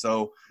doing it.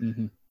 So,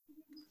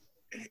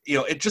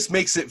 it just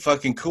makes it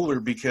fucking cooler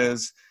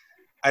because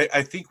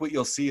I think what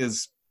you'll see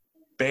is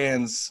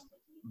bands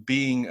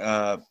being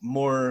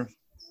more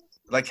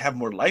like have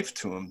more life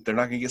to them. They're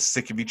not going to get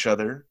sick of each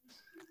other.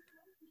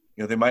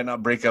 They might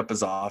not break up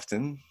as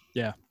often.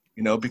 Yeah.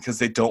 Because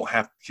they don't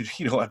have to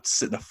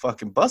sit in a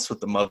fucking bus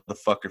with the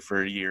motherfucker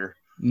for a year.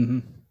 Mm-hmm.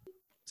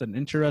 It's an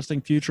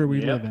interesting future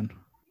we live in.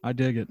 I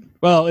dig it.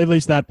 Well, at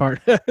least that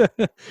part.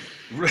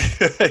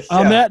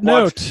 On that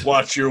note,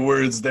 watch your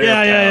words there.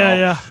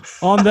 Yeah.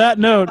 On that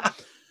note,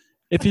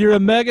 if you're a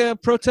mega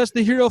Protest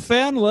the Hero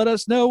fan, let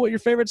us know what your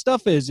favorite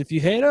stuff is. If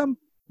you hate them,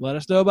 let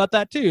us know about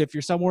that too. If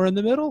you're somewhere in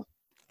the middle,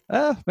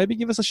 maybe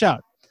give us a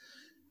shout.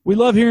 We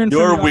love hearing from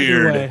you. You're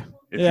weird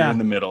if you're in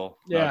the middle.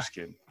 Yeah. No, just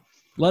kidding.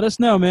 Let us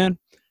know, man.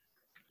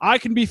 I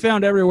can be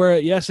found everywhere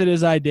at Yes It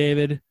Is I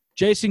David.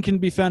 Jason can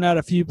be found at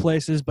a few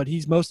places, but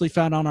he's mostly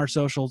found on our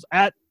socials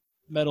at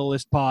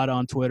Metalist Pod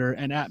on Twitter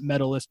and at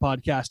Metalist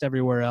Podcast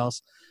everywhere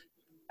else.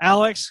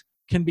 Alex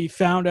can be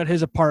found at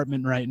his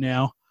apartment right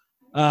now.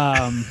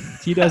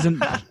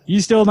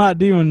 He's still not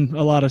doing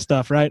a lot of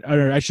stuff, right?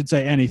 Or I should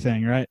say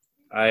anything, right?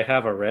 I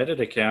have a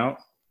Reddit account.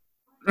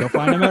 Go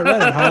find him at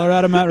Reddit. Holler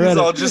at him at Reddit. He's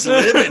all just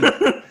living.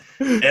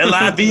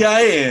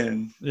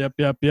 LIVIN.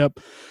 Yep.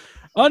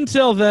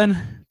 Until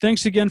then,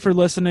 thanks again for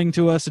listening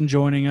to us and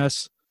joining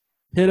us.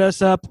 Hit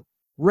us up,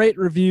 rate,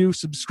 review,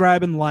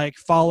 subscribe, and like,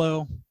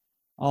 follow,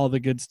 all the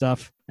good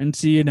stuff. And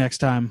see you next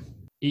time.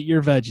 Eat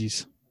your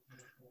veggies.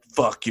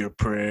 Fuck your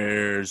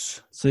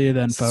prayers. See you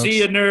then, folks. See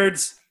you,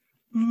 nerds.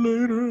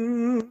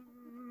 Later.